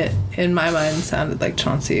easy. It in my mind sounded like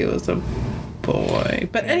Chauncey was a boy,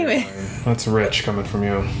 but anyway. That's rich coming from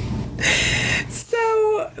you.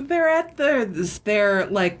 So they're they're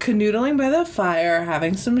like canoodling by the fire,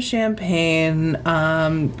 having some champagne,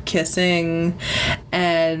 kissing,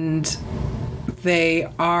 and they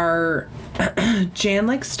are. Jan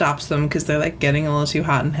like stops them because they're like getting a little too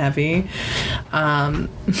hot and heavy,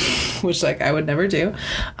 which like I would never do,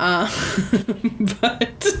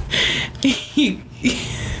 but he.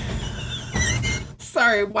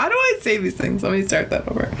 Sorry, why do I say these things? Let me start that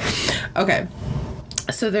over. Okay.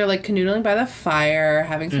 So they're like canoodling by the fire,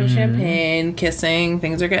 having some champagne, kissing.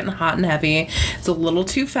 Things are getting hot and heavy. It's a little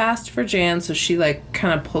too fast for Jan, so she like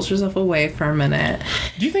kind of pulls herself away for a minute.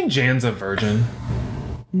 Do you think Jan's a virgin?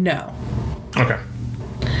 No. Okay.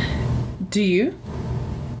 Do you?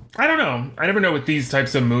 I don't know. I never know with these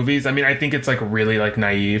types of movies. I mean, I think it's like really like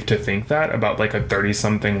naive to think that about like a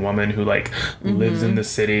 30-something woman who like lives in the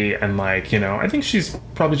city and like, I think she's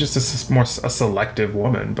probably just a selective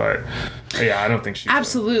woman, but yeah, I don't think she's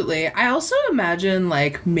absolutely. I also imagine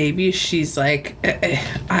like maybe she's like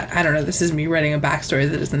I don't know, this is me writing a backstory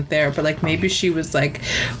that isn't there, but like maybe she was like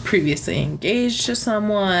previously engaged to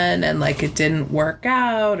someone and like it didn't work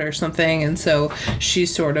out or something, and so she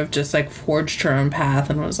sort of just like forged her own path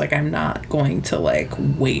and was like, I'm not going to like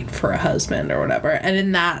wait for a husband or whatever. And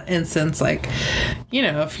in that instance, like,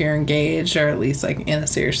 if you're engaged or at least like in a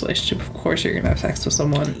serious relationship, of course you're gonna have sex with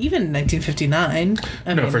someone, even in 1959.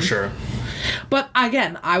 I mean, for sure. But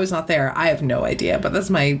again, I was not there. I have no idea. But that's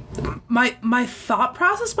my thought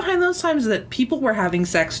process behind those times, is that people were having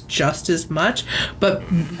sex just as much, but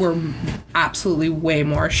were absolutely way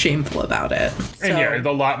more shameful about it. And yeah,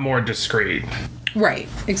 a lot more discreet. Right,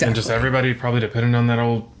 exactly. And just everybody probably depended on that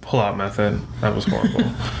old pull-out method. That was horrible.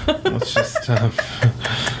 let's just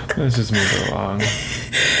move it along.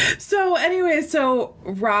 So anyway,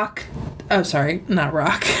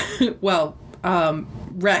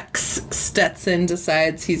 Rex Stetson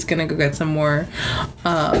decides he's gonna go get some more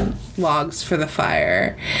logs for the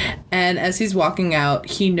fire, and as he's walking out,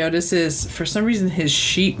 he notices for some reason his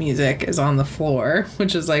sheet music is on the floor,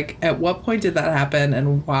 which is like, at what point did that happen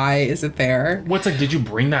and why is it there? What's like, did you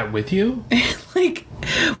bring that with you? Like,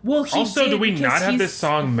 well, he also, do we not have this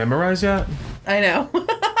song memorized yet? I know.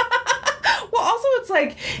 Well, also it's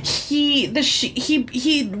like he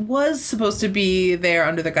was supposed to be there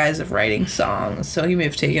under the guise of writing songs, so he may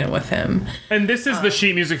have taken it with him. And this is the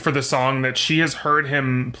sheet music for the song that she has heard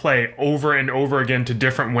him play over and over again to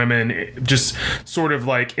different women, just sort of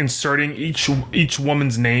like inserting each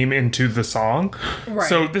woman's name into the song. Right.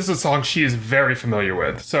 So this is a song she is very familiar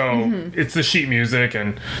with. So it's the sheet music,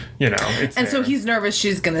 and it's and there. So he's nervous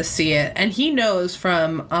she's gonna see it, and he knows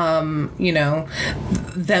from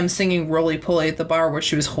them singing Roly Poly at the bar where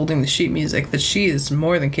she was holding the sheet music that she is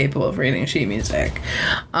more than capable of reading sheet music.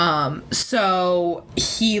 So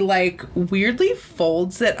he like weirdly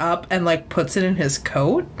folds it up and like puts it in his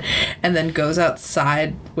coat and then goes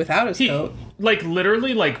outside without his coat. Like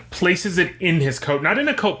literally like places it in his coat, not in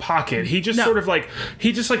a coat pocket. He just sort of like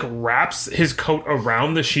wraps his coat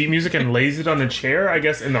around the sheet music and lays it on a chair, I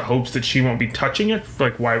guess, in the hopes that she won't be touching it.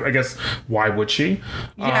 Like, why would she?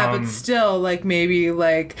 Yeah, but still, like, maybe,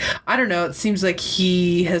 like, I don't know, it seems like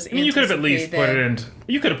he has you could have at least put it in.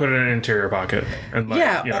 You could have put it in an interior pocket. And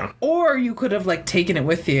like, or you could have, like, taken it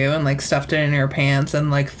with you and, like, stuffed it in your pants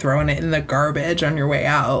and, like, thrown it in the garbage on your way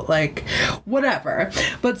out. Like, whatever.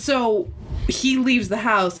 But so he leaves the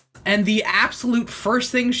house And the absolute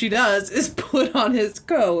first thing she does is put on his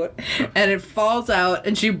coat, and it falls out,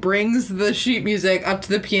 and she brings the sheet music up to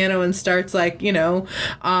the piano and starts, like, you know,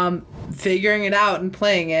 figuring it out and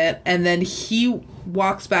playing it. And then he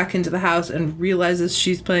walks back into the house and realizes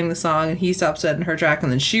she's playing the song, and he stops dead in her track,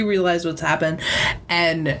 and then she realizes what's happened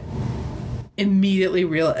and immediately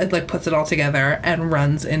puts it all together and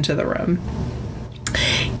runs into the room.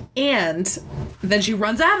 And then she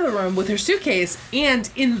runs out of the room with her suitcase, and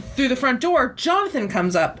in through the front door, Jonathan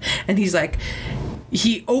comes up, and he's like,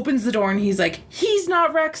 he opens the door, and he's like, he's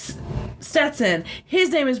not Rex Stetson. His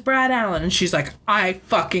name is Brad Allen. And she's like, I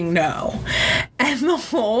fucking know. And the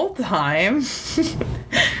whole time,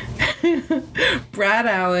 Brad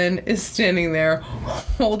Allen is standing there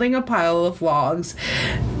holding a pile of logs.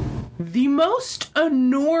 The most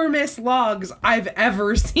enormous logs I've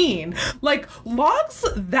ever seen. Like, logs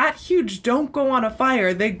that huge don't go on a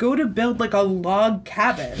fire. They go to build, like, a log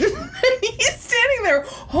cabin. He's standing there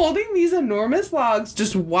holding these enormous logs,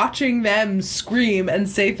 just watching them scream and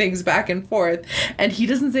say things back and forth. And he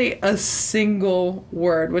doesn't say a single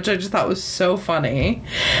word, which I just thought was so funny.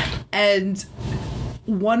 And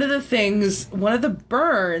one of the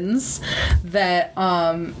burns that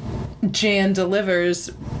Jan delivers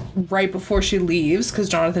right before she leaves, because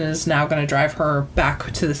Jonathan is now going to drive her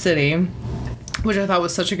back to the city, which I thought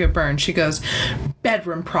was such a good burn. She goes,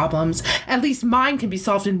 bedroom problems. At least mine can be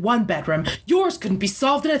solved in one bedroom. Yours couldn't be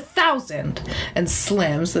solved in 1,000. And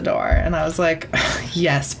slams the door. And I was like,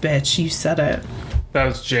 yes, bitch, you said it. That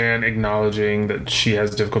was Jan acknowledging that she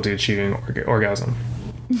has difficulty achieving orgasm.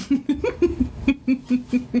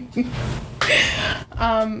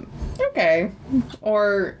 Okay.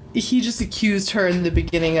 Or he just accused her in the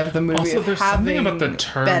beginning of the movie also, of there's having something about the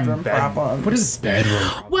term bedroom problems. What is bedroom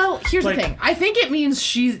problem? Well, here's the thing. I think it means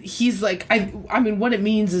he's like, I mean, what it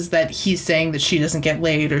means is that he's saying that she doesn't get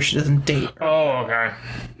laid or she doesn't date. Oh, okay.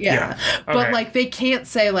 Yeah. Okay. But, like, they can't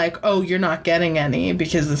say, like, oh, you're not getting any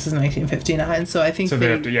because this is 1959. So I think so they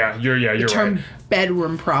have to, you're the term right.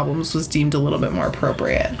 bedroom problems was deemed a little bit more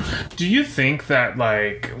appropriate. Do you think that,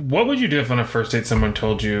 like, what would you do if on a first date someone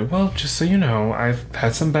told you, well, just so you know, I've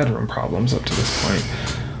had some bedroom problems up to this point?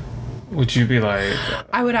 Would you be like...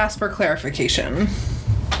 I would ask for clarification.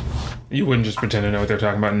 You wouldn't just pretend to know what they're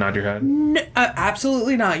talking about and nod your head? No,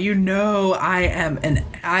 absolutely not. You know, I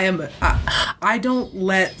don't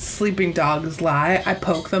let sleeping dogs lie. I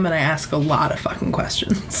poke them and I ask a lot of fucking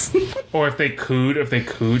questions. Or if they cooed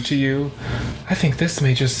to you, I think this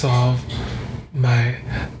may just solve my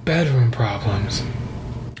bedroom problems.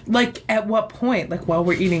 Like, at what point? Like, while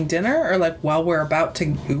we're eating dinner? Or, like, while we're about to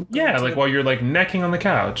go while you're, like, necking on the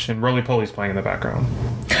couch and Roly-Poly's playing in the background.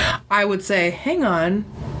 I would say, hang on.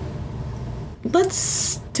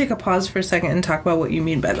 Let's take a pause for a second and talk about what you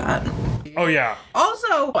mean by that. Oh, yeah.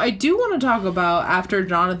 Also, I do want to talk about after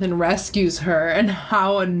Jonathan rescues her and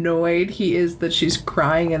how annoyed he is that she's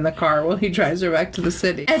crying in the car while he drives her back to the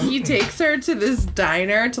city. And he takes her to this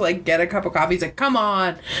diner to, like, get a cup of coffee. He's like, come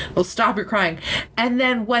on, we'll stop your crying. And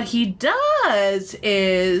then what he does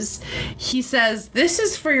is he says, this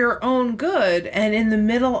is for your own good. And in the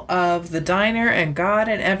middle of the diner and God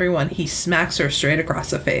and everyone, he smacks her straight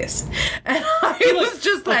across the face. And I was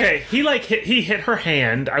just like... Okay, he hit her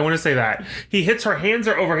hand. I want to say that. He hits her hands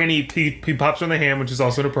are over her and he pops her in the hand, which is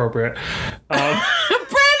also inappropriate. Brandon,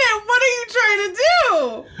 what are you trying to do?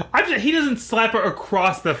 He doesn't slap her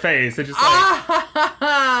across the face. It just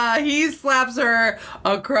he slaps her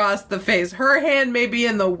across the face. Her hand may be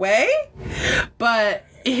in the way, but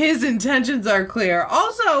his intentions are clear.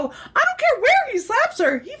 Also, I don't care where he slaps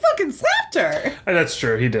her. He fucking slapped her. That's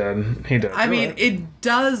true. He did. I mean, it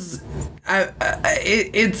does...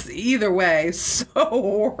 it's either way so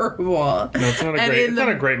horrible. No, it's not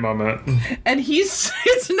a great moment. And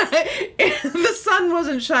it's not... The sun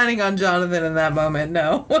wasn't shining on Jonathan in that moment,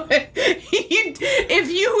 no.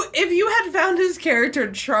 If you had found his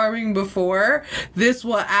character charming before, this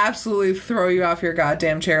will absolutely throw you off your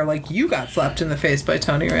goddamn chair like you got slapped in the face by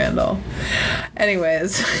Tony Randall.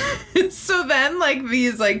 Anyways, so then, like,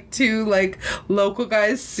 these, like, two, like, local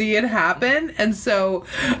guys see it happen, and so,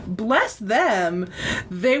 bless them,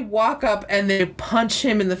 they walk up and they punch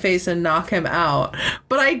him in the face and knock him out.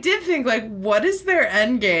 But I did think, like, what is their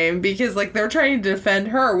end game? Because, like, they're trying to defend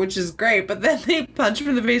her, which is great, but then they punch him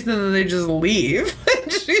in the face and then they just leave.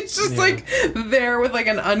 She's just, like, there with, like,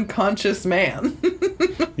 an unconscious man.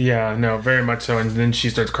 Yeah, no, very much so, and then she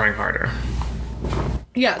starts crying harder.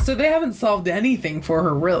 Yeah, so they haven't solved anything for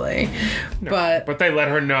her, really. No, but they let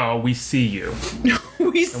her know, we see you.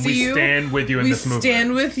 We stand with you in this movement. We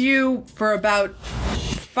stand with you for about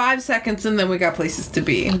 5 seconds and then we got places to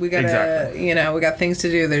be. We gotta, Exactly. we got things to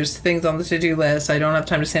do. There's things on the to-do list. I don't have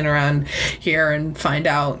time to stand around here and find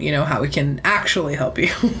out, how we can actually help you.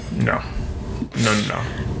 No.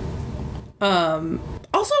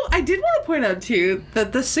 Also, I did want to point out, too,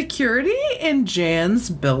 that the security in Jan's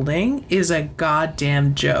building is a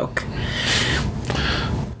goddamn joke.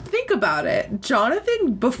 Think about it.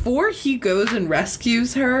 Jonathan, before he goes and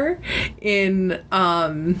rescues her in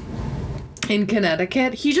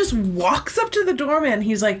Connecticut, he just walks up to the doorman.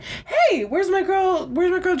 He's like, "Hey, where's my girl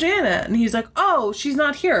Janet?" And he's like, "Oh, she's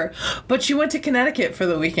not here, but she went to Connecticut for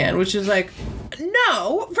the weekend," which is like,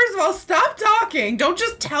 no, first of all, stop talking. Don't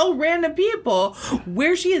just tell random people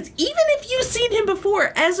where she is. Even if you've seen him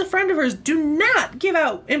before as a friend of hers, do not give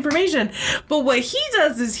out information. But what he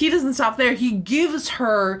does is he doesn't stop there. He gives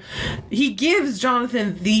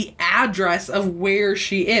Jonathan the address of where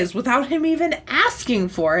she is without him even asking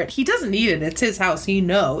for it. He doesn't need it. It's his house. He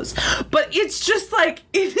knows. But it's just like,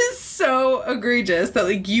 it is so egregious that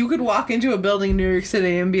like you could walk into a building in New York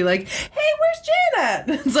City and be like, "Hey, where's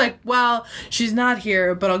Janet?" It's like, well, she's not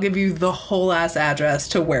here, but I'll give you the whole ass address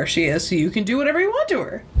to where she is so you can do whatever you want to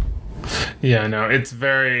her. Yeah, no, it's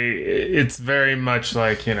very much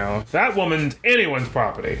like, that woman's anyone's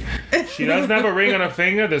property. She doesn't have a ring on her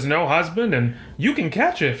finger, there's no husband, and you can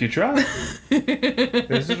catch her if you try.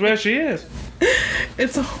 This is where she is.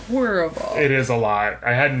 It's horrible. It is a lot.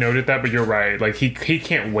 I hadn't noted that, but you're right. Like, he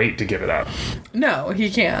can't wait to give it up. No, he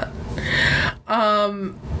can't.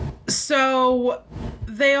 So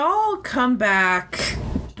they all come back.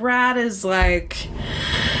 Brad is like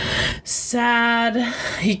sad.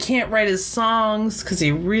 He can't write his songs because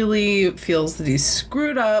he really feels that he's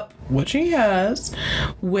screwed up, which he has,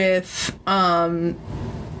 with Jan.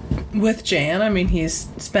 I mean, he's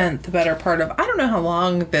spent the better part of, I don't know how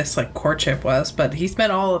long this like courtship was, but he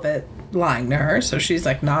spent all of it lying to her, so she's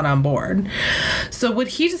like not on board. So what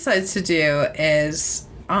he decides to do is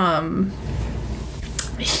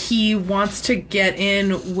he wants to get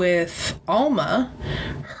in with Alma,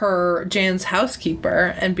 Jan's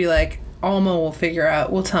housekeeper, and be like, Alma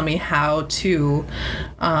will tell me how to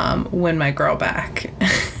win my girl back.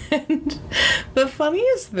 And the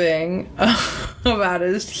funniest thing about it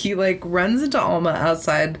is he like runs into Alma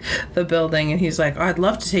outside the building and he's like, "Oh, I'd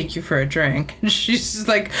love to take you for a drink." And she's just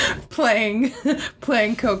like playing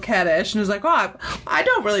coquettish and is like, "Oh, I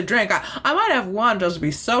don't really drink. I might have one just to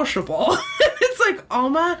be sociable." It's like,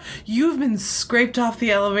 Alma, you've been scraped off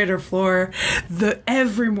the elevator floor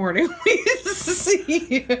every morning we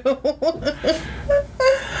see you.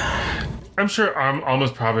 I'm sure I'm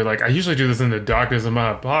almost probably like, I usually do this in the darkness of my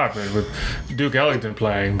apartment with Duke Ellington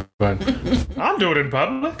playing, but I'll do it in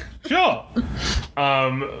public. Sure.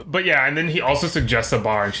 But yeah, and then he also suggests a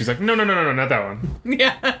bar, and she's like, no, not that one.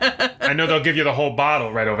 Yeah. I know they'll give you the whole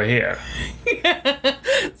bottle right over here. Yeah.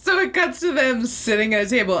 So it cuts to them sitting at a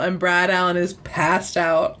table, and Brad Allen is passed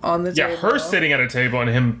out on the table. Yeah, her sitting at a table and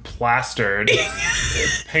him plastered,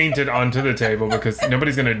 painted onto the table because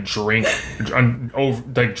nobody's gonna drink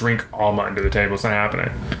Alma under the table. It's not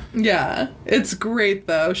happening. Yeah, it's great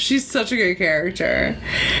though. She's such a great character,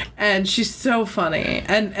 and she's so funny.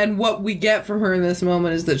 And what we get from her in this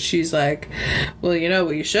moment is that she's like, "Well, you know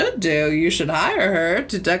what you should do? You should hire her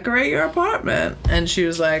to decorate your apartment." And she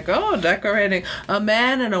was like, "Oh, decorating a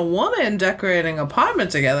man and a woman decorating an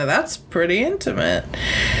apartment together, that's pretty intimate."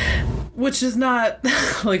 Which is not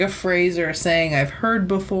like a phrase or a saying I've heard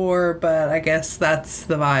before, but I guess that's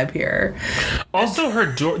the vibe here. Also,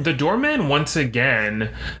 the doorman, once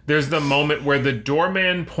again, there's the moment where the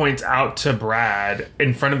doorman points out to Brad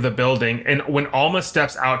in front of the building, and when Alma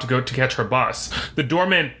steps out to go to catch her bus, the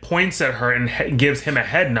doorman points at her and gives him a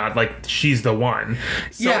head nod like she's the one.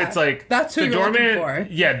 So yeah, it's like, that's who the you're doorman, looking for.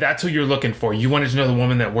 Yeah, that's who you're looking for. You wanted to know the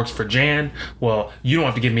woman that works for Jan? Well, you don't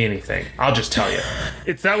have to give me anything. I'll just tell you.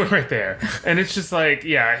 It's that one right there. And it's just like,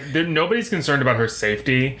 yeah, nobody's concerned about her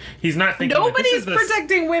safety. He's not thinking... Nobody's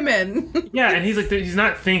protecting women. Yeah, and he's like, he's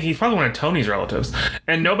not thinking... He's probably one of Tony's relatives.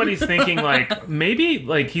 And nobody's thinking like, maybe,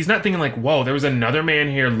 like, he's not thinking like, whoa, there was another man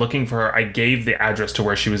here looking for her. I gave the address to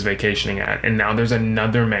where she was vacationing at. And now there's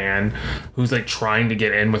another man who's like trying to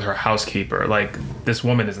get in with her housekeeper. Like, this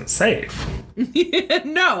woman isn't safe.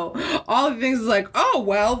 No. All the things is like, oh,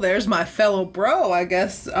 well, there's my fellow bro. I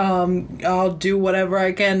guess I'll do whatever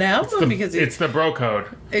I can to help him because it's the bro code.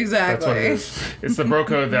 Exactly. That's what it is. It's the bro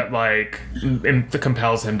code that like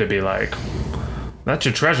compels him to be like, that's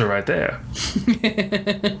your treasure right there.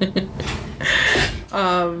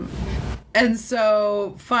 And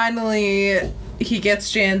so finally he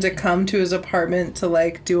gets Jan to come to his apartment to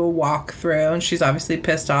like do a walkthrough, and she's obviously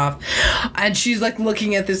pissed off, and she's like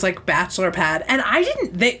looking at this like bachelor pad, and I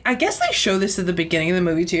guess they show this at the beginning of the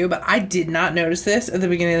movie too, but I did not notice this at the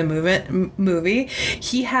beginning of the movie.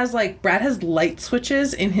 He has like, Brad has light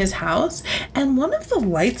switches in his house, and one of the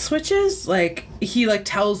light switches, like, he like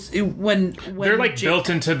tells when they're like built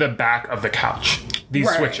into the back of the couch, these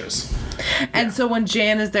switches. And so when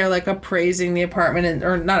Jan is there, like, appraising the apartment,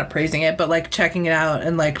 or not appraising it, but, like, checking it out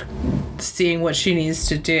and, like, seeing what she needs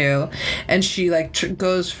to do, and she, like,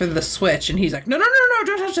 goes for the switch, and he's like, no,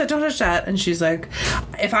 don't touch that. And she's like,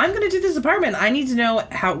 if I'm going to do this apartment, I need to know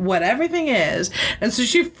what everything is. And so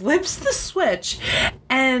she flips the switch,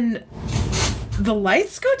 and the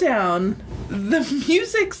lights go down, the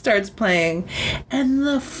music starts playing, and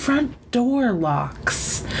the front door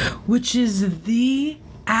locks, which is the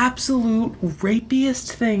absolute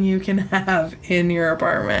rapiest thing you can have in your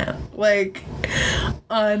apartment. Like,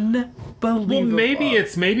 unbelievable. Well, maybe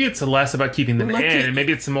it's less about keeping them in, and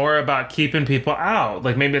maybe it's more about keeping people out.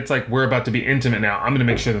 Like, maybe it's like, we're about to be intimate now, I'm gonna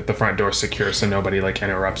make sure that the front door's secure so nobody like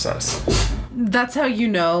interrupts us. That's how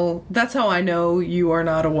I know you are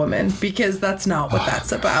not a woman, because that's not what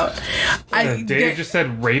that's about. Dave just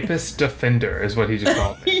said rapist defender is what he just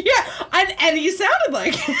called me. Yeah, and he sounded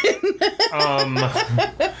like it.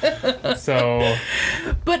 So.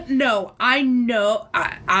 But no, I know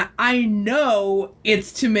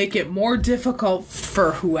it's to make it more difficult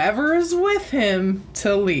for whoever is with him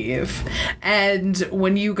to leave. And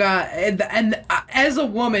when you got, and as a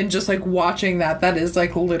woman, just like watching that is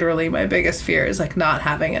like literally my biggest fear, is like not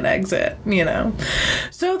having an exit, you know?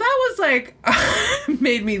 So that was like,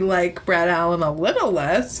 made me like Brad Allen a little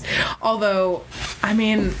less. Although, I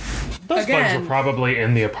mean, those bugs were probably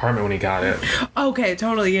in the apartment when he got it. Okay,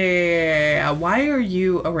 totally. Yeah. Why are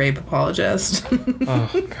you a rape apologist?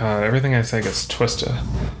 Oh, God. Everything I say gets twisted.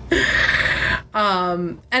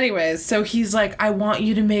 Anyways, so he's like, I want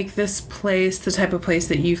you to make this place the type of place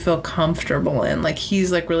that you feel comfortable in. Like,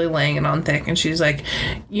 he's like really laying it on thick, and she's like,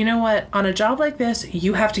 you know what? On a job like this,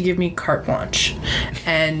 you have to give me carte blanche.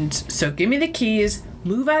 And so give me the keys,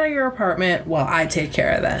 move out of your apartment while I take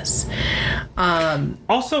care of this.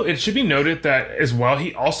 Also, it should be noted that as well,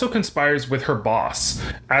 he also conspires with her boss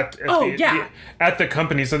at the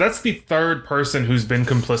company. So that's the third person who's been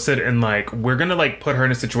complicit in, like, we're gonna like put her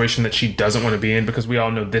in a situation that she doesn't want to be in, because we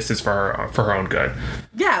all know this is for her own good.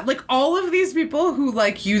 Yeah, like all of these people who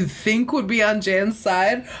like you think would be on Jan's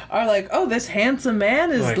side are like, oh, this handsome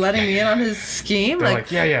man is like, letting me in on his scheme. They're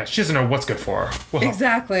like, yeah, she doesn't know what's good for her. Well,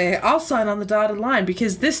 exactly. I'll sign on the dotted line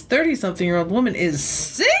because this 30-something-year-old woman is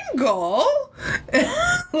single.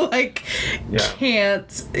 Like,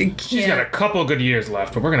 can't. She's got a couple good years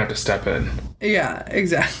left, but we're gonna have to step in. Yeah,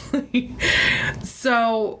 exactly.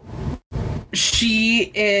 So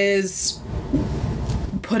she is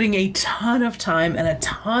putting a ton of time and a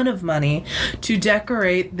ton of money to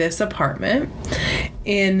decorate this apartment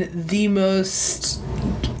in the most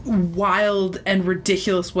wild and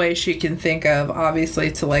ridiculous way she can think of,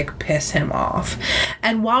 obviously, to like piss him off.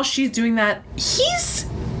 And while she's doing that, he's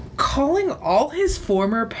calling all his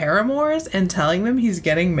former paramours and telling them he's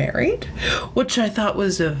getting married, which I thought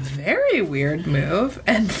was a very weird move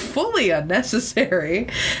and fully unnecessary.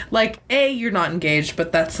 Like, A, you're not engaged,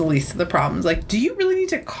 but that's the least of the problems. Like, do you really need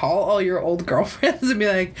to call all your old girlfriends and be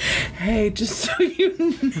like, hey, just so you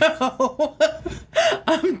know,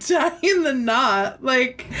 I'm tying the knot?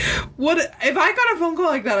 Like, what if I got a phone call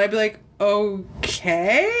like that? I'd be like,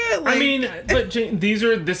 okay. Like, I mean, but Jane,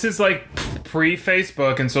 this is like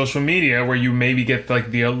pre-Facebook and social media where you maybe get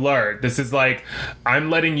like the alert. This is like, I'm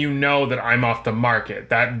letting you know that I'm off the market.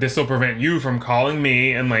 That this will prevent you from calling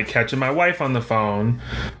me and like catching my wife on the phone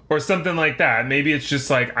or something like that. Maybe it's just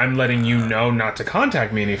like, I'm letting you know not to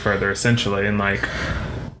contact me any further, essentially, and like,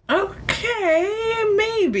 okay,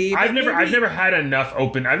 maybe. I've never had enough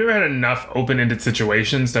open-ended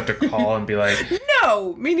situations to have to call and be like,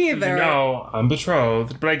 no, me neither. No, I'm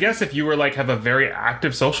betrothed. But I guess if you were like have a very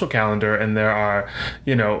active social calendar and there are,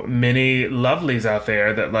 you know, many lovelies out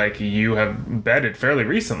there that like you have bedded fairly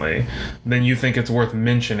recently, then you think it's worth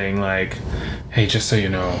mentioning, like, hey, just so you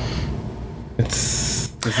know,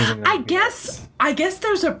 this isn't I guess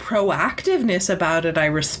there's a proactiveness about it I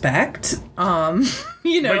respect.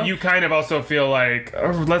 You know. But you kind of also feel like,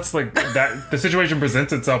 oh, let's like that the situation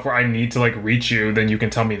presents itself where I need to like reach you, then you can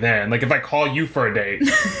tell me then. Like if I call you for a date.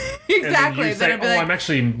 Exactly. And then you say, I'm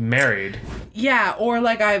actually married. Yeah, or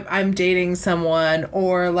like I'm dating someone,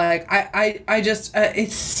 or like I just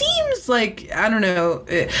it seems like, I don't know,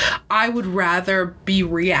 I would rather be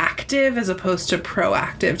reactive as opposed to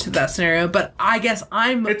proactive to that scenario. But I guess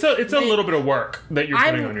it's a little bit of work that you're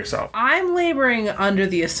putting on yourself. I'm laboring under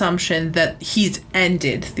the assumption that he's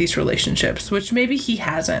ended these relationships, which maybe he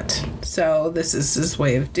hasn't. So this is his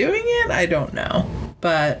way of doing it. I don't know,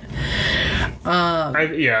 but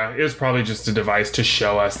it was probably just a device to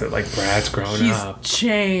show us that like Brad's grown up. He's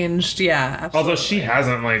changed, yeah. Absolutely. Although she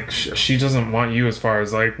hasn't, like, she doesn't want you as far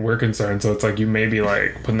as like we're concerned. So it's like you may be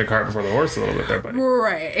like putting the cart before the horse a little bit there, buddy.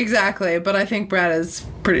 Right, exactly. But I think Brad is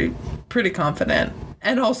pretty confident.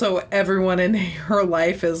 And also everyone in her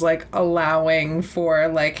life is like allowing for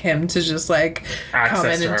like him to just like come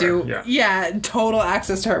in and do total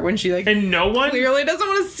access to her when she like, and no one clearly doesn't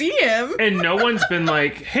want to see him. And no one's been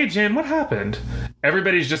like, hey Jan, what happened?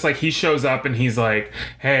 Everybody's just like, he shows up and he's like,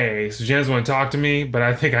 hey, so Jan doesn't want to talk to me, but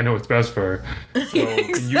I think I know what's best for her. So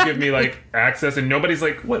Exactly. Can you give me like access? And nobody's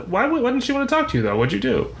like, what? Why didn't she want to talk to you though? What'd you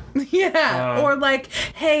do? Yeah, or like,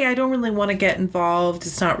 hey, I don't really want to get involved.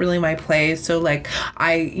 It's not really my place. So like,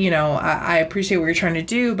 I appreciate what you're trying to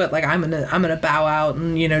do, but like, I'm gonna bow out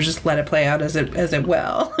and just let it play out as it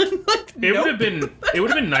will. Like, it would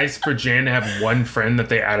have been nice for Jan to have one friend that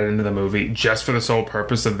they added into the movie just for the sole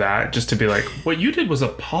purpose of that, just to be like, what you did was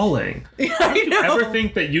appalling. How did you ever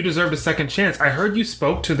think that you deserved a second chance? I heard you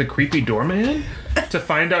spoke to the creepy doorman to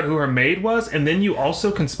find out who her maid was, and then you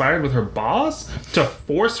also conspired with her boss to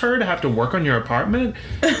force her to have to work on your apartment.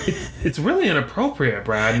 It's really inappropriate,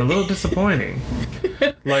 Brad, and a little disappointing.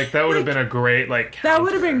 Like, that would have been a great, like, counter. That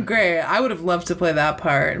would have been great. I would have loved to play that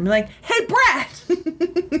part and be like, hey, Brad!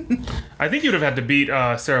 I think you'd have had to beat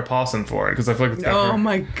Sarah Paulson for it, because I feel like it's got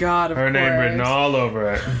my God, of her course. name written all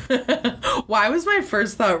over it. Why was my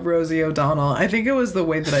first thought Rosie O'Donnell? I think it was the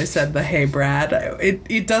way that I said the hey, Brad.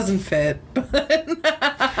 It doesn't fit, but...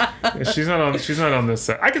 She's not on this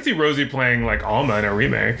set. I could see Rosie playing like Alma in a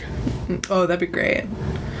remake. Oh, that'd be great.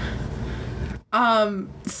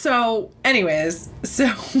 So anyways,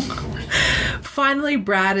 finally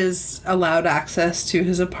Brad is allowed access to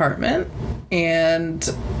his apartment, and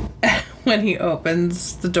when he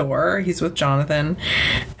opens the door, he's with Jonathan,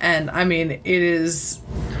 and I mean, it is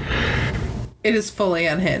fully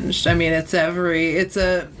unhinged. I mean, it's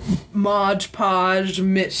a Mod Podge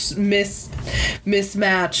mismatch,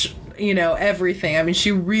 everything. I mean, she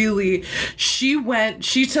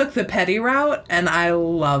took the petty route, and I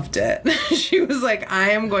loved it. She was like,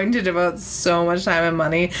 I am going to devote so much time and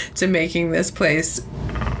money to making this place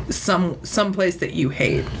some place that you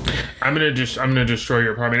hate. I'm gonna destroy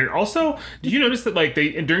your apartment. And also, did you notice that like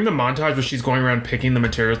during the montage where she's going around picking the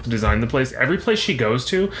materials to design the place, every place she goes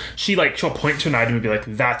to, she'll point to an item and be like,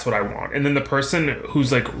 that's what I want. And then the person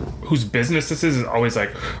whose business this is always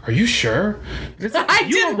like, are you sure? It's like,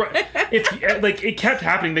 it kept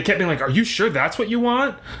happening. They kept being like, are you sure that's what you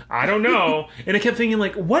want? I don't know. And I kept thinking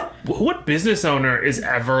like, what business owner is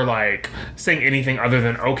ever like saying anything other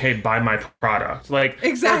than, okay, buy my product? Like,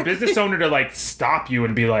 exactly. For a business owner to like stop you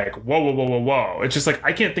and be like, whoa. It's just like,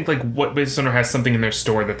 I can't think like what business owner has something in their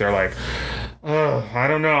store that they're like, I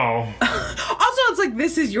don't know. Also, it's like,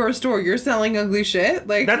 this is your store. You're selling ugly shit.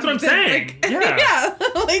 Like, that's what I'm saying. Yeah.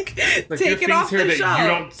 like take it off here the that shelf. you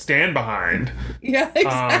don't stand behind. Yeah,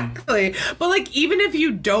 exactly. But like, even if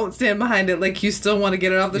you don't stand behind it, like, you still want to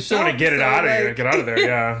get it off the shelf. You still want to get it out of here. Get out of there.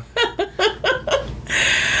 Yeah.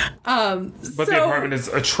 But the apartment is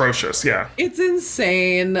atrocious. Yeah. It's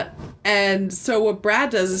insane. And so what Brad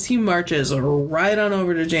does is he marches right on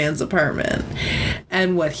over to Jan's apartment.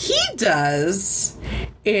 And what he does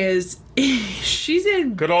is she's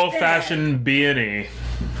in good old-fashioned B&E.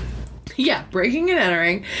 Yeah, breaking and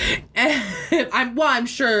entering. And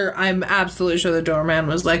I'm absolutely sure the doorman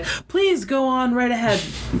was like, please go on right ahead.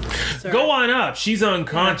 Sorry. Go on up. She's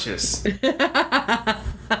unconscious.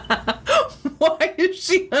 Why is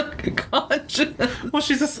she unconscious? Well,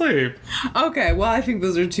 she's asleep. Okay, well, I think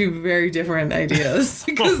those are two very different ideas.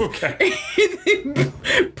 Okay.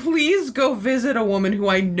 Please go visit a woman who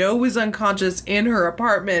I know is unconscious in her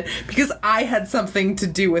apartment because I had something to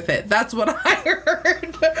do with it. That's what I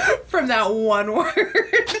heard from that one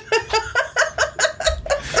word.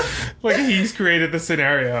 Like, he's created the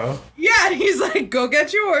scenario. Yeah, he's like, go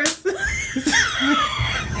get yours.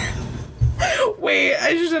 Wait,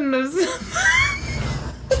 I shouldn't have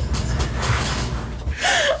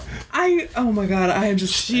oh my god, I am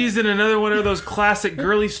just... She's in another one of those classic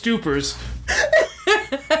girly stupors.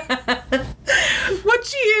 What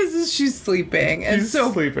she is she's sleeping. And she's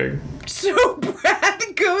sleeping. So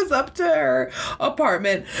Brad goes goes up to her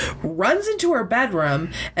apartment, runs into her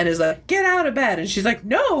bedroom, and is like, get out of bed. And she's like,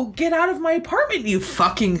 no, get out of my apartment, you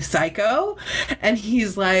fucking psycho. And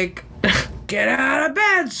he's like, get out of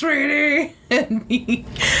bed, sweetie. And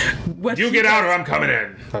you get out or I'm coming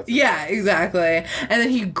in. Yeah, exactly. And then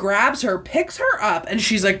he grabs her, picks her up, and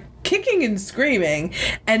she's like kicking and screaming.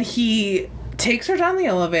 And he takes her down the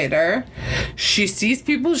elevator. She sees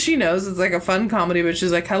people she knows. It's like a fun comedy, but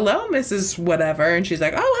she's like, hello, Mrs. Whatever. And she's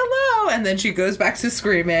like, oh, hello. And then she goes back to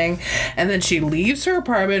screaming. And then she leaves her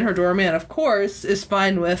apartment. Her doorman, of course, is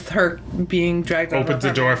fine with her being dragged out. Opens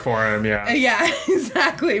the door for him, yeah. Yeah,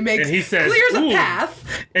 exactly. And he says, clears ooh. a path.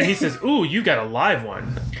 And he says, ooh, you got a live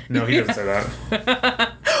one. No, he doesn't say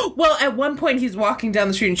that. Well, at one point he's walking down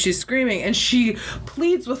the street and she's screaming and she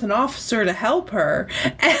pleads with an officer to help her.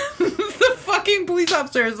 And the fucking police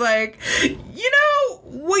officer is like, you know,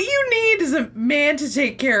 what you need is a man to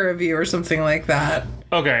take care of you or something like that.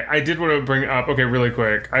 Okay, I did want to bring up, really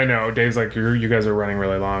quick. I know, Dave's like, you guys are running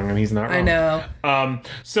really long, and he's not wrong. I know.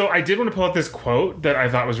 So I did want to pull up this quote that I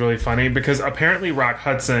thought was really funny, because apparently Rock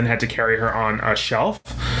Hudson had to carry her on a shelf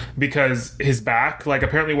because his back, like,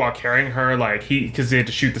 apparently while carrying her, like, because they had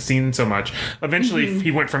to shoot the scene so much, eventually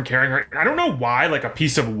he went from carrying her, I don't know why, like, a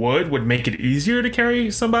piece of wood would make it easier to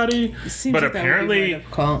carry somebody, but like apparently, that would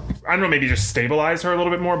be more difficult. I don't know, maybe just stabilize her a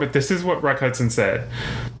little bit more, but this is what Rock Hudson said.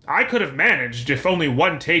 I could have managed if only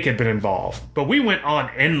one take had been involved, but we went on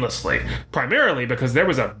endlessly, primarily because there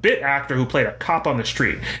was a bit actor who played a cop on the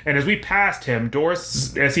street, and as we passed him,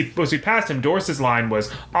 Doris's line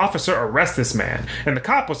was, "Officer, arrest this man," and the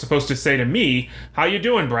cop was supposed to say to me, "How you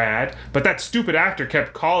doing, Brad?" But that stupid actor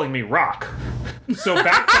kept calling me Rock. So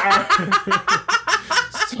back to our...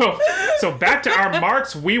 So back to our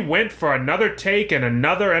marks, we went for another take and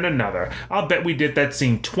another and another. I'll bet we did that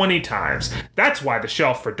scene 20 times. That's why they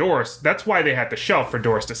had the shelf for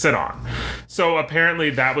Doris to sit on. So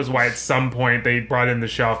apparently that was why at some point they brought in the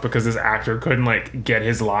shelf, because this actor couldn't, like, get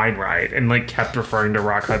his line right and, like, kept referring to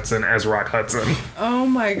Rock Hudson as Rock Hudson. Oh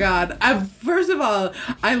my god. First of all,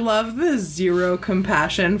 I love the zero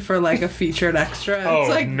compassion for, like, a featured extra. Oh, it's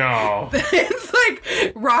like, no. It's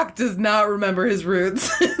like Rock does not remember his roots.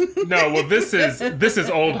 No, well, this is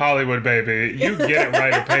old Hollywood, baby. You get it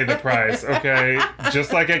right or pay the price, okay?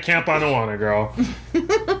 Just like at Camp Anawana, girl.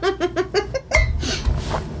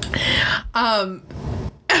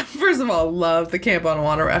 First of all, love the Camp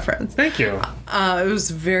Anawana reference. Thank you. It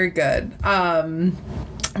was very good.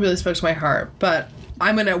 Really spoke to my heart, but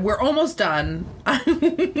we're almost done.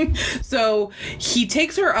 So he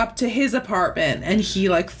takes her up to his apartment and he,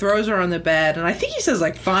 like, throws her on the bed, and I think he says,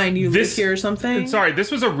 like, fine, you live here or something. Sorry,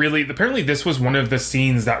 apparently this was one of the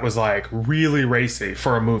scenes that was, like, really racy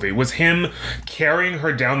for a movie, was him carrying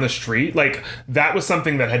her down the street. Like, that was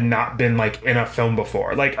something that had not been, like, in a film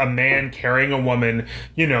before. Like, a man carrying a woman,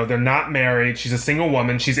 you know, they're not married, she's a single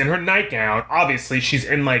woman, she's in her nightgown, obviously she's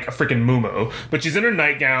in, like, a freaking muumuu, but she's in her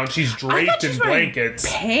nightgown, she's draped in blankets.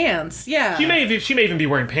 Pants, yeah. She may even be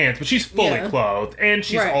wearing pants, but she's fully clothed, and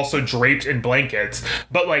she's also draped in blankets.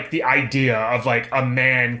 But, like, the idea of, like, a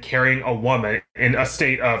man carrying a woman in a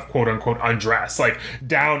state of quote unquote undress, like,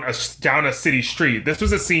 down a city street. This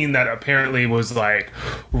was a scene that apparently was, like,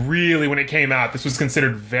 really, when it came out, this was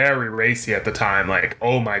considered very racy at the time. Like,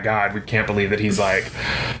 oh my god, we can't believe that he's, like,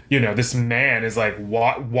 you know, this man is, like,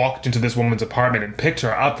 walked into this woman's apartment and picked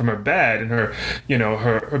her up from her bed in her, you know,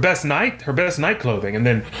 her best night clothing, and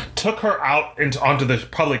then took her out onto the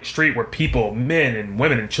public street where people, men and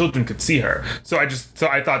women and children, could see her. So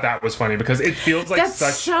I thought that was funny, because it feels like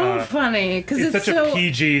funny, because it's such a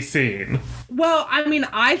PG scene. Well, I mean,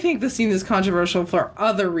 I think the scene is controversial for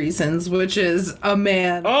other reasons, which is a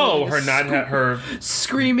man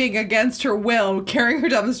screaming against her will, carrying her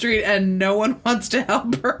down the street, and no one wants to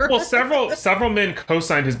help her. Well, several men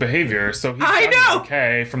co-signed his behavior, so he got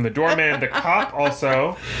okay from the doorman, the cop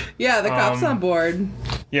also. Yeah, the cop's on board.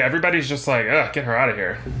 Yeah, everybody's just like, ugh, get her out of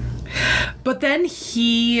here. But then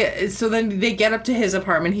then they get up to his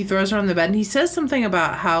apartment, he throws her on the bed, and he says something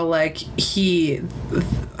about how, like,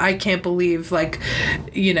 I can't believe, like,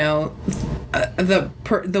 you know,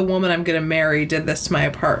 the woman I'm gonna marry did this to my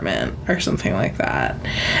apartment or something like that,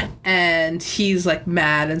 and he's, like,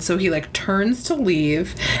 mad, and so he, like, turns to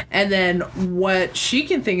leave, and then what she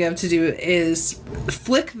can think of to do is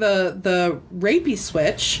flick the rapey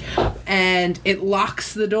switch, and it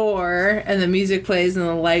locks the door, and the music plays and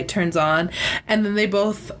the light turns on, and then they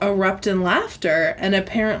both erupt in laughter, and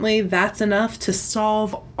apparently that's enough to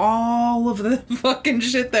solve all of the fucking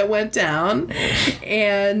shit that went down,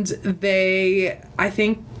 and they, I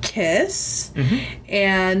think, kiss,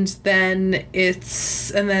 and then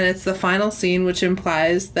it's the final scene, which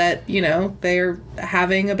implies that, you know, they're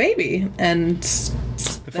having a baby, and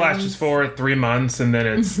it flashes forward 3 months, and then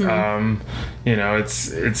it's you know,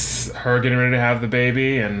 it's her getting ready to have the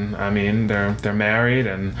baby, and I mean they're married,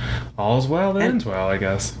 and all's well that ends well, I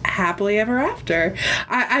guess. Happily ever after.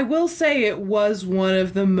 I will say it was one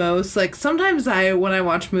of the most, like, sometimes when I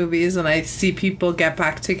watch movies and I see people get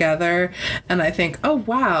back together and I think, oh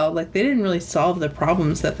wow, like they didn't really solve the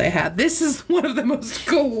problems that they had. This is one of the most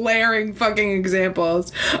glaring fucking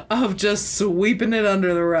examples of just sweeping it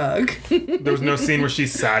under the rug. There was no scene where she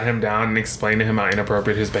sat him down and explained to him how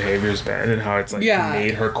inappropriate his behavior's been and how it's like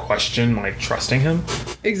made her question like trusting him.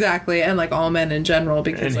 Exactly, and like all men in general,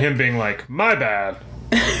 because and him being like, my bad.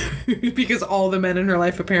 Because all the men in her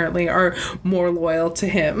life apparently are more loyal to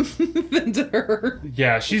him than to her.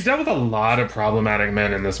 Yeah, she's dealt with a lot of problematic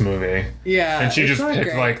men in this movie. Yeah, and she just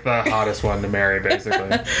picked like the hottest one to marry,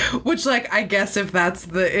 basically. Which, like, I guess if that's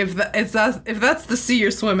the sea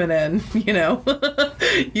you're swimming in, you know,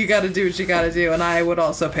 you got to do what you got to do. And I would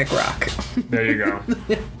also pick Rock. There you go.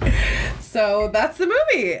 So that's the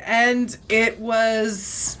movie, and it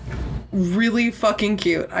was really fucking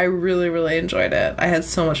cute. I really, really enjoyed it. I had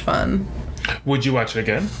so much fun. Would you watch it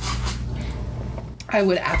again? I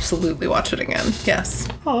would absolutely watch it again. Yes.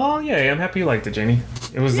 Oh, yay. I'm happy you liked it, Janie.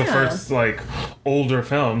 It was the first, like, older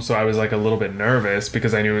film, so I was, like, a little bit nervous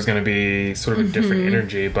because I knew it was going to be sort of a different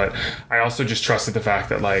energy, but I also just trusted the fact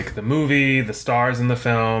that, like, the movie, the stars in the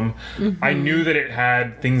film, I knew that it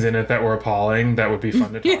had things in it that were appalling that would be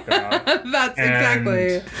fun to talk about.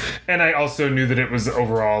 Exactly. And I also knew that it was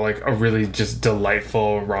overall, like, a really just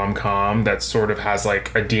delightful rom-com that sort of has,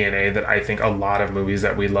 like, a DNA that I think a lot of movies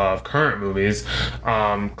that we love, current movies,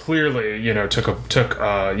 clearly, you know, took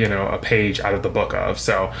you know, a page out of the book of.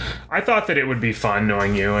 So I thought that it would be fun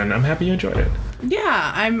knowing you, and I'm happy you enjoyed it.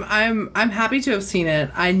 Yeah, I'm happy to have seen it.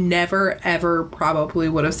 I never ever probably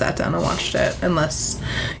would have sat down and watched it unless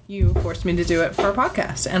you forced me to do it for a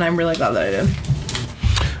podcast, and I'm really glad that I did.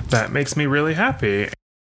 That makes me really happy.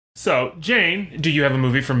 So, Jane, do you have a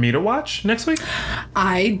movie for me to watch next week?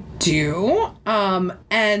 I do.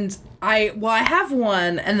 And I have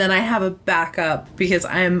one, and then I have a backup because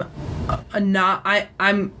I'm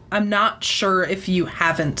not sure if you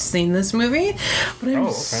haven't seen this movie, but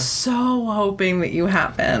I'm so hoping that you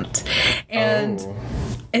haven't. And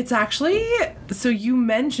it's actually, so you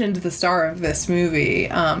mentioned the star of this movie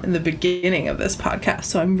in the beginning of this podcast,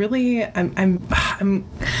 so I'm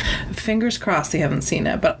fingers crossed you haven't seen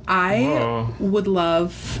it, but I would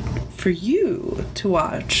love for you to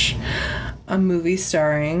watch a movie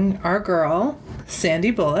starring our girl Sandy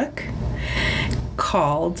Bullock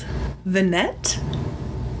called The Net.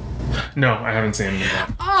 No, I haven't seen it.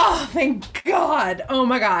 Oh, thank God. Oh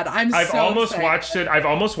my God. I've almost watched it. I've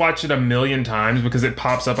almost watched it a million times because it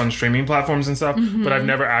pops up on streaming platforms and stuff, but I've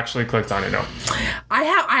never actually clicked on it, no. I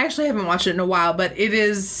actually haven't watched it in a while, but it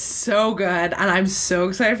is so good, and I'm so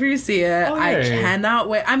excited for you to see it. I cannot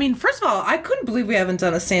wait. I mean, first of all, I couldn't believe we haven't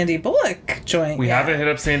done a Sandy Bullock joint We yet. haven't hit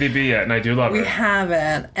up Sandy B yet, and I do love her. We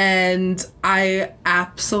haven't, and I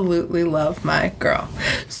absolutely love my girl.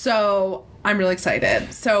 So I'm really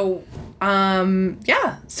excited. So,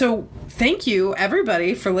 so thank you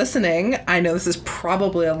everybody for listening. I know this is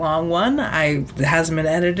probably a long one. It hasn't been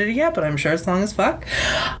edited yet, but I'm sure it's long as fuck.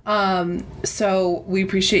 So we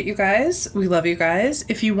appreciate you guys. We love you guys.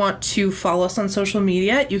 If you want to follow us on social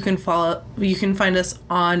media, you can find us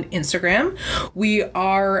on Instagram. We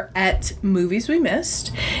are at Movies We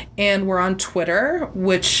Missed, and we're on Twitter,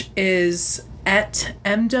 which is at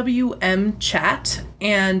MWM Chat,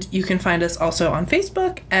 and you can find us also on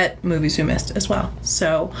Facebook at Movies We Missed as well.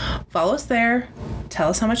 So follow us there, tell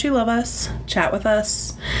us how much you love us, chat with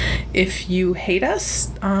us. If you hate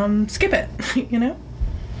us, skip it, you know?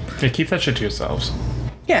 Yeah, keep that shit to yourselves.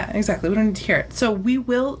 Yeah, exactly. We don't need to hear it. So we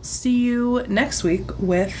will see you next week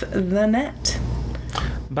with The Net.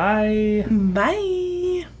 Bye. Bye.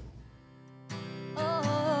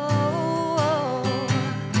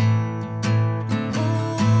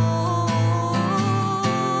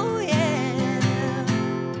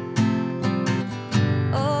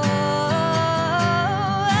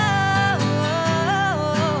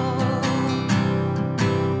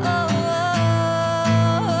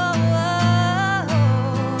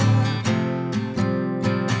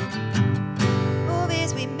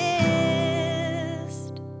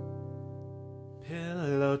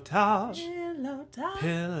 Talk. Pillow talk.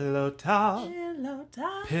 Pillow talk. Pillow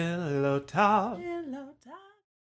talk. Pillow talk. Pillow talk.